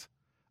 days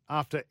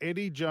after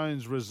Eddie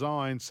Jones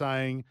resigned,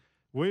 saying,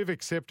 "We've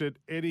accepted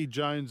Eddie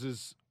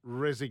Jones's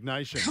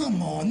resignation."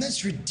 Come on,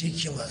 that's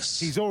ridiculous.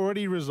 He's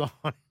already resigned.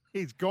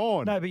 He's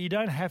gone. No, but you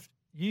don't have.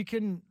 You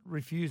can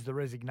refuse the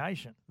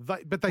resignation.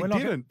 But they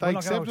didn't. They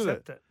accepted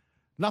it.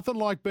 Nothing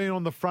like being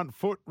on the front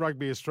foot,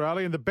 Rugby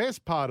Australia. And the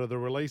best part of the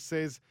release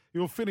says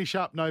you'll finish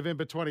up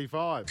November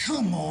 25.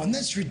 Come on,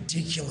 that's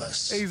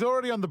ridiculous. He's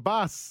already on the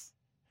bus.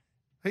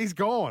 He's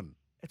gone.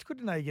 It's good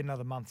to know you get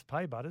another month's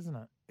pay, bud, isn't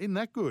it? Isn't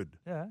that good?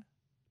 Yeah.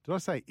 Did I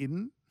say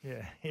isn't?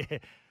 Yeah.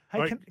 Hey,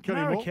 Right,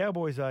 Canara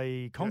Cowboy's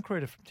a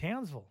concreter from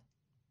Townsville.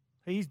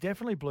 He's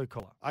definitely blue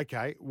collar.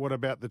 Okay. What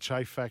about the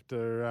chafe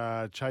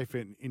factor, chafe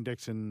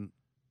index in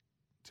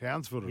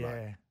Townsville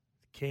today? Yeah.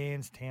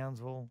 Cairns,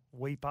 Townsville,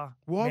 Weeper,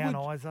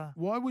 Mount Isa.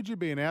 Why would you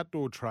be an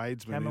outdoor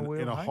tradesman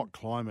in a hot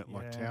climate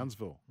like Yeah.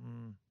 Townsville?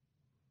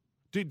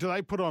 Do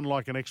they put on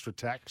like an extra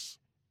tax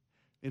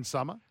in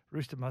summer?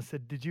 Rooster Must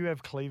said, "Did you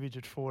have cleavage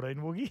at 14,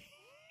 Woogie?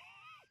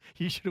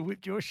 You should have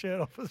whipped your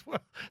shirt off as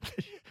well."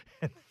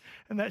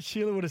 And that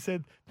Sheila would have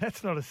said,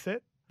 "That's not a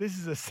set. This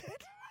is a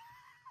set."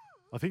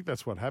 I think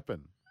that's what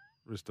happened,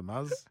 Rooster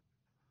Muzz.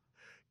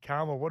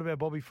 Karma, what about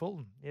Bobby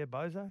Fulton? Yeah,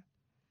 Bozo.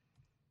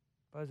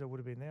 Bozo would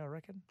have been there, I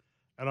reckon.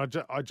 And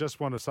I just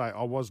want to say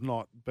I was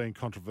not being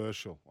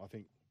controversial. I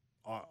think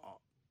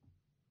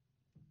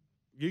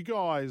you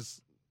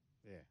guys,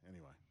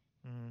 anyway.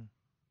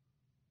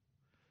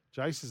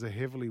 Jace is a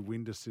heavily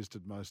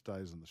wind-assisted most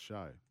days on the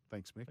show.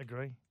 Thanks, Mick.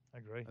 Agree.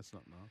 That's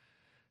not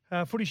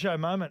nice. Footy show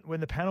moment when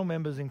the panel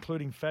members,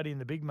 including Fatty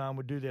and the Big Man,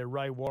 would do their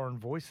Ray Warren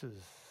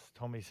voices.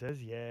 Tommy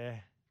says, "Yeah."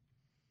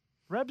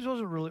 Rabs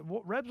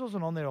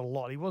wasn't on there a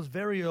lot. He was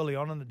very early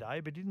on in the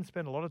day, but didn't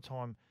spend a lot of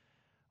time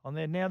on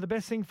there. Now, the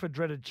best thing for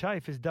dreaded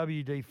chafe is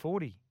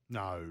WD-40.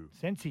 No.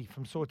 Sensi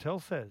from Sawtell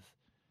says.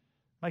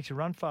 Makes you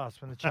run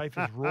fast when the chafe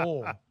is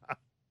raw.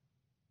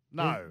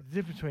 No. There's a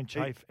difference between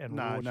chafe and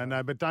raw.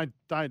 No, but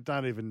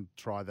don't even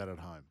try that at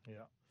home.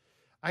 Yeah.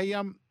 Hey,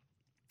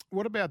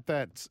 what about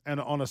that?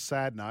 And on a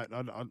sad note,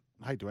 I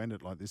hate to end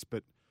it like this,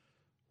 but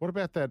what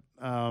about that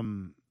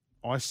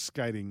ice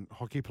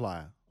hockey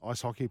player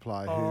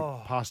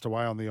who passed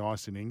away on the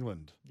ice in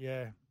England?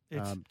 Yeah.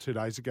 2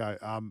 days ago.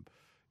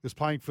 He was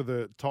playing for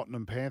the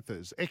Tottenham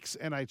Panthers,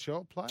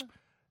 ex-NHL player?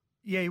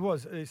 Yeah, he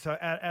was. So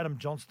Adam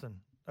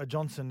Johnston.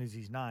 Johnson is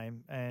his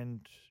name.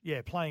 And,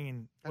 yeah, playing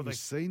in Have you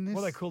seen this?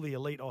 what they call the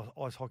Elite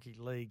Ice Hockey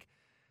League.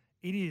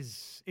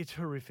 It's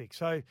horrific.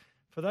 So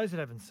for those that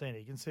haven't seen it,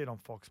 you can see it on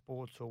Fox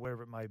Sports or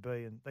wherever it may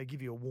be, and they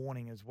give you a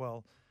warning as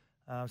well.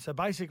 So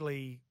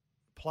basically,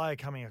 player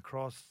coming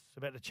across,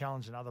 about to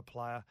challenge another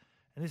player,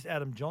 and this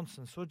Adam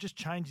Johnson sort of just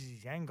changes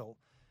his angle,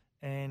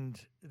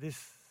 and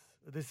this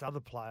other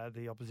player,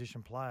 the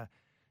opposition player,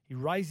 he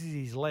raises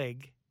his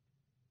leg,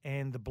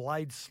 and the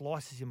blade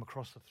slices him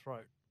across the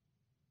throat,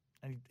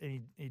 and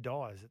he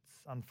dies.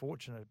 It's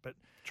unfortunate, but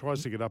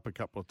tries to get up a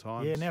couple of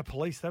times. Yeah, now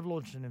police, they've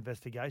launched an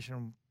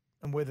investigation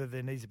and whether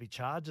there needs to be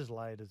charges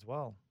laid as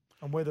well,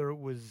 and whether it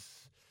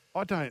was.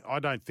 I don't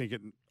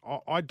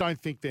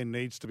think there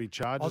needs to be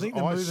charges.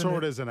 I saw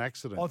it as an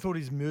accident. I thought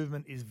his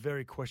movement is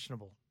very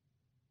questionable.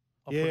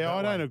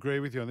 I don't agree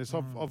with you on this.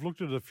 I've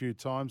looked at it a few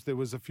times. There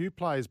was a few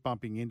players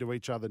bumping into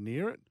each other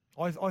near it.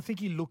 I think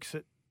he looks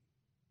at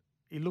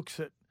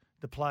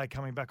the player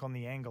coming back on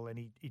the angle, and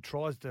he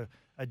tries to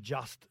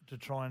adjust to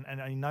try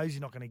and he knows he's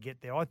not going to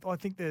get there. I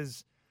think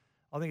it's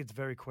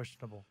very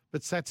questionable.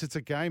 But Sats, it's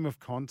a game of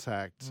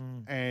contact,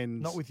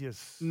 and not with your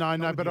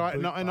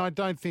I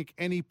don't think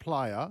any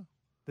player.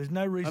 There's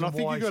no reason and I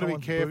think why you've got to be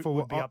someone's careful. boot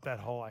would be up that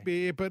high.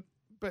 Yeah, but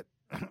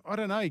I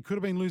don't know. He could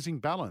have been losing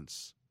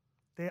balance.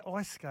 They're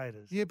ice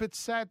skaters. Yeah, but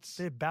Sats,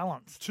 they're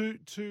balanced.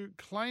 To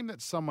claim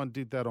that someone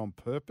did that on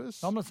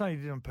purpose. I'm not saying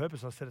he did it on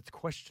purpose. I said it's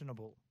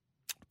questionable.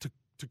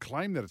 To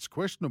claim that it's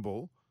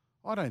questionable,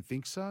 I don't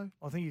think so.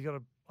 I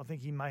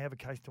think he may have a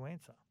case to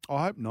answer.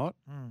 I hope not,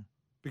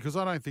 because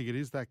I don't think it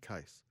is that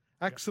case.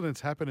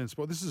 Accidents happen in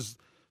sport. This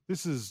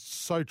is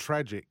so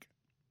tragic,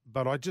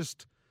 but I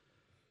don't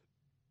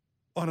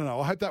know.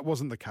 I hope that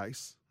wasn't the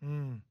case,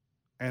 and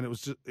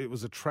it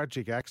was a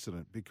tragic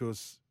accident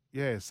because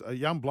yes, a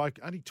young bloke,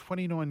 only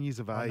 29 years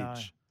of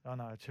age. I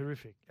know, it's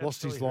horrific.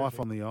 Lost his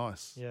life on the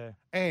ice. Yeah,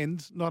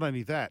 and not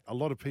only that, a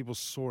lot of people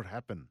saw it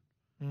happen.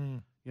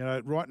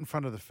 Right in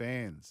front of the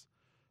fans.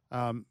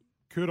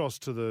 Kudos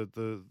to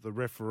the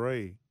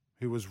referee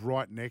who was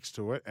right next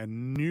to it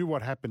and knew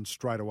what happened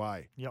straight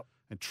away. Yep.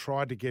 And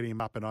tried to get him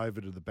up and over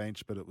to the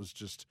bench, but it was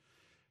just,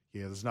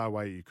 there's no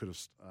way you could have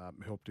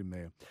helped him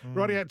there.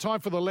 Righty, time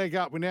for the leg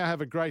up. We now have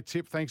a great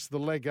tip thanks to the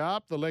leg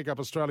up. The leg up,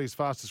 Australia's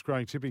fastest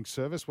growing tipping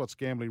service. What's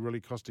gambling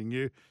really costing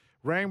you?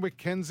 Randwick,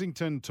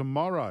 Kensington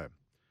tomorrow.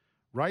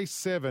 Race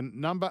 7,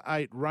 number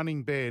 8,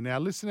 Running Bear. Now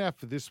listen out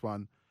for this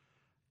one.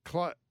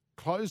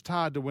 Closed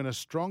hard to win a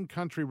strong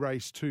country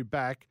race 2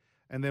 back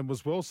and then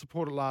was well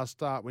supported last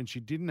start when she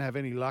didn't have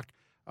any luck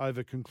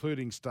over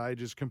concluding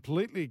stages.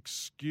 Completely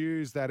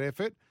excuse that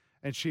effort,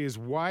 and she is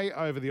way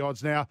over the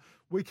odds. Now,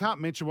 we can't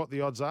mention what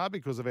the odds are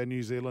because of our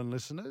New Zealand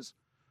listeners,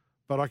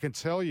 but I can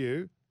tell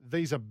you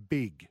these are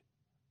big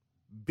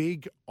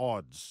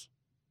odds.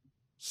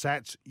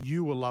 Sats,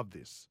 you will love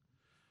this.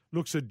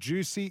 Looks a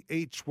juicy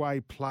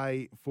each-way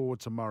play for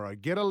tomorrow.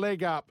 Get a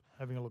leg up.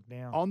 Having a look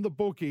now. On the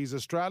bookies,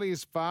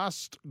 Australia's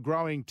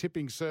fast-growing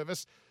tipping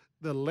service,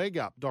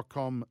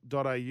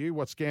 thelegup.com.au.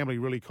 What's gambling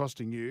really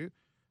costing you?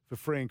 For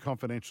free and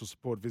confidential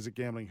support, visit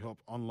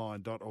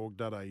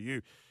gamblinghelponline.org.au.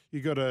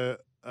 You got a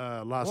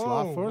last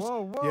laugh for us?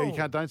 Whoa. Yeah, you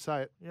can't. Don't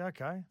say it. Yeah,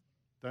 okay.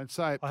 Don't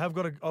say it. I've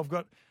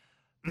got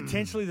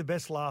potentially the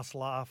best last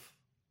laugh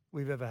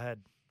we've ever had.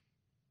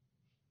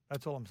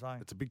 That's all I'm saying.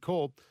 It's a big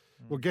call.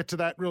 We'll get to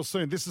that real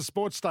soon. This is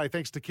Sportsday,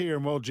 thanks to Kia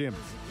and World Gym.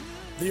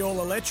 The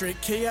all-electric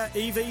Kia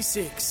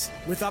EV6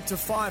 with up to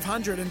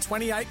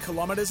 528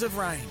 kilometres of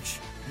range.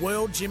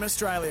 World Gym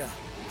Australia.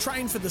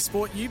 Train for the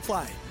sport you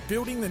play,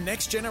 building the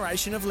next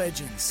generation of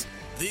legends.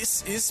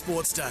 This is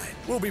Sports Day.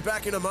 We'll be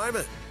back in a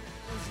moment.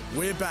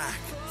 We're back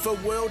for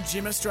World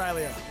Gym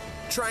Australia.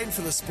 Train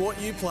for the sport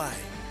you play,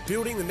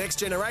 building the next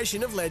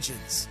generation of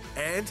legends.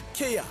 And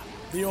Kia.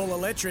 The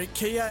all-electric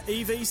Kia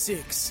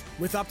EV6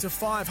 with up to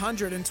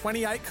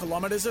 528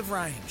 kilometres of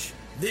range.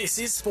 This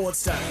is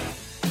Sports Day.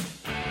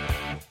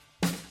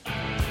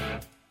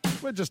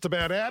 We're just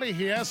about out of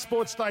here.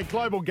 Sports Day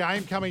Global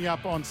Game coming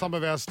up on some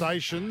of our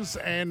stations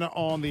and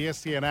on the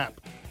SEN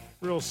app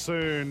real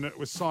soon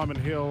with Simon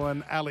Hill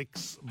and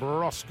Alex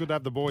Bross. Good to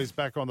have the boys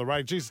back on the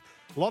radio. Geez,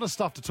 a lot of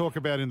stuff to talk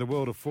about in the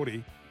world of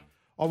footy.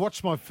 I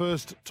watched my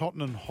first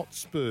Tottenham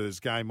Hotspurs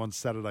game on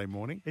Saturday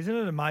morning. Isn't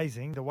it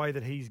amazing the way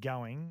that he's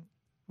going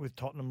with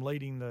Tottenham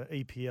leading the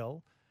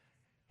EPL?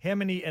 How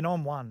many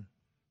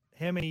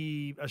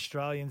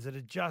Australians that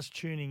are just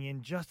tuning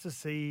in just to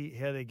see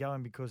how they're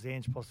going because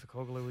Ange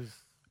Postecoglou is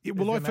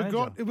Well, I their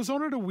forgot. manager? It was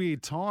on at a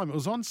weird time. It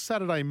was on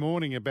Saturday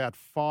morning about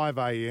 5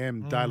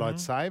 a.m. daylight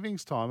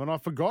savings time, and I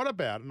forgot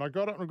about it. And I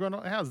got it and I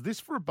got, how's this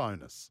for a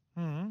bonus?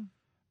 Mm-hmm.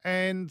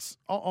 And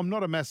I'm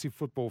not a massive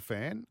football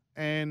fan,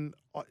 and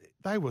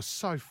they were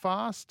so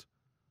fast.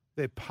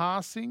 Their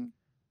passing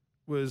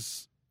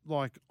was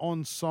like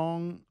on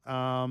song.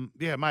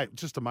 Yeah, mate,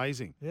 just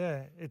amazing.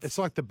 Yeah. It's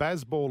like the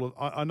Bazball of,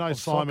 I know of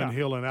Simon soccer.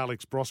 Hill and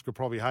Alex Brosker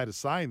probably hate us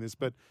saying this,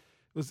 but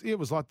it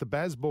was like the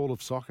Bazball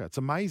of soccer. It's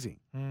amazing.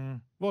 Mm.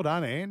 Well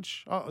done,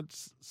 Ange. Oh,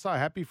 it's so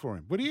happy for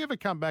him. Would he ever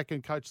come back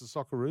and coach the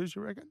Socceroos,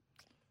 you reckon?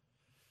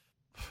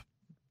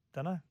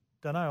 Don't know.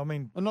 I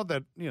mean, well, not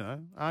that,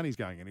 Arnie's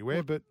going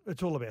anywhere, but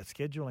it's all about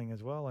scheduling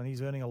as well, and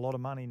he's earning a lot of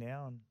money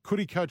now. And could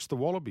he coach the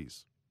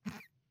Wallabies?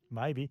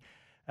 maybe.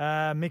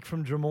 Mick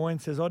from Drummoyne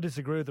says, I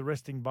disagree with the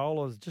resting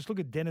bowlers. Just look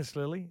at Dennis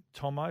Lilly,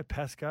 Tomo,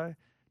 Pascoe.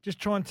 Just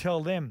try and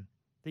tell them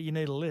that you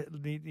need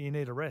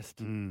a rest.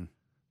 Mm.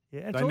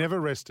 Yeah, They never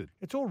rested.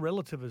 It's all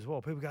relative as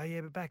well. People go,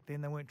 yeah, but back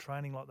then they weren't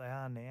training like they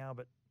are now,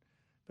 but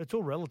it's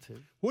all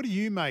relative. What do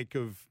you make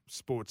of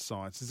sports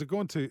science? It's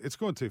gone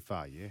too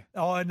far, yeah?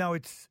 Oh, no,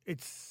 it's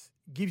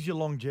gives you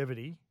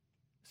longevity.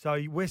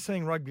 So we're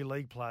seeing rugby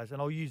league players,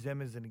 and I'll use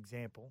them as an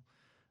example.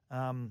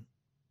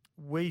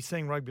 We're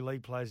seeing rugby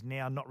league players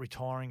now not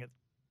retiring at,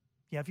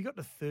 if you got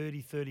to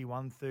 30,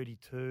 31,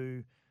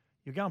 32,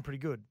 you're going pretty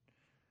good.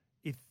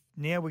 If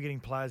now we're getting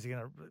players who are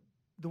going to,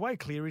 the way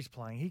Cleary's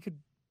playing, he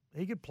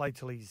could play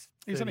till he's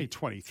 30. He's only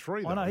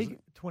 23, though. I know, isn't he?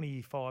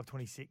 25,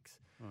 26.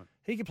 Right.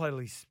 He could play till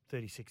he's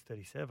 36,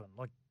 37.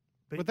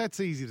 But that's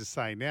easy to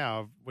say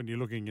now when you're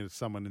looking at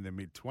someone in their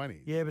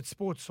mid-20s. Yeah, but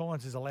sports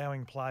science is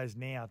allowing players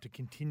now to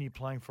continue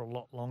playing for a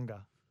lot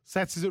longer.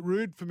 Sats, is it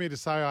rude for me to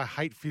say I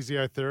hate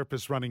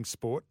physiotherapists running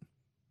sport?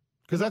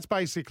 Because that's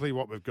basically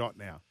what we've got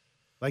now.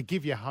 They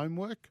give you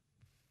homework.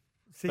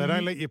 See, they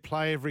don't let you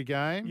play every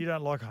game. You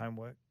don't like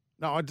homework.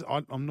 No,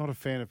 I'm not a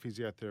fan of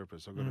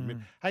physiotherapists, I've got to admit.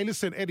 Hey,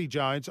 listen, Eddie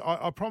Jones,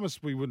 I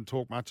promised we wouldn't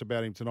talk much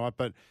about him tonight,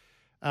 but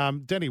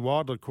Danny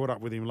Wilder caught up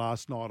with him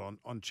last night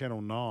on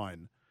Channel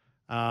 9.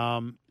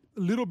 A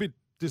little bit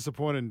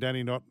disappointed in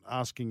Danny not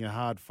asking a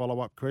hard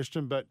follow-up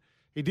question, but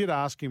he did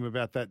ask him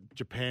about that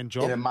Japan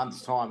job. In a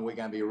month's time, we're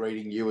going to be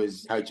reading you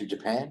as coach of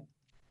Japan.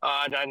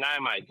 I don't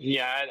know, mate.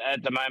 Yeah,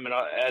 at the moment,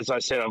 as I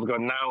said, I've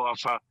got no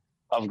offer.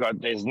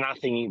 There's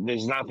nothing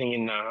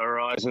in the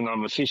horizon.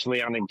 I'm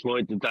officially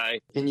unemployed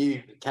today. Can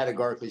you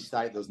categorically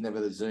state there was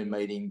never the Zoom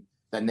meeting?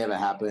 That never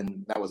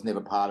happened. That was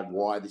never part of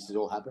why this has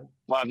all happened?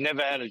 Well, I've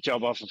never had a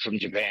job offer from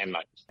Japan,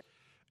 mate.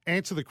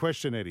 Answer the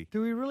question, Eddie.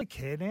 Do we really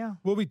care now?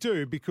 Well, we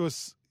do,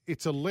 because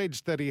it's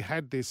alleged that he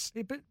had this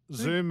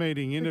Zoom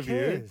meeting interview.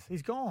 Who cares?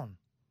 He's gone.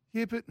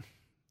 Yeah, but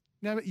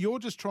No, but you're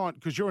just trying,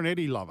 because you're an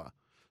Eddie lover.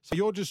 So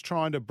you're just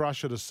trying to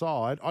brush it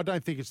aside. I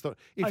don't think it's the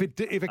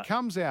if it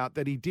comes out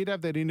that he did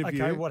have that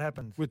interview. Okay, what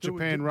happens with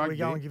Japan do Rugby? we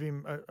go and give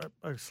him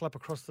a slap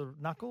across the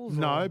knuckles?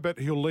 No, or? but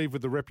he'll leave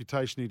with the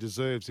reputation he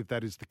deserves if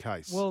that is the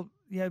case. Well,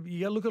 yeah,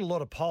 you look at a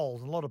lot of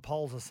polls, and a lot of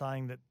polls are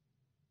saying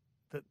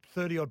that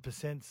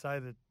 30-odd% say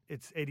that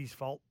it's Eddie's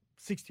fault,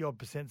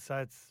 60-odd%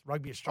 say it's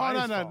Rugby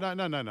Australia's fault.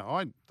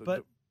 No.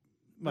 But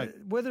mate,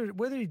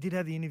 whether he did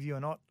have the interview or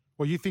not.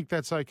 Well, you think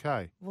that's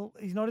okay? Well,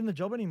 he's not in the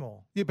job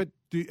anymore. Yeah, but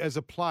as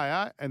a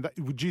player,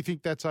 would you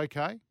think that's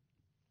okay?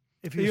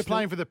 If you're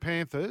playing for the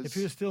Panthers, if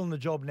he was still in the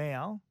job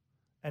now,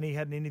 and he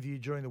had an interview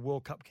during the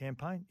World Cup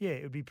campaign, yeah,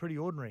 it would be pretty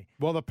ordinary.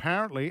 Well,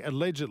 apparently,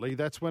 allegedly,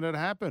 that's when it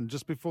happened,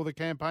 just before the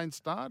campaign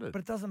started.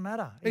 But it doesn't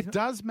matter. It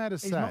does matter,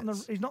 he's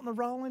not in the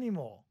role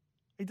anymore.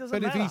 It doesn't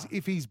matter. But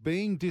if he's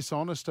being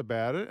dishonest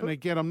about it, and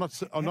again, I'm not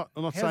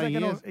saying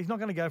he's not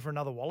going to go for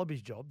another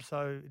Wallabies job,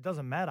 so it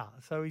doesn't matter.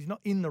 So he's not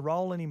in the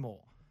role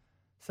anymore.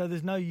 So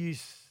there's no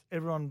use.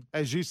 Everyone,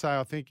 as you say,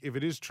 I think if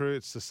it is true,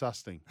 it's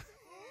disgusting.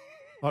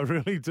 I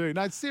really do.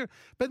 No, it's serious.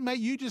 But mate,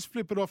 you just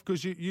flip it off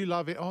because you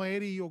love it. Oh,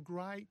 Eddie, you're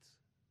great.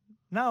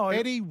 No,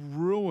 Eddie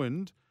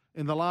ruined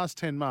in the last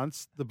 10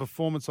 months the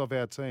performance of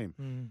our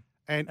team.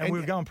 And we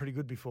were going pretty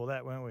good before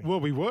that, weren't we? Well,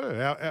 we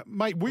were.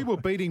 Mate, we were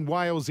beating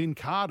Wales in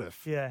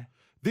Cardiff. Yeah.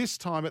 This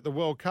time at the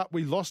World Cup,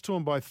 we lost to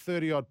them by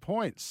 30-odd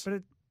points.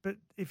 But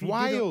if he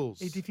Wales.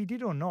 if he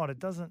did or not, it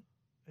doesn't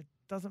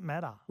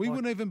matter. We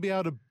wouldn't even be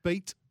able to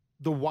beat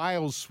the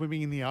whales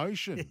swimming in the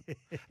ocean.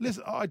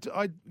 Listen, I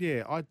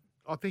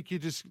think you're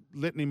just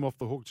letting him off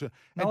the hook.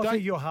 I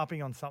think you're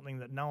harping on something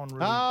that no one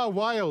really.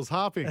 Whales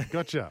harping.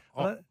 Gotcha.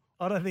 I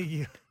don't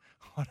think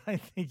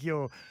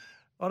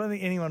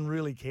anyone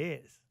really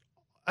cares.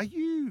 Are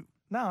you?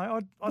 No, I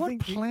what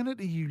think. What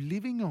planet are you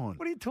living on?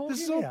 What are you talking about?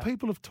 This is all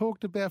people have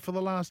talked about for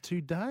the last 2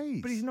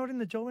 days. But he's not in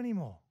the job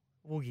anymore,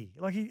 Woogie.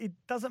 It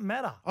doesn't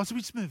matter. Oh, so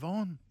we just move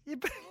on. Yeah,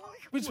 but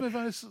we just move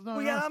on.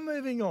 We are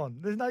moving on.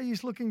 There's no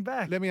use looking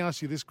back. Let me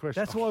ask you this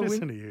question. That's why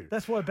listen to you.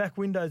 That's why back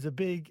windows are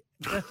big.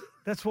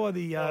 That's why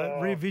the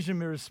rear vision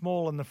mirror is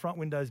small and the front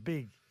window's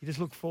big. You just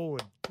look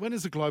forward. When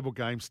does the global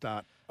game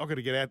start? I've got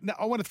to get out. Now,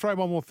 I want to throw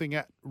one more thing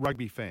at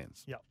rugby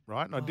fans. Yep.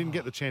 Right? And I didn't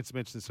get the chance to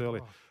mention this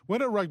earlier.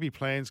 When are rugby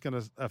fans going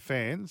to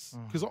fans?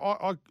 Because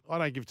I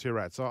don't give two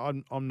rats.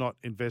 I'm not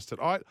invested.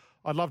 I'd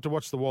love to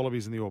watch the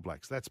Wallabies and the All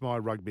Blacks. That's my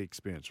rugby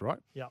experience, right?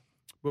 Yeah.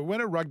 But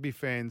when are rugby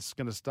fans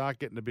going to start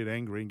getting a bit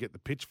angry and get the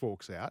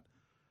pitchforks out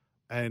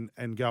and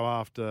go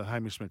after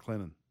Hamish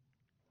McLennan?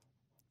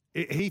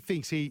 He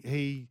thinks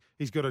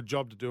he's got a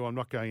job to do. I'm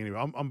not going anywhere.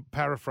 I'm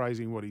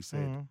paraphrasing what he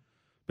said.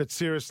 But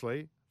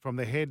seriously, from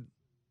the head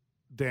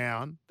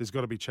down, there's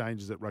got to be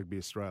changes at Rugby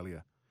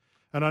Australia.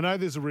 And I know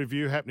there's a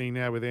review happening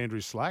now with Andrew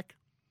Slack,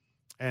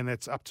 and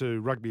it's up to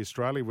Rugby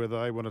Australia whether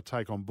they want to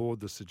take on board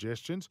the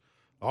suggestions.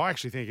 I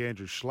actually think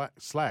Andrew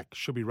Slack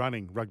should be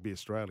running Rugby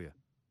Australia.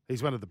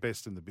 He's one of the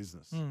best in the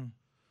business.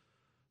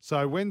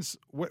 So when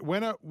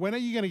are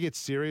you going to get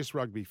serious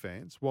rugby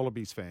fans,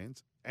 Wallabies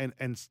fans,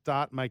 and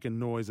start making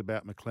noise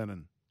about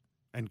McLennan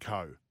and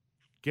co?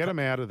 Get them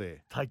out of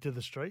there. Take to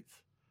the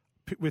streets?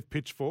 With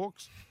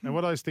pitchforks. And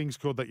what are those things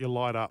called that you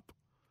light up?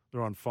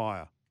 They're on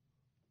fire.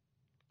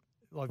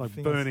 Like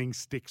burning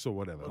sticks or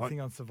whatever. Like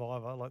thing on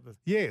Survivor, like the.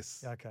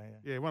 Yes. Okay.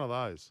 Yeah, one of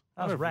those.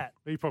 That was Rat.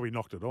 He probably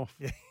knocked it off.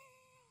 Yeah.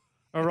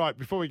 All right.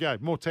 Before we go,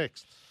 more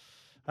text.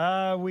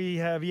 We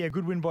have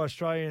good win by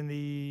Australia in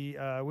the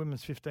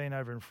women's 15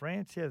 over in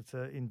France. Yeah, it's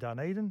in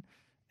Dunedin,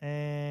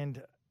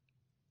 and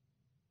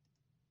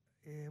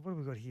what have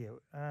we got here?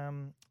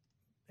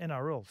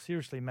 NRL,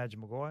 seriously, Madge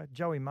Maguire.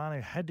 Joey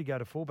Manu had to go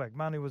to fullback.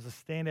 Manu was a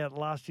standout at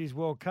last year's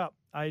World Cup.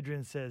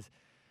 Adrian says,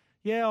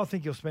 yeah, I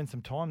think he'll spend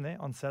some time there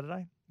on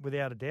Saturday,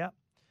 without a doubt.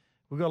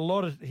 We've got a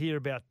lot of here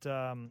about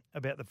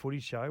the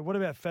footy show. What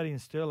about Fatty and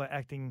Sterler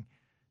acting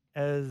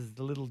as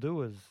the little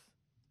doers?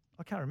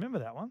 I can't remember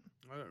that one.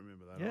 I don't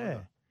remember that Yeah.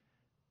 either.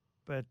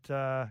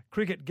 But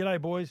cricket,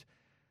 g'day, boys.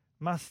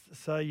 Must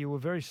say you were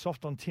very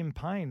soft on Tim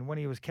Payne when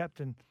he was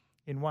captain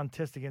in one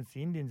test against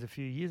the Indians a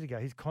few years ago.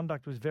 His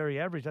conduct was very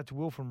average. That's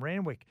Will from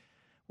Randwick.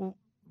 Well,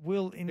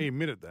 Will... He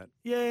admitted that.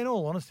 Yeah, in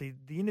all honesty,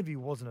 the interview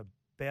wasn't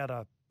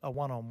about a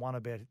one-on-one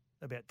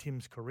about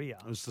Tim's career.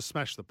 It was to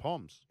smash the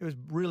Poms. It was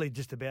really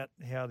just about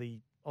how the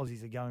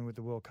Aussies are going with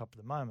the World Cup at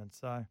the moment.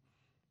 So,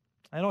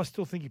 and I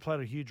still think he played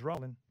a huge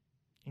role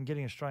in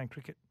getting Australian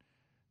cricket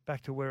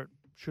back to where it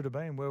should have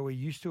been, where we're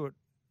used to it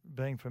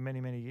being for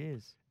many, many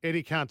years.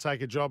 Eddie can't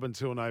take a job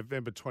until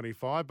November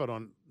 25, but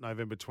on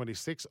November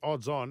 26,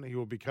 odds on he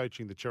will be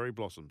coaching the Cherry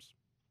Blossoms.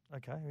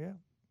 Okay, yeah.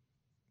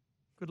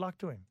 Good luck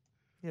to him.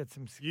 Yeah, it's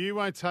some... You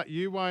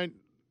won't...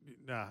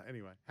 Nah,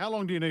 anyway. How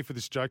long do you need for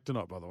this joke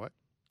tonight, by the way?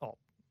 Oh,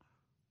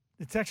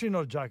 it's actually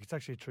not a joke. It's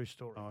actually a true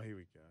story. Oh, here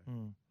we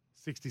go.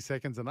 60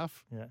 seconds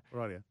enough? Yeah.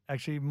 Right here.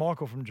 Actually,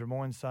 Michael from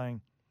Drummoyne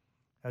saying,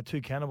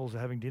 two cannibals are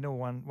having dinner.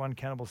 One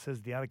cannibal says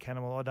to the other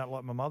cannibal, I don't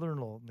like my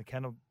mother-in-law. And the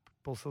cannibal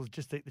says,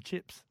 just eat the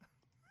chips.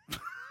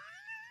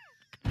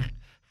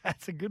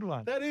 That's a good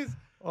one. That is.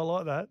 I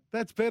like that.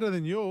 That's better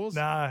than yours.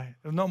 No,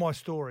 not my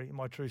story,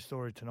 my true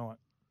story tonight.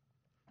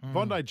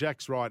 Bondi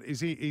Jack's right.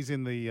 He's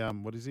in the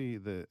what is he?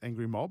 The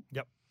angry mob.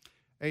 Yep.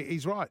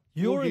 He's right.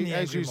 You're in the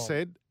as angry you mob.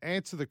 said.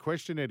 Answer the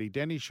question, Eddie.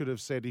 Danny should have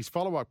said his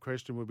follow-up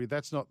question would be,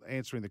 "That's not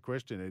answering the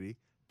question, Eddie."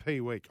 P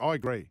week. I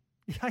agree.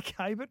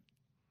 Okay, but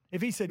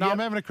if he said No, yep. I'm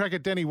having a crack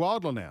at Danny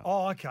Wilder now.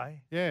 Oh,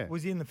 okay. Yeah.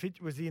 Was he in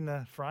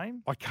the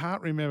frame? I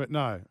can't remember.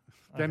 No,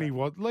 Danny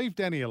was. Leave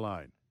Danny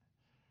alone.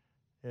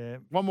 Yeah.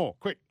 One more,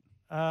 quick.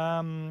 Okay.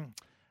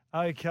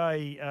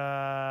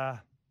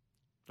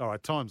 All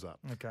right, time's up.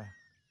 Okay.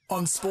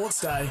 On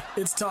Sports Day,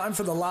 it's time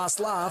for the last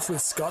laugh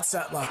with Scott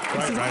Sattler.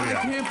 I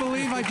can't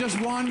believe I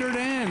just wandered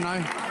in.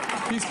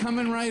 He's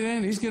coming right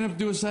in. He's going to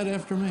do a set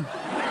after me.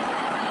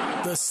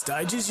 The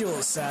stage is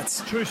yours,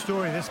 Sats. True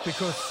story, this,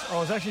 because I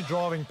was actually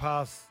driving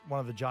past one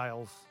of the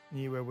jails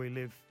near where we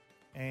live.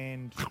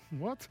 And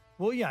what?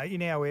 Well, yeah,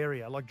 in our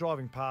area, like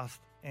driving past.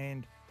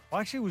 And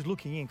I actually was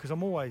looking in, because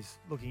I'm always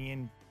looking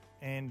in.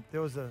 And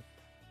there was a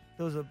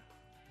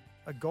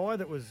guy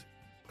that was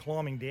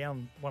climbing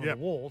down one of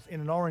the walls in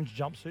an orange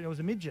jumpsuit. It was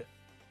a midget.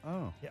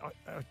 Oh. Yeah,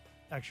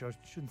 actually, I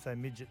shouldn't say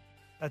midget.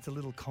 That's a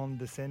little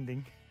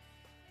condescending.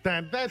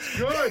 Dan, that's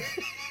good.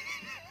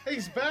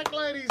 He's back,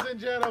 ladies and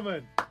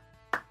gentlemen.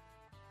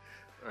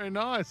 Very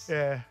nice.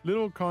 Yeah.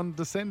 Little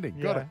condescending.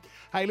 Got Yeah. it.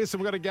 Hey, listen,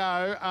 we've got to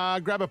go.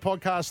 Grab a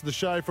podcast of the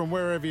show from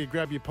wherever you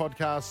grab your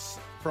podcasts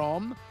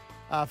from.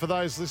 For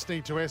those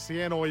listening to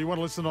SEN or you want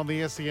to listen on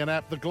the SEN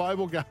app, the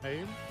Global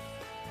Game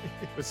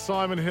with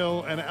Simon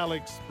Hill and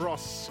Alex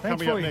Ross Thanks coming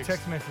for up your next.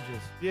 text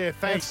messages. Yeah,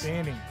 thanks.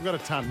 Outstanding. We've got a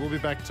ton. We'll be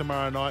back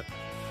tomorrow night.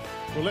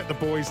 We'll let the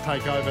boys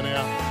take over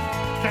now.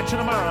 Catch you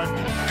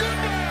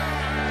tomorrow.